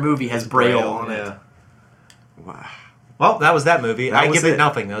entire movie has Braille on it. Yeah. Wow. Well, that was that movie. That I was give it it.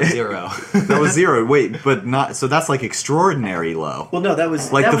 nothing. That was 0. That was 0. Wait, but not. So that's like extraordinary low. Well, no, that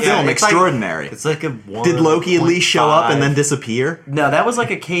was Like that the was- film it's like- Extraordinary. It's like a 1. Did Loki at least show up and then disappear? No, that was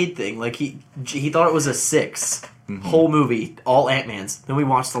like a Cade thing. Like he thought it was a 6. Mm-hmm. Whole movie, all Ant-Mans. Then we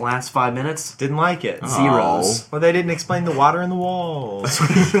watched the last 5 minutes. Didn't like it. Zeros. Well, they didn't explain the water in the walls.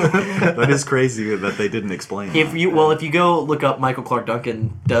 That is crazy that they didn't explain. If that. you go look up, Michael Clark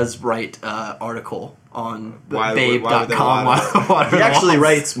Duncan does write article on Why would there babe.com. water? He actually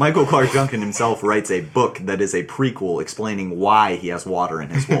writes. Michael Clark Duncan himself writes a book that is a prequel explaining why he has water in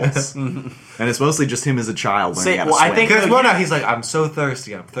his walls, and it's mostly just him as a child learning Say- how to well, I swim. think- Because No, well, you- no, he's like, I'm so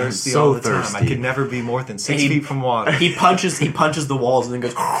thirsty. I'm thirsty so all the time. I thirsty. could never be more than 6 He- feet from water. He punches the walls and then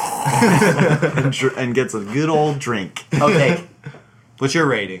goes. and gets a good old drink. Okay, What's your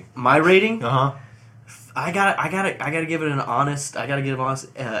rating? my rating. Uh huh. I gotta give it an honest. I gotta give it an honest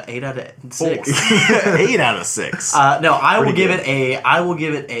 8 out of 6. 8 out of 6. No, I will Pretty give good.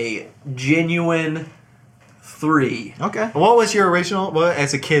 it a genuine 3. Okay. What was your original? Well,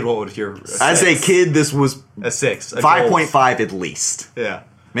 as a kid, what was your? As a kid, this was a 6. 5.5 at least. Yeah.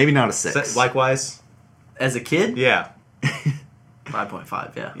 Maybe not a 6. Likewise. As a kid, Yeah.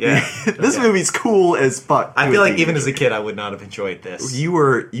 5.5. Yeah. Yeah. This movie's cool as fuck. I to feel a like even as teenager. a kid, I would not have enjoyed this. you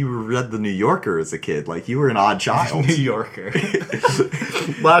read The New Yorker as a kid. Like you were an odd child. New Yorker.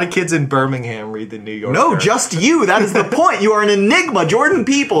 A lot of kids in Birmingham read the New Yorker. No, just you. That is the point. You are an enigma, Jordan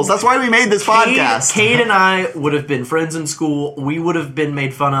Peoples. That's why we made this podcast. Cade and I would have been friends in school. We would have been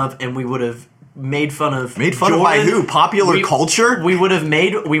made fun of, and we would have made fun of. Made fun of by Jordan. who? Popular culture? We would have been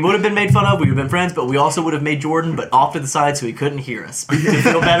made fun of. We would have been friends, but we also would have made Jordan, but off to the side so he couldn't hear us to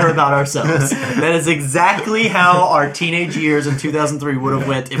feel better about ourselves. That is exactly how our teenage years in 2003 would have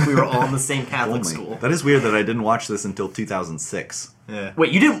went if we were all in the same Catholic Only. school. That is weird that I didn't watch this until 2006. Yeah.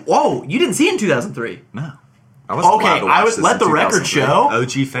 Wait, you didn't? Whoa, you didn't see it in 2003? No. I wasn't allowed Okay, to watch I would this let in the record 2003.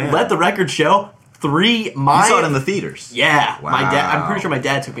 show. OG fan. Let the record show. 3. You saw it in the theaters. Yeah, my dad. I'm Wow. pretty sure my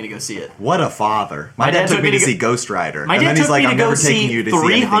dad took me to go see it. What a father. My dad took me to see Ghost Rider. My and dad then took he's like, me to I'm go never taking see you to see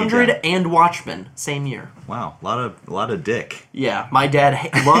 300 anything again. and Watchmen same year. Wow, a lot of dick. Yeah, my dad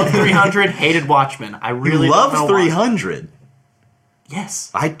loved 300, hated Watchmen. I really You don't know loved why. 300.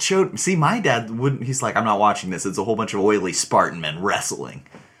 Yes. I showed. See, my dad wouldn't. He's like, I'm not watching this. It's a whole bunch of oily Spartan men wrestling.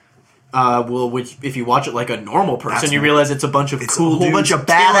 Well, which if you watch it like a normal person, That's you what- realize it's a bunch of It's cool a whole dudes bunch of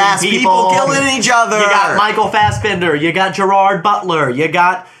killing badass people killing each other. You got Michael Fassbender. You got Gerard Butler. You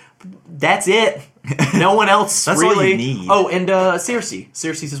got. That's it. No one else That's all really. you need. Oh, and Cersei.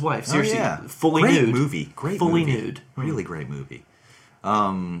 Cersei's his wife. Oh, Cersei, yeah. fully great nude. movie. Great Fully movie. nude. Really great movie.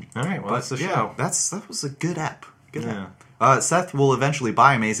 All right. Well, that's the show. That was a good app. Good Yeah. app. Seth will eventually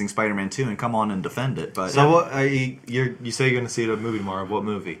buy Amazing Spider-Man 2 and come on and defend it. But So what? You say you're going to see the movie tomorrow. What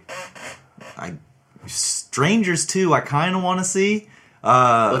movie? Strangers 2, I kind of want to see.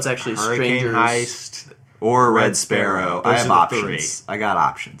 Let's actually Hurricane strangers. Heist. Or Red Red Sparrow. Sparrow. I Those have are the options. I got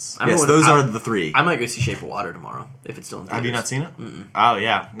options. I'm Yes, going- those I- are the 3. I might go see Shape of Water tomorrow if it's still in theaters. Have you not seen it? Oh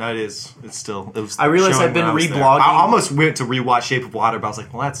yeah, no, it is. It's still. It was I realize showing I've been when I was there. reblogging- I almost went to rewatch Shape of Water, but I was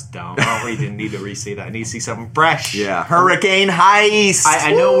like, well, that's dumb. I don't really need to re-see that. I need to see something fresh. Yeah, Hurricane Heist.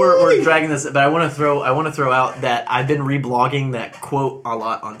 I know we're dragging this, but I want to throw out that I've been reblogging that quote a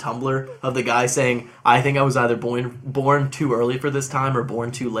lot on Tumblr of the guy saying, "I think I was either born too early for this time or born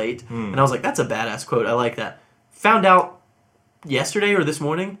too late," and I was like, "That's a badass quote. I like that." Found out yesterday or this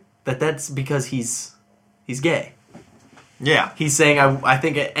morning that that's because he's gay. Yeah. He's saying I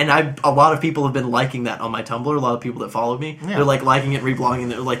think, and a lot of people have been liking that on my Tumblr. A lot of people that follow me, Yeah. they're like liking it, reblogging.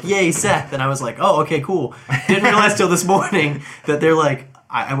 They're like, "Yay, Seth!" And I was like, "Oh, okay, cool." Didn't realize till this morning that they're like,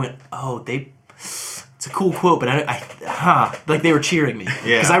 I went, "Oh, it's a cool quote," but like they were cheering me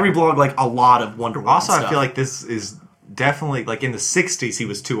Yeah. because I reblog like a lot of Wonder Woman Also, stuff. I feel like this is definitely like in the '60s. He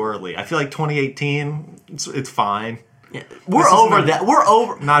was too early. I feel like 2018. It's fine. Yeah. We're this is over not- that. We're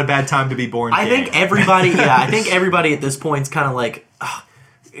over. Not a bad time to be born. I gay. think everybody. Yeah, I think everybody at this point is kind of like.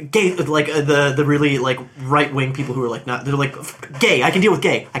 Gay, like the really like right wing people who are like not, they're like gay. I can deal with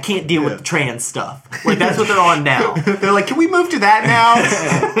gay. I can't deal with trans stuff. Like that's what they're on now. They're like, can we move to that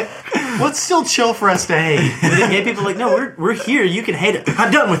now? What's still chill for us to hate? And then gay people are like, no, we're here. You can hate it.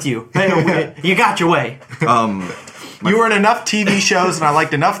 I'm done with you. Hey, you got your way. You were in enough TV shows, and I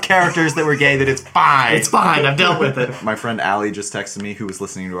liked enough characters that were gay that it's fine. It's fine. I've dealt with it. My friend Allie just texted me, who was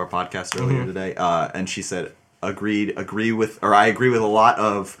listening to our podcast earlier today, and she said, I agree with a lot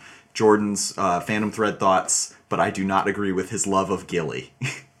of Jordan's Phantom Thread thoughts, but I do not agree with his love of Gilly.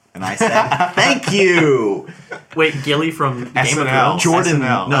 And I said, thank you! Wait, Gilly from Game of SNL. Thrones? Jordan,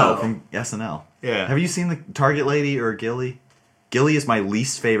 SNL. no, Oh. from SNL. Yeah. Have you seen the Target Lady or Gilly? Gilly is my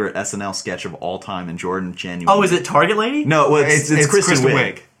least favorite SNL sketch of all time, and Jordan genuinely... Oh, is it Target Lady? No, well, it's Kristen Wiig.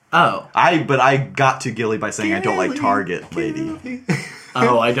 Wiig. Oh. But I got to Gilly by saying I don't like Target Lady.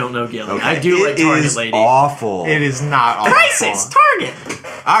 Oh, I don't know Gilly. Okay. I do like It Target is Lady. awful. It is not awful. Crisis! Target!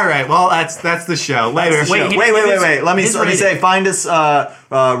 All right, well, that's the show. Later. Wait, Wait. Let me say, find us,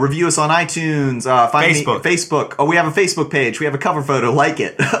 review us on iTunes. Find Facebook. Me, Facebook. Oh, we have a Facebook page. We have a cover photo. Like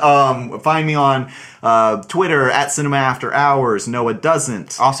it. Find me on Twitter at Cinema After Hours. Noah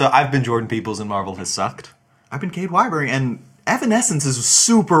doesn't. Also, I've been Jordan Peoples, and Marvel has sucked. I've been Cade Wyberg, and Evanescence is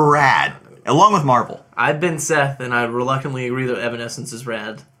super rad, along with Marvel. I've been Seth, and I reluctantly agree that Evanescence is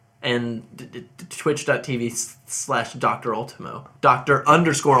rad. And twitch.tv/Dr. Ultimo. Dr.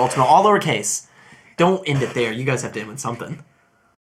 _ Ultimo, all lowercase. Don't end it there. You guys have to end with something.